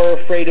became more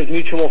afraid of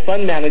mutual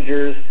fund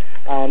managers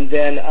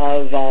than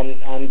of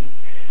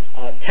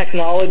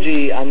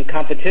technology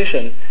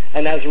competition.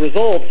 And as a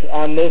result,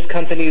 most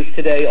companies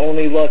today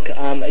only look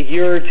a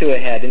year or two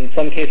ahead, in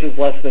some cases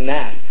less than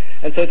that.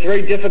 And so it's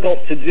very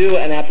difficult to do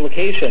an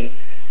application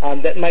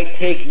that might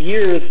take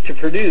years to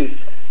produce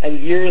and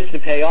years to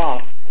pay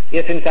off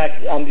if, in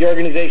fact, the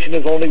organization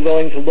is only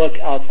willing to look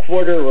a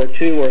quarter or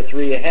 2 or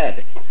 3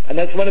 ahead. And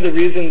that's one of the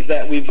reasons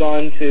that we've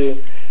gone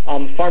to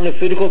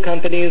pharmaceutical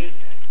companies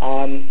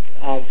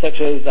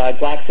such as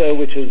Glaxo,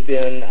 which has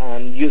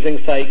been using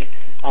cyc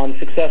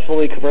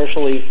successfully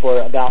commercially for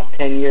about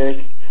 10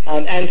 years,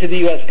 and to the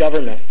U.S.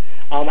 government.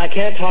 I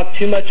can't talk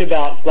too much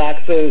about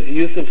Glaxo's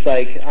use of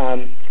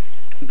cyc,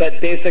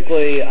 but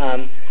basically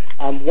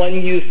one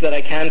use that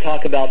I can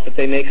talk about that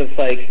they make of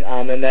cyc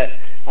and that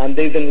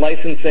they've been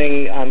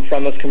licensing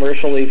from us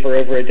commercially for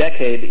over a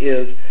decade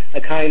is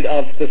a kind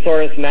of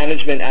thesaurus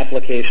management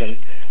application,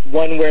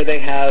 one where they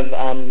have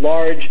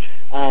large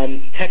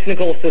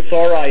technical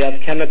thesauri of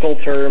chemical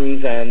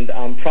terms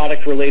and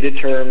product-related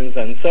terms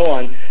and so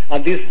on.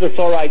 These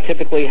thesauri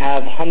typically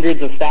have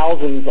hundreds of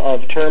thousands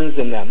of terms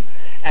in them.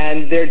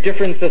 And they're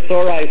different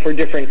thesauri for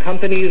different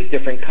companies,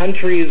 different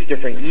countries,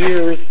 different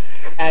years.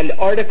 And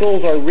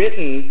articles are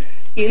written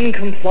in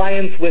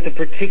compliance with a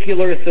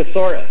particular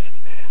thesaurus.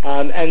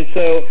 And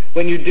so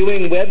when you're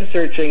doing web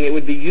searching, it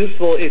would be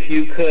useful if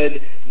you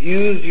could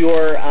use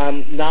your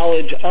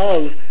knowledge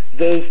of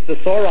those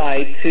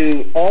thesauri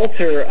to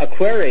alter a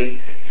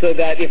query so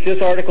that if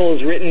this article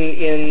is written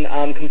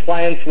in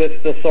compliance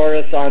with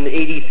thesaurus on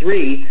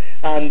 83,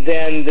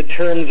 then the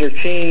terms are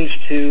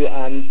changed to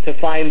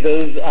find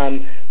those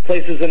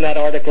places in that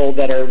article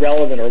that are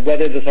relevant, or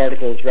whether this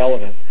article is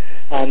relevant.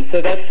 So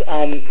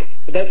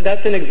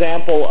that's an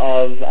example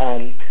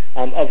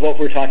of what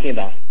we're talking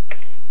about.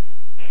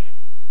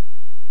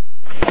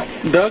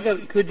 Doug,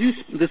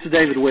 this is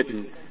David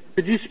Witten.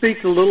 Could you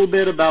speak a little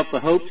bit about the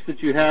hopes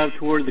that you have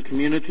toward the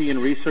community and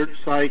research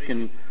psych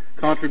and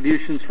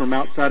contributions from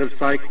outside of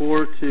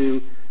Cycorp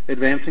to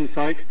advancing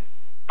psych?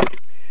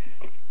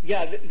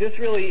 Yeah, this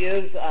really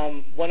is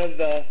one of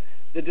the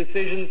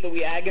decisions that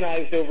we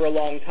agonized over a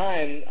long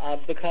time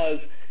because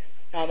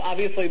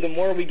obviously the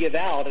more we give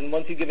out, and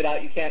once you give it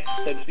out, you can't,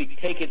 so to speak,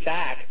 take it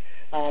back.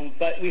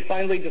 But we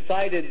finally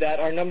decided that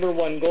our number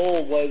one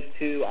goal was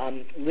to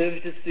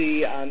live to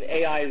see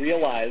AI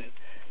realized,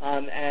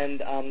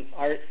 and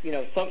our,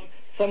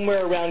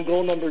 somewhere around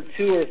goal number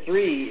 2 or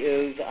 3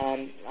 is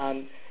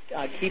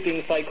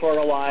keeping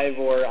Cycorp alive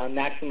or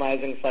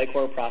maximizing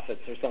Cycorp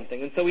profits or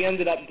something. And so we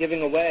ended up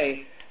giving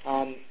away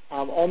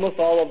almost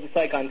all of the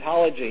psych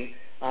ontology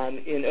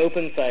in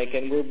OpenPsych,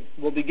 and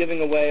we'll be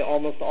giving away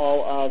almost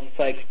all of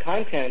psych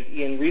content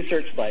in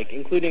research psych,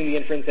 including the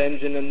inference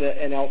engine and the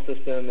NL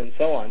system and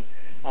so on,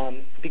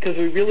 because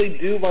we really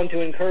do want to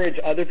encourage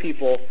other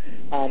people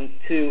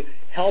to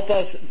help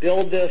us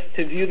build this,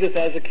 to view this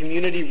as a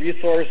community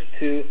resource,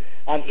 to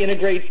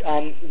integrate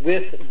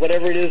with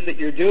whatever it is that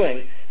you're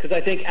doing, because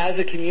I think as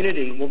a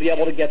community we'll be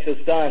able to get this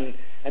done,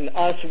 and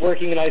us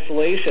working in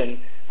isolation,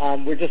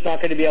 we're just not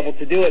going to be able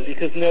to do it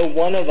because no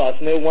one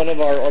of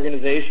our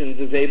organizations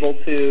is able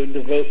to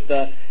devote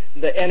the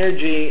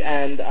energy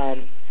and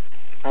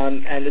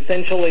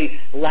essentially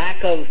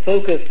lack of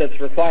focus that's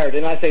required.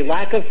 And I say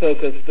lack of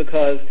focus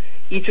because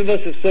each of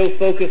us is so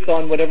focused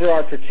on whatever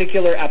our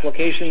particular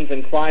applications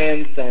and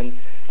clients and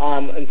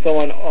so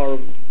on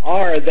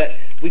are that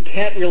we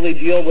can't really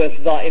deal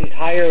with the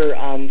entire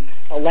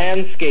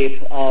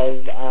landscape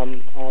of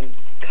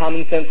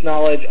common sense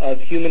knowledge, of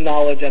human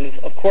knowledge, and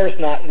of course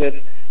not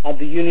with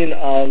the union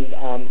of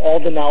all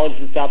the knowledge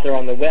that's out there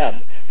on the web.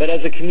 But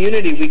as a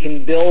community, we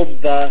can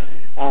build the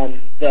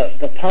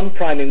pump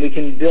priming. We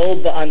can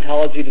build the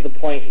ontology to the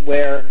point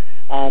where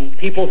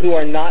people who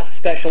are not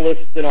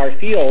specialists in our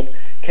field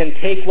can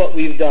take what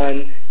we've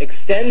done,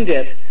 extend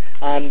it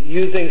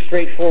using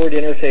straightforward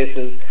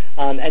interfaces,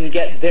 and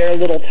get their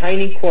little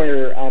tiny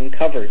corner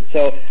covered.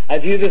 So I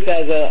view this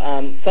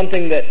as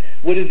something that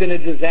would have been a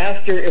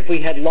disaster if we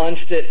had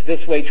launched it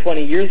this way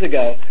 20 years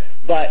ago.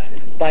 But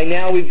by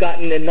now we've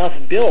gotten enough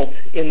built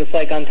in the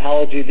psych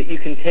ontology that you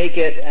can take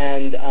it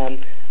and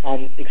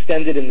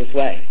extend it in this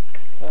way.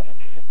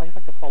 I'd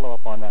like to follow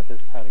up on that. This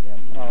is Pat again.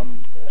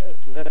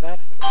 That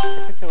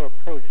particular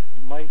approach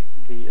might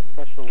be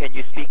especially... Can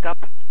you speak up,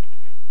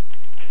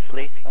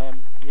 please?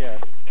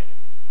 Yes.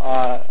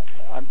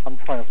 I'm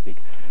trying to speak.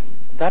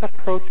 That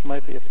approach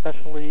might be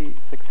especially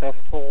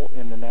successful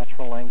in the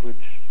natural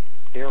language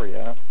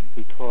area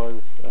because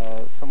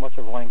so much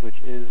of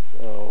language is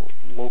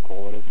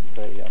local. It is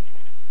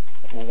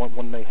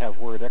one may have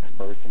word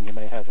experts, and you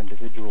may have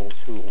individuals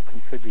who will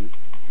contribute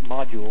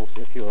modules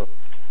if your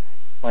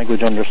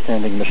language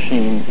understanding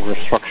machine were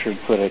structured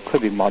so that it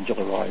could be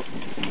modularized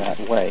in that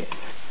way.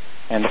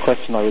 And the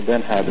question I would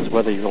then have is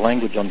whether your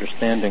language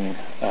understanding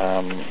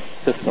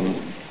systems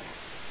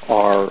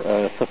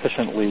are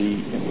sufficiently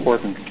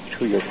important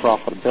to your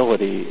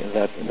profitability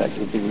that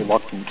you'd be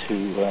reluctant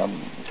to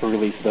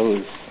release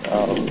those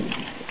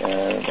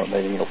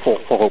maybe full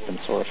open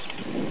source.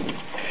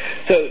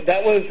 So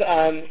that was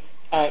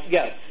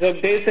So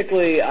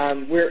basically,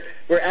 we're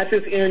at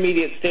this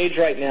intermediate stage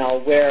right now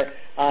where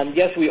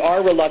yes, we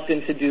are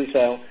reluctant to do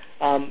so,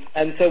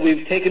 and so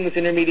we've taken this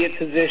intermediate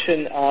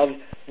position of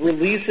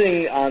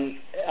releasing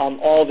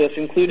all this,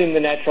 including the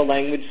natural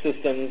language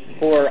systems,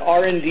 for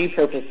R&D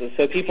purposes.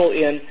 So people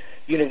in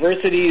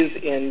universities,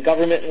 in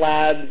government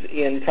labs,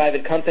 in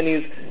private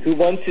companies who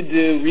want to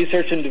do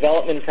research and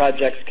development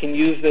projects can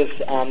use this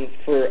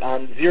for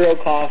zero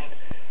cost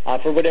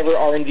for whatever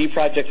R&D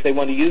projects they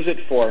want to use it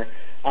for.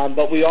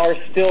 But we are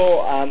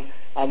still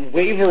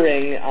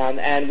wavering,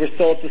 and we're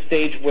still at the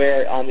stage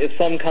where if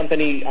some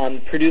company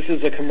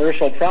produces a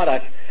commercial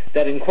product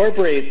that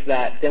incorporates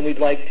that, then we'd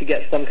like to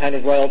get some kind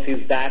of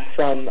royalties back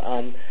from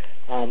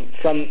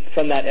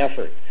that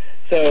effort.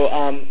 So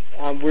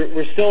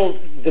we're still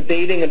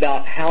debating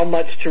about how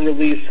much to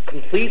release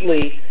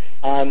completely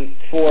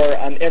for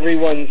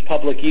everyone's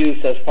public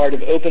use as part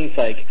of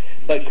OpenPsych.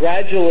 But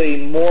gradually,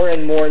 more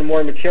and more and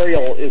more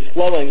material is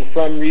flowing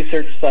from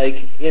Research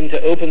Psych into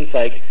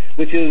OpenPsych,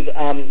 which is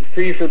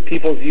free for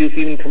people's use,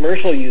 even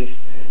commercial use,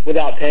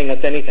 without paying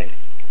us anything.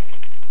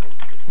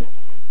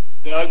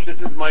 Doug, this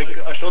is Mike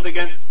Schultz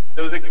again.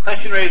 There was a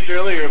question raised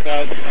earlier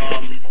about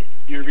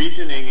your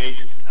reasoning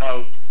agents and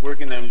how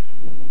working them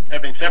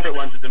having separate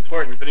ones is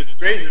important, but it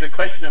raises a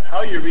question of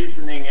how your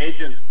reasoning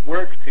agents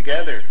work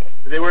together.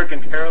 Do they work in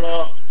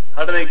parallel?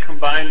 How do they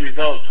combine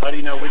results? How do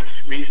you know which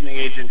reasoning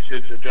agent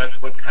should address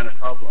what kind of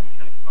problem?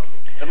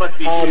 That must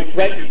be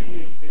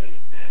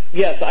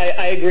Yes,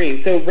 I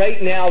agree. So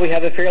right now we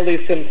have a fairly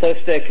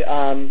simplistic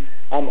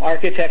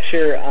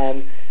architecture.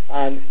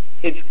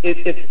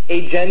 It's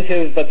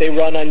agentive, but they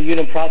run on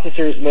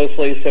uniprocessors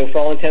mostly. So for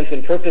all intents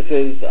and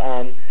purposes,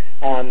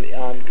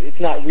 it's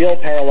not real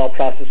parallel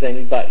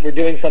processing, but we're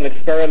doing some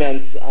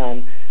experiments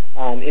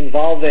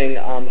involving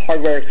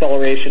hardware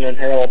acceleration and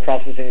parallel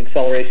processing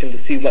acceleration to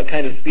see what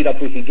kind of speed up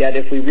we could get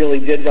if we really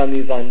did run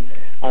these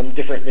on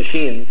different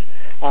machines.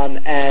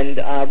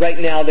 Right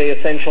now they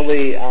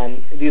essentially,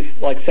 these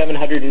like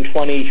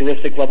 720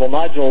 heuristic level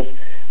modules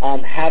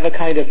have a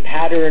kind of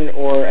pattern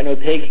or an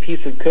opaque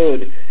piece of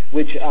code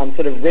which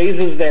sort of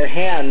raises their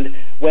hand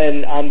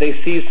when they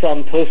see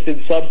some posted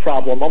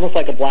subproblem, almost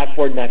like a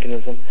blackboard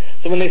mechanism.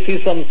 So when they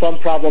see some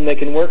subproblem they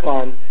can work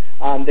on,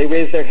 they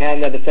raise their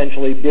hand that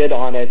essentially bid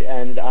on it,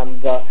 and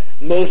the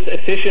most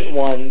efficient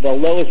one, the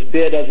lowest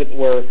bid as it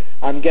were,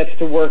 gets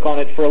to work on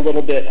it for a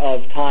little bit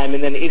of time,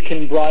 and then it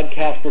can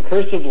broadcast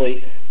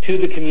recursively to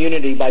the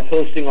community by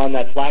posting on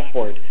that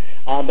Blackboard.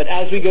 But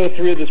as we go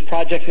through this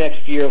project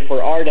next year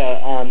for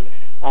ARDA,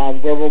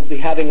 where we'll be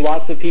having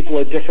lots of people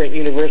at different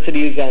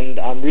universities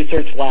and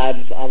research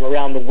labs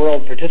around the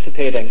world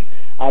participating,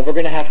 we're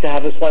going to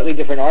have a slightly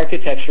different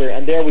architecture,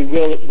 and there we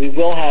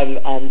will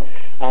have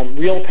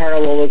real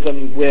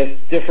parallelism with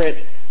different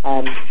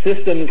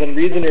systems and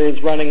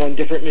reasoners running on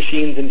different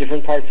machines in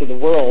different parts of the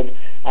world,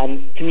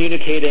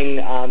 communicating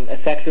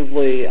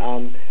effectively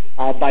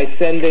by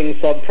sending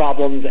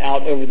subproblems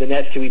out over the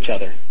net to each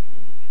other.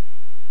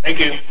 Thank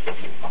you.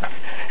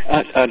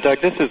 Doug,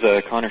 this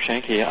is Connor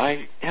Shanky.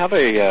 I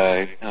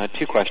have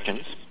two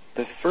questions.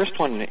 The first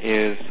one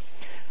is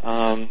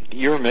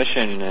your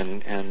mission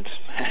and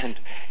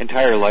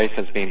entire life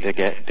has been to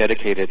get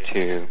dedicated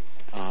to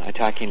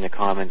attacking the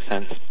common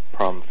sense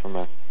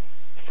problem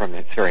from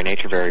its very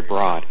nature, very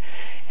broad.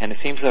 And it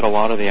seems that a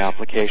lot of the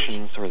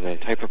applications or the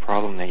type of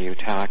problem that you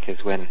attack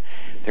is when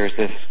there's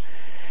this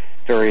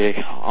very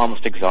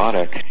almost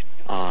exotic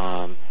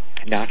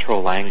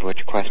natural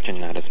language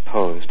question that is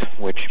posed,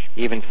 which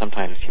even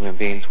sometimes human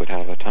beings would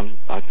have a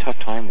tough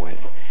time with.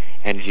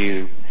 And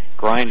you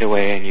grind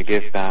away and you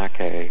give back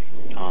a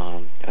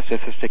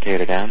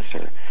sophisticated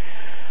answer.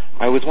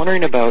 I was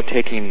wondering about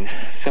taking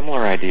similar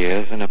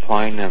ideas and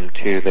applying them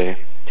to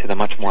the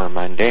much more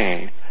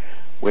mundane,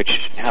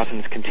 which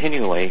happens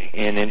continually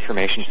in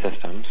information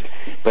systems,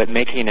 but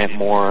making it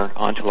more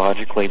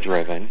ontologically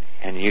driven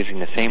and using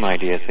the same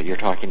ideas that you're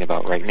talking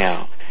about right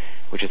now,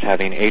 which is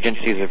having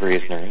agencies of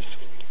reasoners,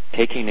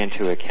 taking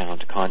into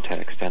account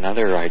context and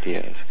other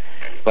ideas,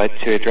 but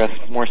to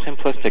address more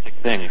simplistic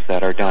things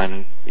that are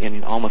done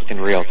almost in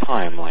real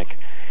time, like,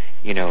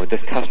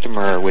 this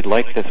customer would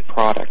like this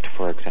product,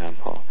 for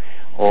example,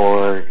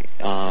 or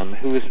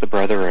who is the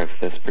brother of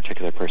this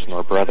particular person,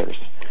 or brothers,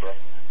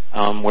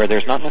 where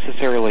there's not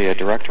necessarily a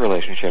direct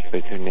relationship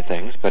between the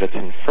things, but it's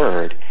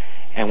inferred,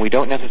 and we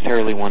don't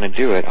necessarily want to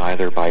do it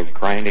either by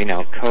grinding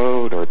out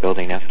code or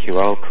building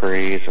SQL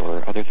queries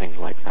or other things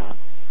like that.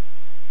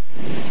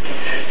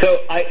 So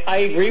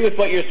I agree with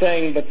what you're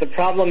saying, but the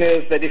problem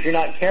is that if you're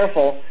not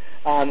careful,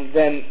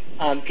 then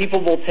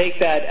people will take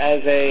that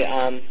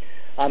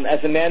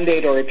as a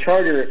mandate or a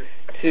charter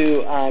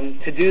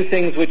to do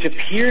things which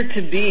appear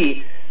to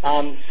be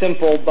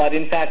simple, but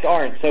in fact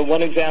aren't. So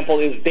one example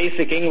is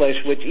basic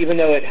English, which even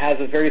though it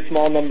has a very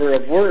small number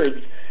of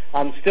words,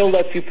 still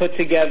lets you put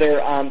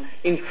together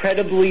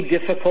incredibly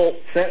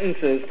difficult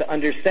sentences to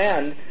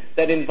understand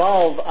that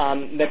involve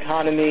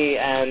metonymy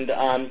and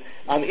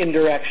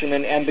indirection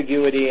and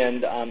ambiguity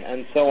and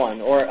so on.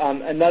 Or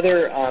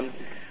another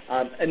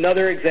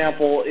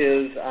example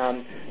is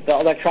the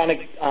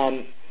electronic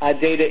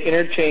data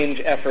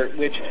interchange effort,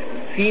 which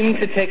seemed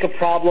to take a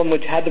problem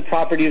which had the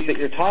properties that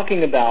you're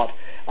talking about,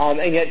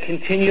 and yet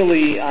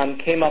continually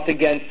came up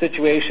against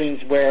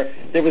situations where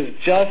there was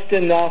just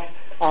enough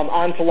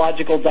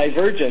ontological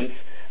divergence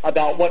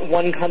about what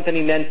one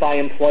company meant by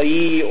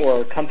employee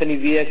or company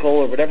vehicle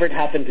or whatever it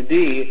happened to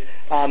be,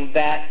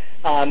 that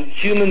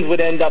humans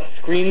would end up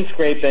screen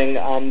scraping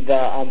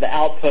the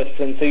outputs,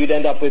 and so you'd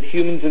end up with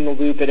humans in the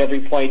loop at every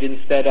point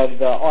instead of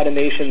the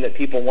automation that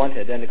people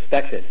wanted and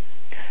expected.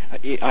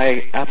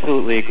 I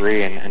absolutely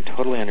agree and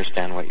totally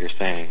understand what you're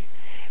saying,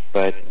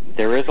 but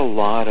there is a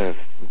lot of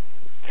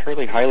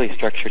fairly highly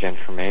structured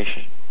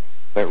information.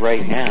 But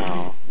right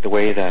now, the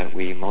way that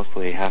we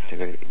mostly have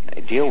to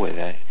deal with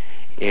it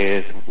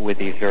is with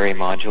these very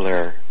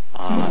modular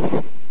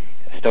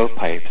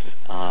stovepipes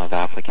of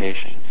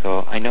application.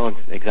 So I know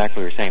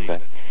exactly what you're saying,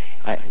 but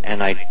I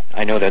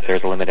know that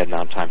there's a limited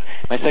amount of time.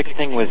 My second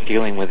thing was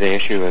dealing with the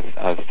issue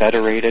of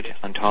federated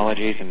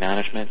ontologies and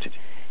management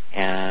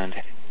and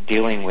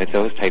dealing with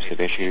those types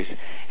of issues.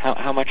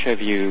 How much have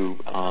you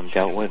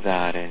dealt with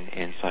that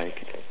in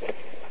Cyc?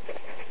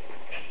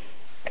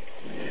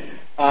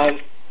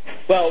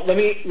 Well, let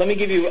me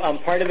give you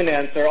part of an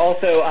answer.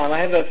 Also, I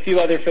have a few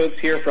other folks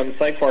here from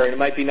Cycorp, and it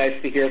might be nice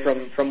to hear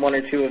from one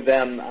or two of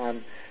them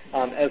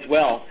as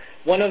well.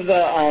 One of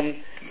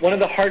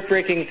the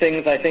heartbreaking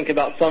things I think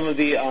about some of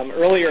the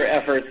earlier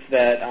efforts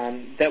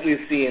that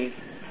we've seen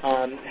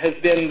has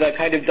been the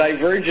kind of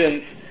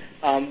divergence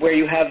where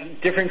you have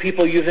different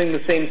people using the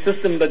same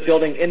system but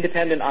building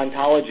independent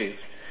ontologies.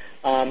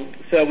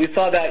 So we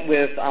saw that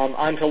with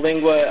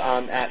Ontolingua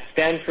at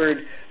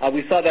Stanford.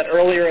 We saw that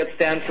earlier at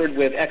Stanford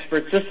with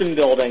expert system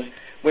building,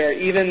 where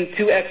even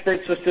two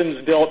expert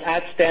systems built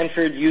at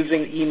Stanford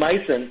using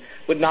eMycin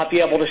would not be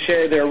able to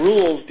share their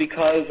rules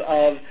because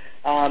of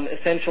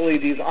essentially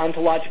these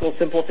ontological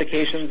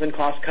simplifications and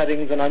cost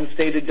cuttings and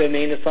unstated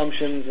domain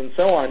assumptions and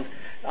so on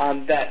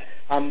that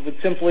would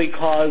simply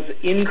cause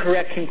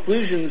incorrect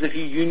conclusions if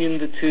you union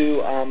the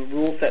two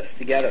rule sets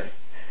together.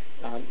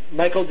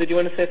 Michael, did you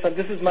want to say something?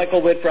 This is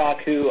Michael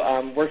Whitbrock, who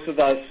works with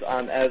us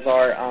as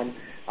our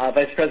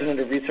Vice President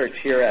of Research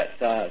here at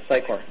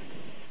Cycorp.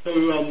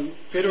 So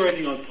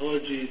federating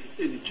ontologies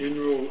in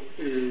general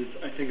is,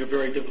 I think, a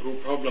very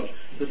difficult problem.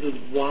 This is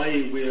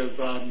why we have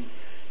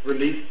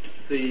released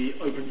the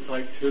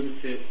OpenCyc term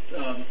set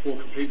for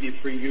completely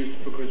free use,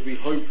 because we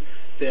hope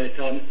that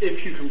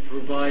if you can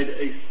provide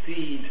a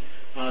seed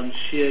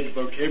shared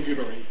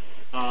vocabulary,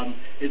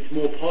 it's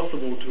more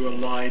possible to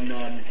align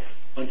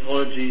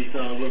ontologies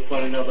with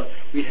one another.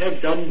 We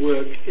have done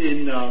work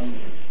in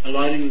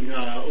aligning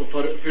or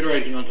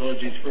federating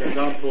ontologies. For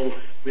example,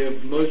 we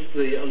have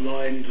mostly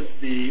aligned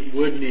the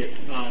WordNet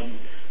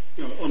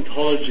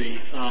ontology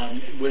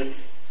with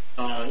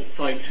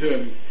Cyc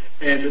terms,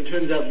 and it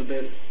turns out that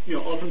that's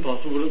often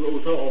possible, but it's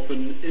also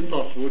often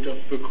impossible,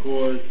 just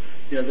because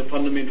the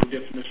fundamental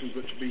definitions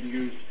which are being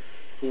used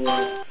for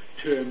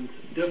terms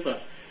differ.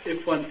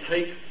 If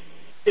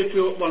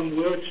one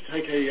were to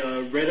take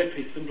a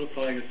radically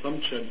simplifying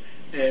assumption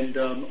and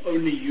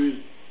only use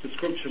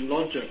description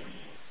logics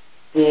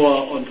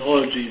for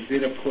ontologies,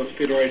 then of course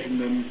federating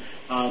them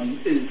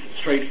is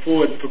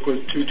straightforward,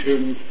 because two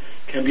terms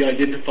can be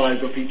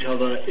identified with each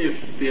other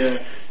if their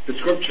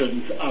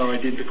descriptions are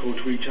identical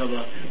to each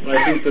other. But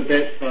I think that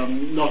that's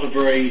not a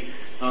very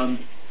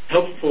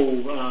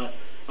helpful.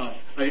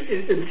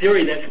 In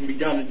theory, that can be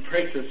done. In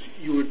practice,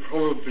 you would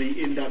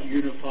probably end up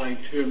unifying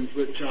terms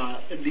which are,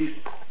 at least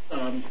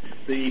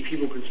the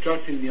people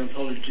constructing the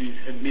ontologies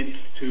had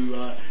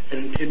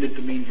intended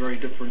to mean very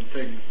different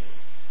things.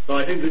 So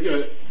I think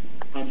that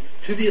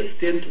to the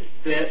extent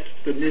that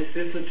the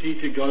necessity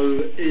to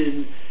go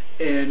in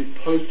and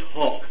post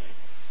hoc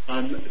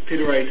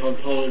federate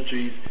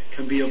ontologies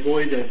can be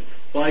avoided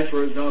by,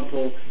 for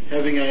example,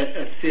 having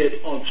a set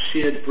of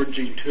shared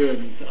bridging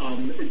terms,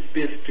 it's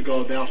best to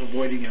go about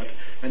avoiding it.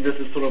 And this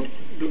is sort of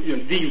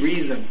the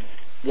reason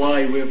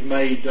why we've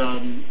made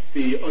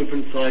the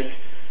OpenCyc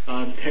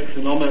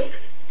taxonomic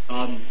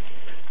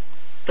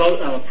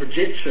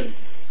projection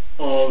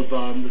of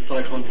the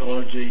Cyc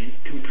ontology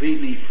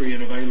completely free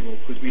and available,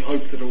 because we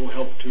hope that it will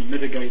help to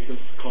mitigate this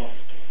cost.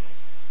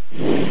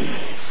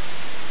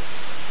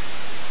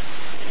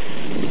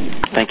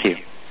 Thank you.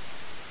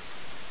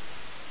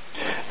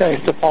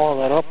 Thanks. To follow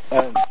that up,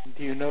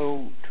 do you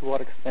know to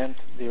what extent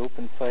the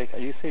OpenCyc,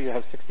 you say you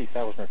have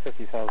 60,000 or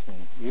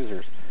 50,000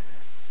 users,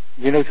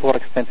 do you know to what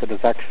extent it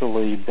has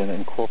actually been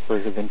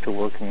incorporated into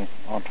working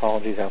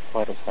ontologies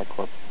outside of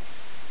Cycorp?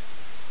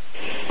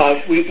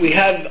 We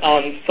have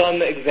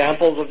some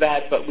examples of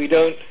that, but we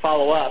don't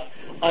follow up.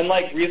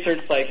 Unlike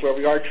ResearchCyc, where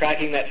we are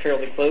tracking that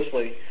fairly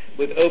closely,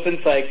 with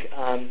OpenCyc,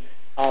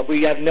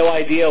 we have no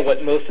idea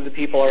what most of the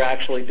people are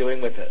actually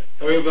doing with it.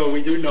 However,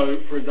 we do know,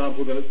 for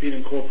example, that it's been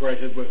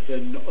incorporated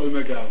within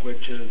Omega,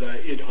 which is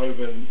Ed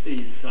Hoven's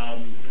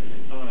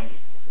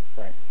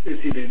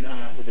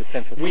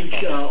weak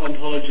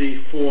ontology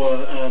for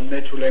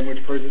natural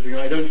language processing.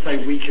 I don't say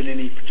weak in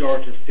any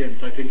pejorative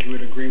sense. I think you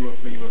would agree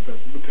with me with this.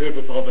 The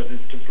purpose of it is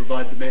to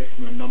provide the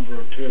maximum number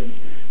of terms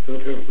for the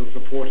purpose of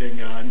supporting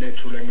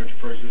natural language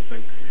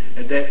processing,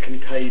 and that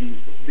contains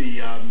the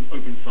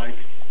OpenCyc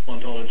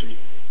ontology.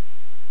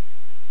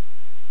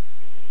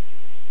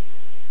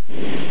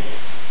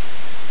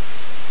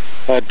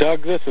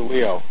 Doug, this is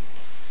Leo.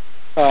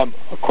 A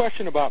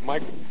question about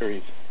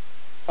microseries.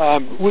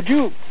 Would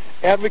you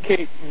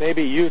advocate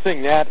maybe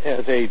using that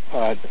as a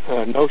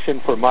notion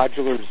for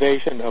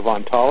modularization of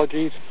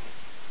ontologies?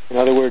 In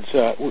other words,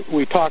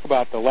 we talk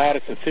about the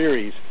lattice of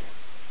theories.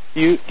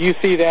 Do you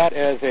see that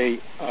as a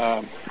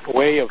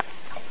way of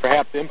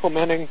perhaps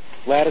implementing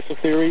lattice of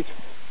theories?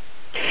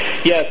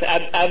 Yes,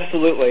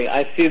 absolutely.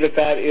 I see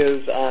that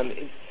is,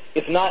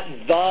 it's not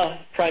the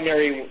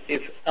primary,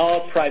 it's a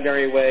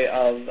primary way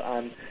of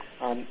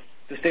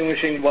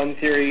distinguishing one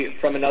theory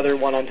from another,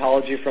 one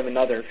ontology from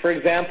another. For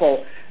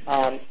example,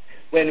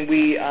 when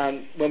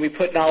we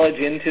put knowledge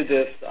into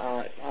this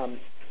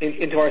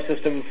into our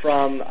system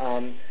from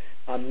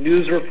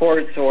news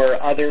reports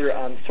or other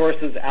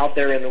sources out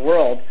there in the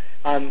world,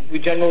 we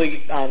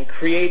generally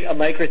create a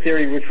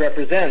microtheory which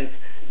represents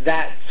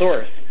that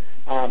source.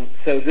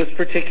 So this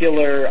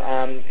particular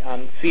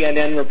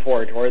CNN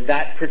report or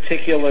that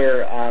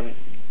particular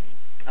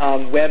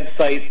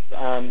website's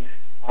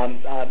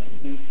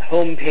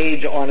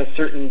homepage on a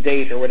certain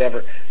date or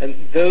whatever. And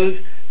those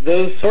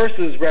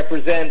sources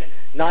represent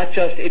not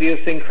just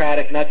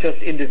idiosyncratic, not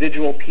just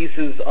individual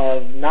pieces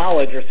of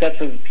knowledge or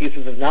sets of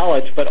pieces of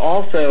knowledge, but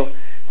also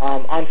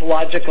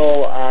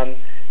ontological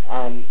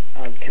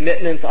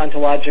commitments,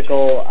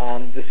 ontological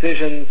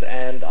decisions,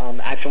 and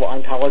actual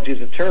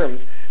ontologies of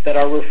terms that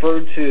are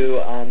referred to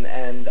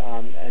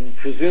and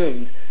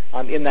presumed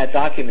in that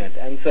document.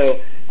 And so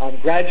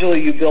gradually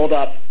you build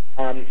up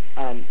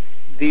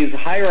these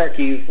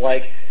hierarchies,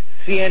 like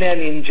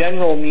CNN in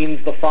general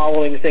means the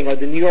following thing, or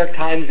the New York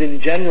Times in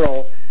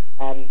general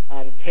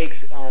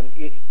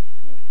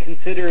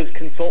considers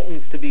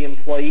consultants to be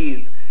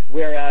employees,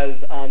 whereas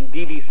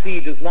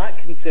BBC does not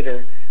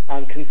consider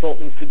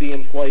consultants to be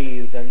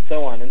employees, and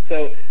so on. And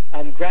so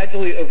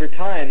gradually over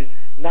time,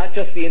 not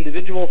just the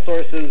individual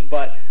sources,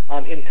 but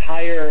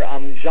entire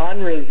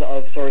genres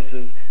of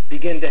sources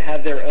begin to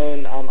have their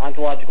own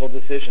ontological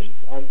decisions.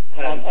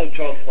 I'm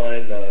Charles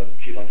Klein,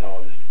 Chief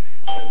Ontologist.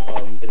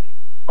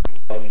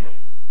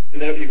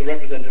 You can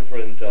represent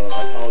different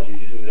ontologies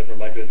using different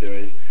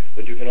microtheories,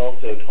 but you can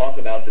also talk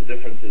about the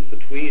differences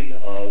between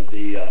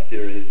the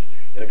theories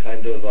in a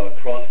kind of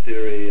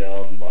cross-theory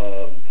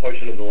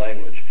portion of the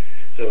language.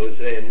 So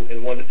say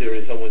in one theory,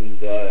 in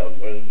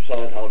some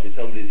ontology,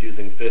 somebody's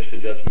using fish to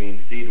just mean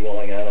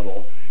sea-dwelling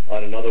animal.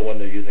 On another one,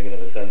 they're using it in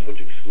a sense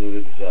which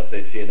excludes,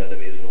 say, sea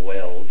anemones and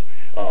whales.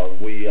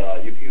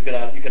 You can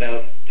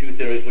have two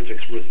theories which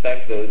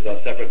respect those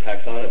separate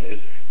taxonomies,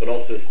 but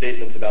also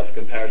statements about the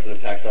comparison of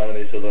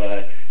taxonomy, so that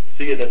I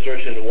see an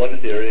assertion in one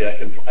theory,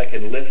 I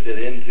can lift it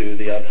into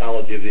the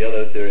ontology of the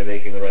other theory,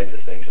 making the right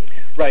distinction.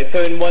 Right.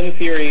 So in one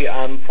theory,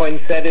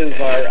 poinsettias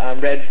are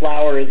red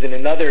flowers. In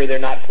another, they're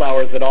not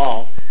flowers at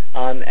all.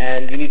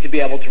 And you need to be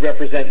able to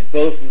represent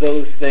both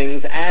those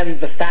things, and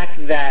the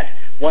fact that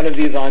one of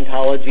these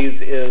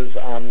ontologies is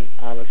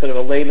sort of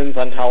a layman's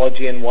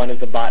ontology and one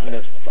is a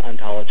botanist's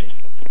ontology.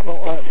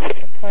 Well,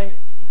 can I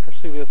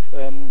pursue this?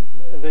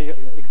 The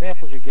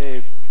examples you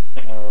gave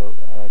are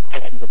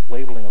questions of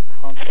labeling of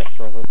concepts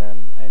rather than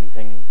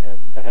anything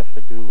that has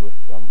to do with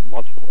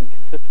logical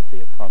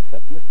inconsistency of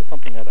concepts. And this is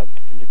something that I'm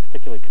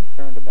particularly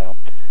concerned about.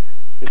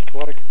 Is to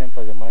what extent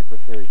are your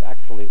microtheories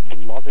actually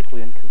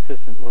logically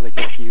inconsistent, or they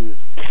just use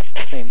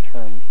the same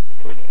terms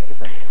for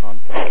different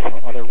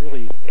concepts? Are there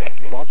really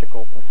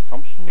logical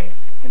assumptions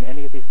in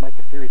any of these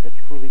microtheories that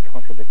truly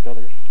contradict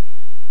others?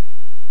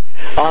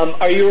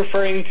 Are you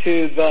referring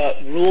to the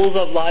rules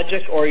of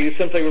logic, or are you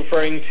simply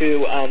referring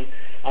to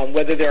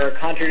whether there are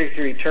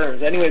contradictory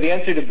terms? Anyway, the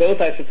answer to both,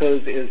 I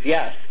suppose, is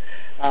yes.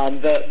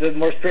 The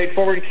more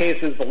straightforward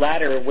case is the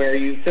latter, where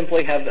you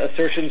simply have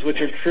assertions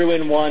which are true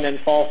in one and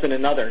false in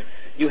another.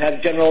 You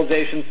have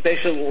generalization,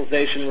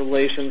 spatialization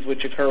relations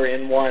which occur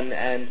in one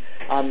and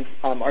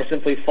are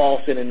simply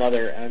false in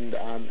another,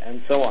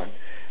 and so on.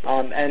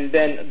 And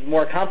then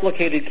more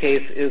complicated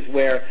case is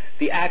where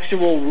the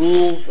actual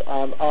rules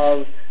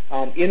of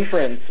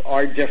inference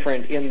are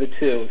different in the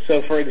two.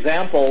 So, for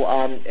example,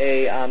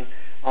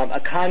 a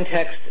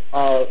context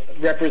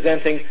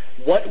representing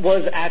what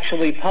was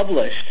actually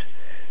published,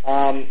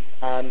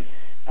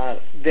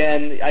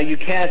 then you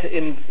can't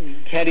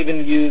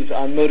even use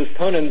modus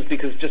ponens,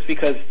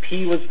 because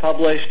P was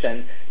published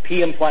and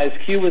P implies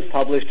Q was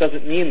published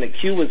doesn't mean that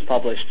Q was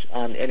published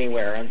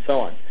anywhere, and so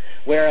on.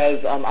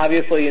 Whereas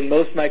obviously in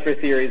most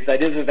microtheories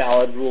that is a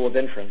valid rule of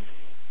inference.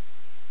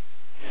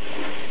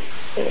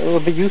 It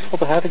would be useful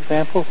to have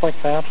examples like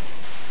that,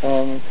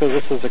 because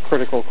this is a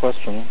critical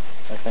question,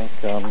 I think.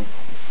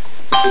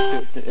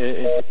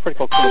 It's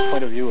critical from the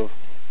point of view of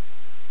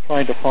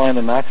trying to find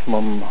the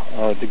maximum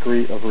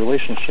degree of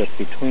relationship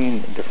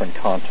between different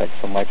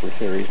contexts of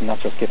microtheories, and not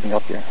just throwing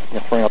up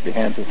your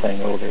hands and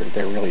saying, oh,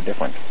 they're really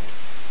different.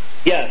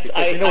 Yes,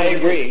 I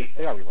agree.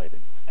 They are related.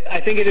 I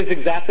think it is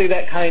exactly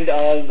that kind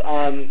of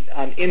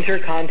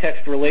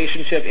inter-context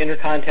relationship,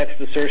 inter-context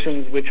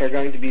assertions which are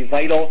going to be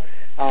vital.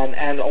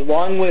 And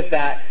along with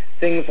that,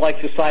 things like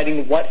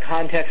deciding what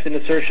context an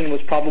assertion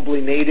was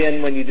probably made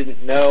in when you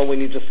didn't know, when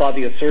you just saw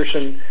the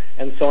assertion,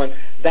 and so on.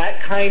 That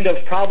kind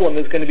of problem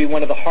is going to be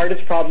one of the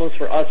hardest problems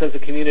for us as a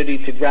community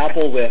to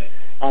grapple with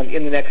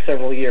in the next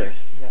several years.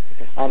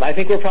 I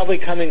think we're probably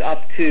coming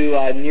up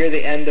to near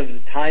the end of the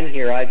time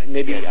here.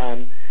 Maybe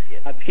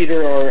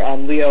Peter or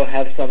Leo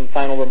have some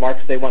final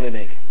remarks they want to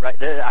make. Right.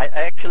 I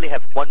actually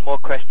have one more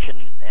question,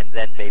 and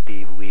then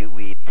maybe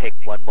we take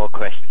one more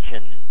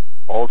question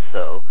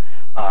also.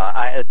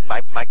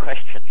 My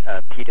question,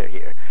 Peter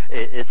here,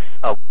 is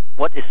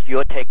what is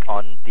your take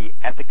on the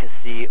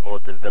efficacy or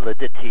the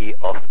validity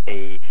of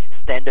a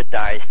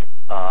standardized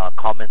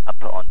common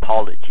upper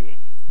ontology?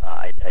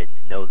 I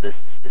know this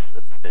is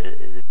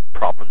a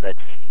problem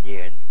that's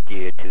near and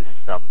dear to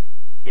some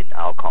in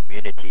our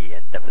community,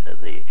 and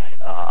definitely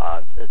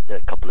a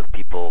couple of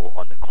people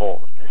on the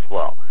call as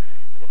well.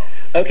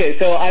 Okay,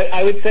 so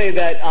I would say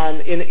that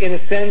in a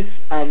sense,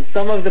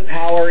 some of the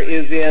power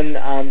is in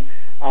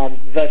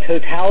the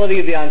totality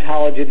of the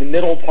ontology, the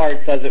middle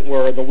parts, as it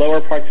were, the lower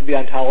parts of the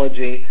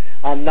ontology,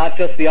 not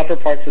just the upper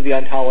parts of the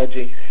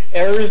ontology.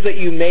 Errors that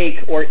you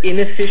make or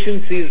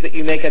inefficiencies that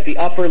you make at the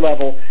upper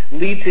level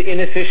lead to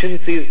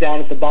inefficiencies down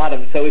at the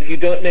bottom. So if you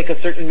don't make a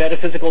certain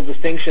metaphysical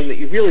distinction that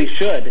you really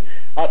should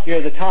up near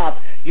the top,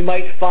 you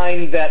might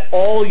find that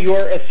all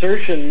your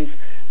assertions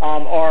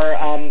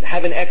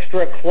have an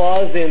extra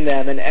clause in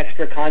them, an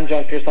extra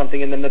conjunct or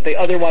something in them that they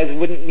otherwise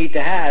wouldn't need to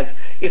have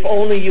if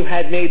only you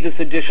had made this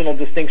additional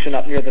distinction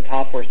up near the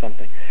top or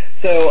something.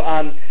 So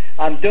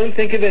don't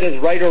think of it as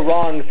right or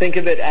wrong. Think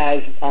of it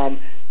as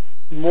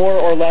more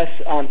or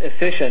less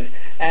efficient.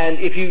 And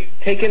if you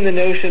take in the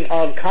notion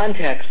of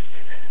context,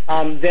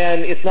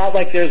 then it's not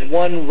like there's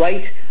one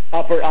right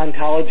upper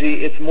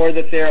ontology. It's more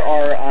that there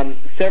are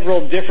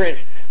several different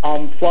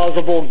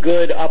plausible,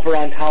 good upper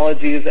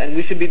ontologies, and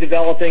we should be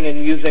developing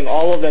and using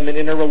all of them and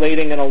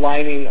interrelating and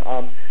aligning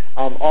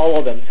all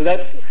of them. So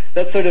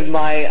that's sort of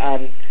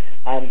my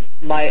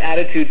my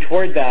attitude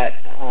toward that.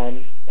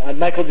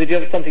 Michael, did you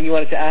have something you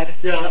wanted to add?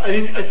 Yeah,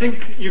 I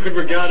think you could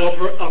regard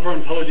upper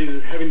ontologies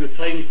as having the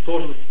same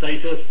sort of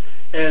status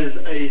as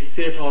a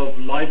set of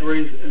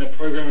libraries in a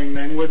programming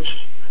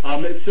language.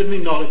 It's certainly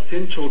not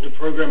essential to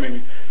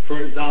programming,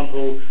 for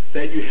example,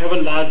 that you have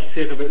a large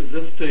set of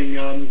existing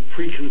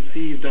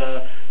preconceived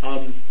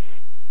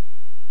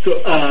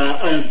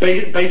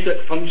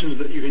basic functions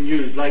that you can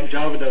use, like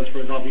Java does, for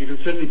example. You can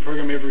certainly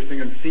program everything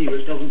in C,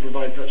 which doesn't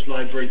provide such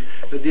libraries.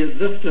 But the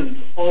existence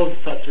of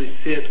such a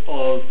set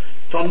of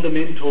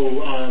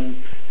fundamental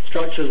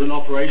structures and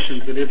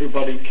operations that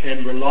everybody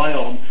can rely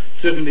on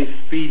certainly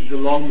speeds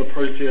along the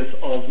process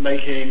of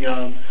making,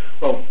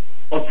 of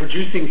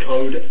producing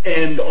code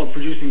and of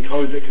producing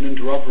code that can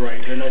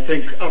interoperate. And I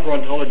think upper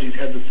ontologies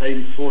have the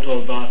same sort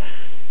of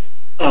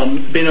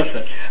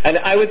benefit. And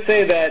I would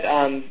say that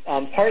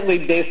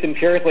partly based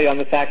empirically on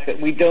the fact that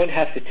we don't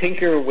have to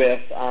tinker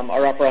with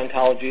our upper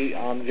ontology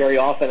very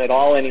often at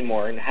all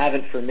anymore and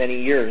haven't for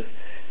many years,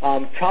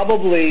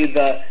 probably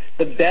the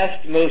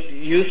best, most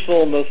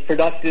useful, most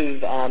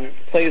productive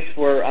place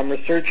for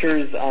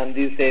researchers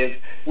these days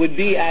would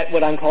be at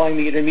what I'm calling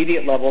the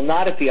intermediate level,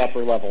 not at the upper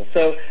level.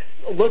 So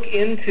look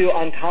into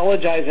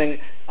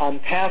ontologizing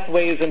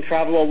pathways and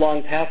travel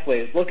along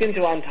pathways. Look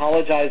into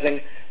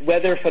ontologizing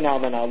weather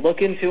phenomena.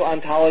 Look into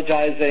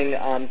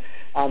ontologizing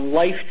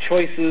life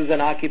choices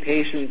and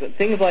occupations and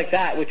things like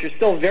that, which are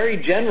still very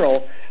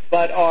general,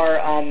 but are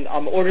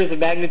orders of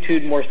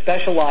magnitude more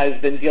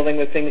specialized than dealing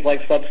with things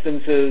like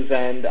substances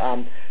and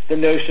the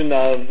notion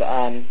of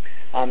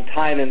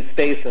time and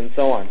space and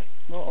so on.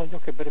 Well,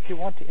 okay, but if you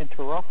want to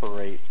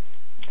interoperate,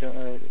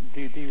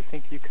 do you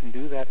think you can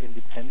do that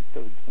independent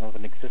of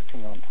an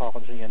existing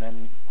ontology? And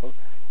then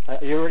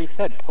you already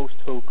said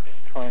post-hoc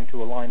trying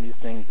to align these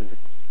things is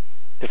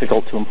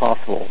difficult to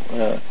impossible.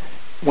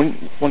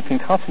 One can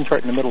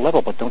concentrate in the middle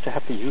level, but don't you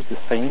have to use the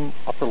same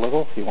upper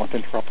level if you want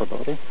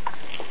interoperability?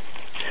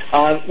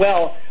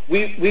 Well,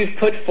 we've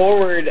put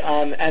forward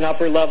an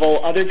upper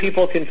level. Other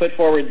people can put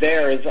forward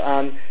theirs.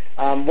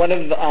 One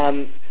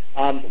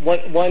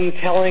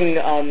telling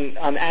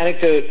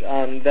anecdote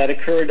that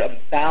occurred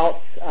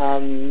about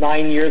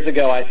 9 years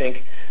ago, I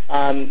think,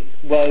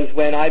 was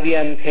when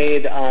IBM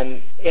paid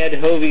Ed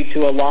Hovey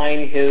to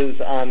align his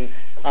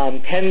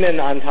Penman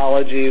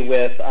ontology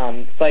with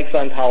Cyc's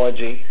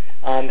ontology.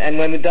 And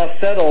when the dust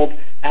settled,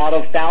 out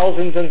of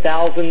thousands and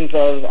thousands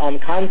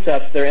of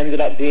concepts, there ended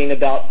up being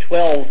about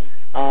 12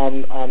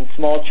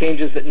 small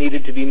changes that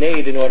needed to be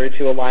made in order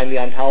to align the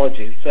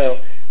ontologies. So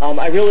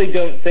I really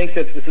don't think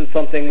that this is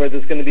something where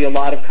there's going to be a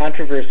lot of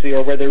controversy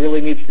or where there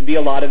really needs to be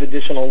a lot of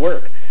additional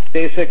work.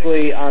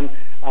 Basically, a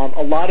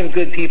lot of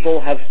good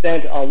people have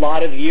spent a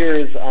lot of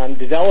years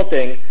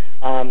developing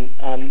and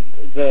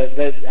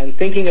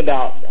thinking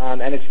about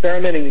and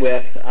experimenting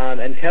with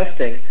and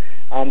testing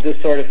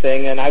this sort of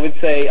thing. And I would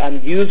say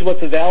use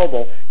what's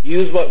available.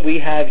 Use what we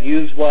have.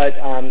 Use what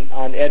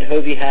Ed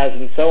Hovey has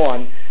and so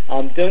on.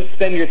 Don't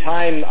spend your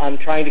time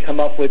trying to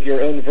come up with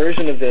your own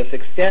version of this.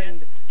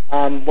 Extend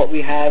what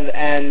we have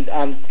and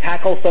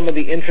tackle some of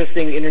the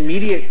interesting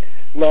intermediate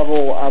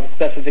level of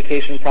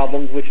specification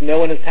problems which no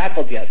one has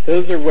tackled yet.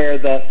 Those are where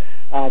the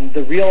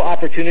real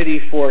opportunity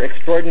for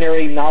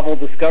extraordinary novel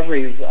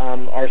discoveries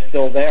are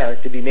still there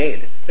to be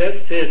made.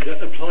 That said,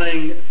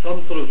 applying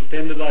some sort of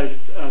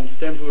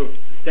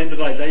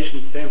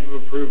standardization, stamp of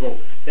approval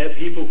that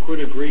people could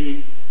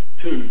agree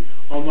to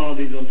on one of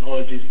these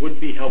ontologies would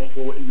be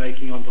helpful in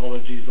making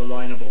ontologies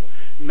alignable,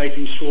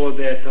 making sure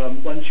that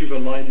once you've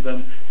aligned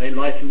them, they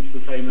license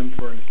the same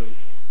inferences.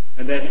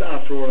 And that's,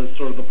 after all, is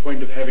sort of the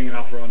point of having an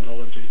upper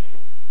ontology.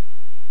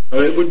 So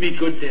it would be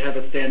good to have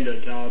a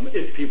standard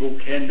if people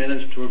can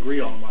manage to agree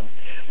on one.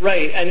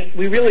 Right, and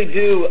we really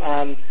do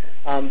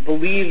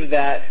believe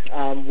that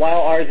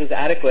while ours is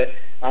adequate,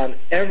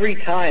 every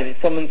time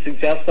someone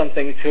suggests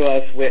something to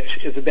us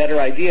which is a better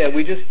idea,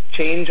 we just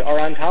change our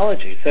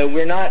ontology. So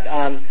we're not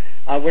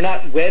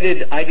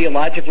wedded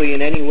ideologically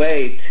in any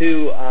way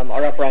to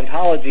our upper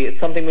ontology. It's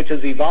something which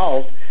has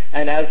evolved,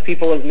 and as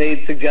people have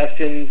made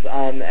suggestions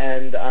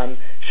and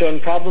shown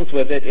problems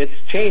with it,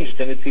 it's changed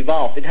and it's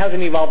evolved. It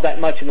hasn't evolved that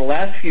much in the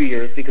last few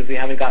years because we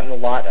haven't gotten a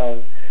lot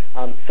of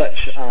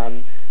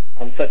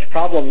such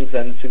problems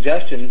and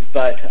suggestions,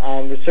 but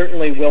we're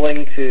certainly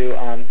willing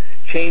to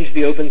change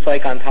the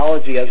OpenPsych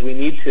ontology as we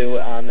need to,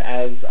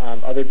 as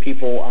other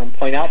people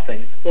point out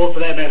things. Or for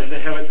that matter, to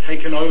have it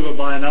taken over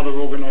by another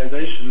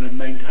organization and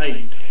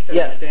maintained as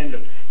a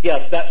standard.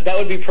 Yes, that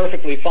would be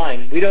perfectly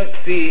fine. We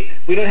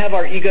don't have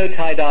our ego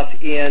tied up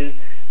in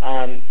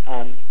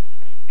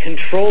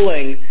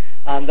controlling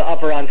the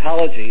upper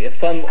ontology. If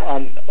some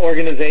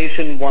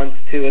organization wants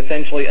to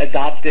essentially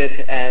adopt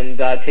it and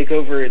take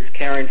over its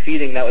care and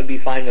feeding, that would be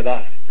fine with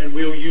us. And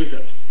we'll use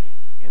it.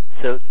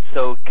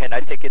 So can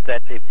I take it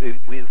that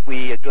if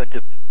we are going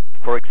to,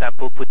 for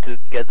example, put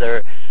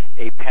together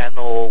a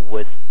panel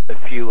with a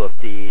few of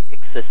the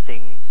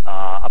existing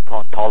upper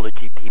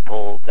ontology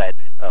people, that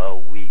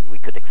we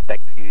could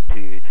expect you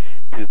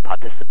to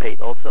participate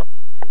also?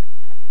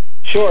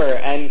 Sure,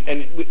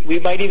 and we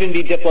might even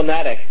be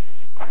diplomatic.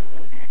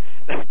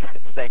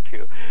 Thank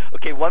you.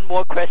 Okay, one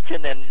more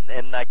question,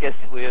 and I guess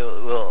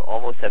we'll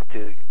almost have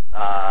to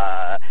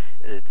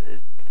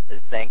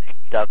thank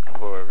Doug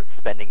for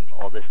spending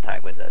all this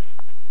time with us.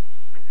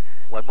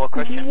 One more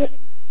question?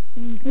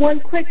 One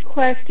quick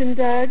question,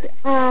 Doug.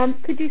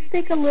 Could you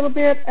speak a little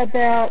bit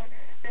about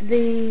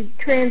the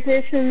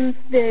transitions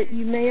that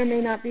you may or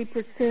may not be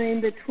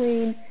pursuing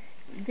between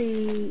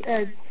the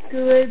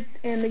GUIDs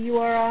and the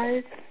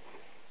URIs?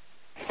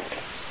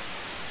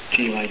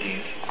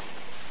 GUIDs.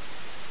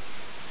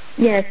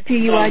 Yes,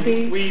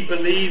 GUID. We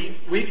believe,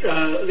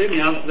 let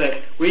me answer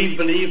that. We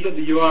believe that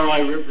the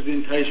URI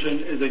representation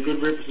is a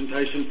good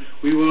representation.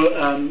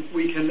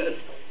 We can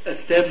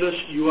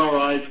establish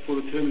URIs for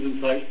the terms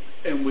and sites,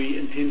 and we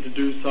intend to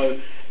do so.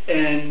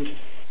 And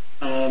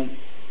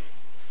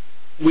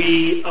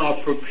we are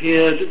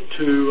prepared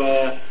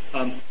to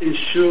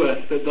ensure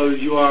that those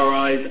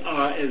URIs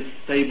are as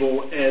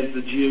stable as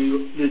the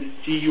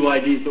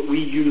GUIDs that we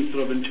use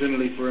sort of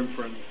internally for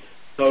inference.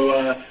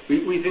 So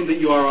we think that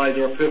URIs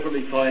are a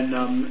perfectly fine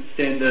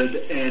standard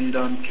and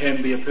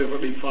can be a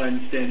perfectly fine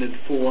standard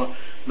for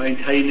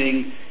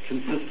maintaining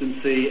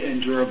consistency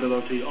and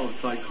durability of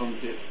site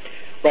concepts.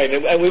 Right,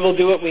 and we will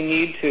do what we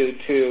need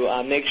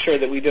to make sure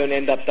that we don't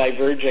end up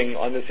diverging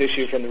on this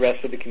issue from the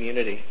rest of the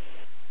community.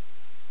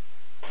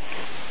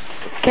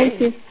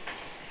 Thank you.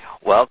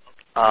 Well,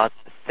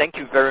 thank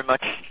you very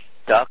much,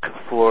 Doug,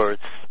 for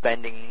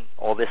spending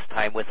all this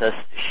time with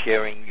us,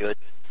 sharing your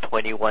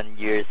 21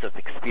 years of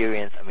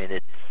experience. I mean,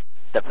 it's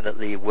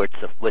definitely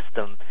words of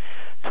wisdom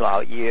to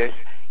our ears.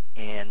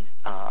 And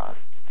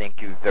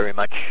thank you very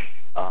much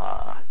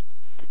to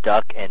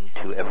Doug and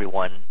to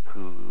everyone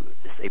who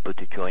is able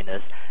to join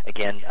us.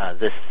 Again,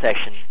 this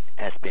session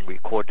has been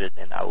recorded,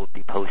 and I will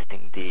be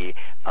posting the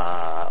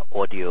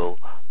audio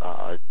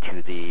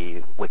to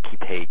the wiki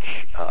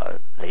page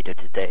later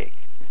today.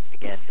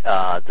 Again,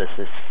 this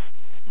is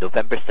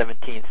November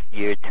 17th,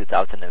 year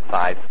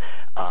 2005,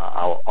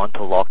 our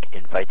Ontological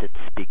invited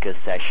speaker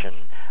session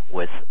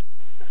with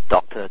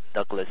Dr.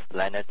 Douglas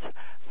Lenat,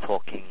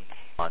 talking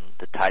on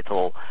the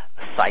title,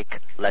 Psych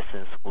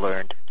Lessons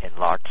Learned in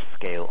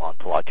Large-Scale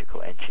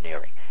Ontological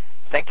Engineering.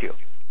 Thank you.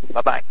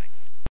 Bye-bye.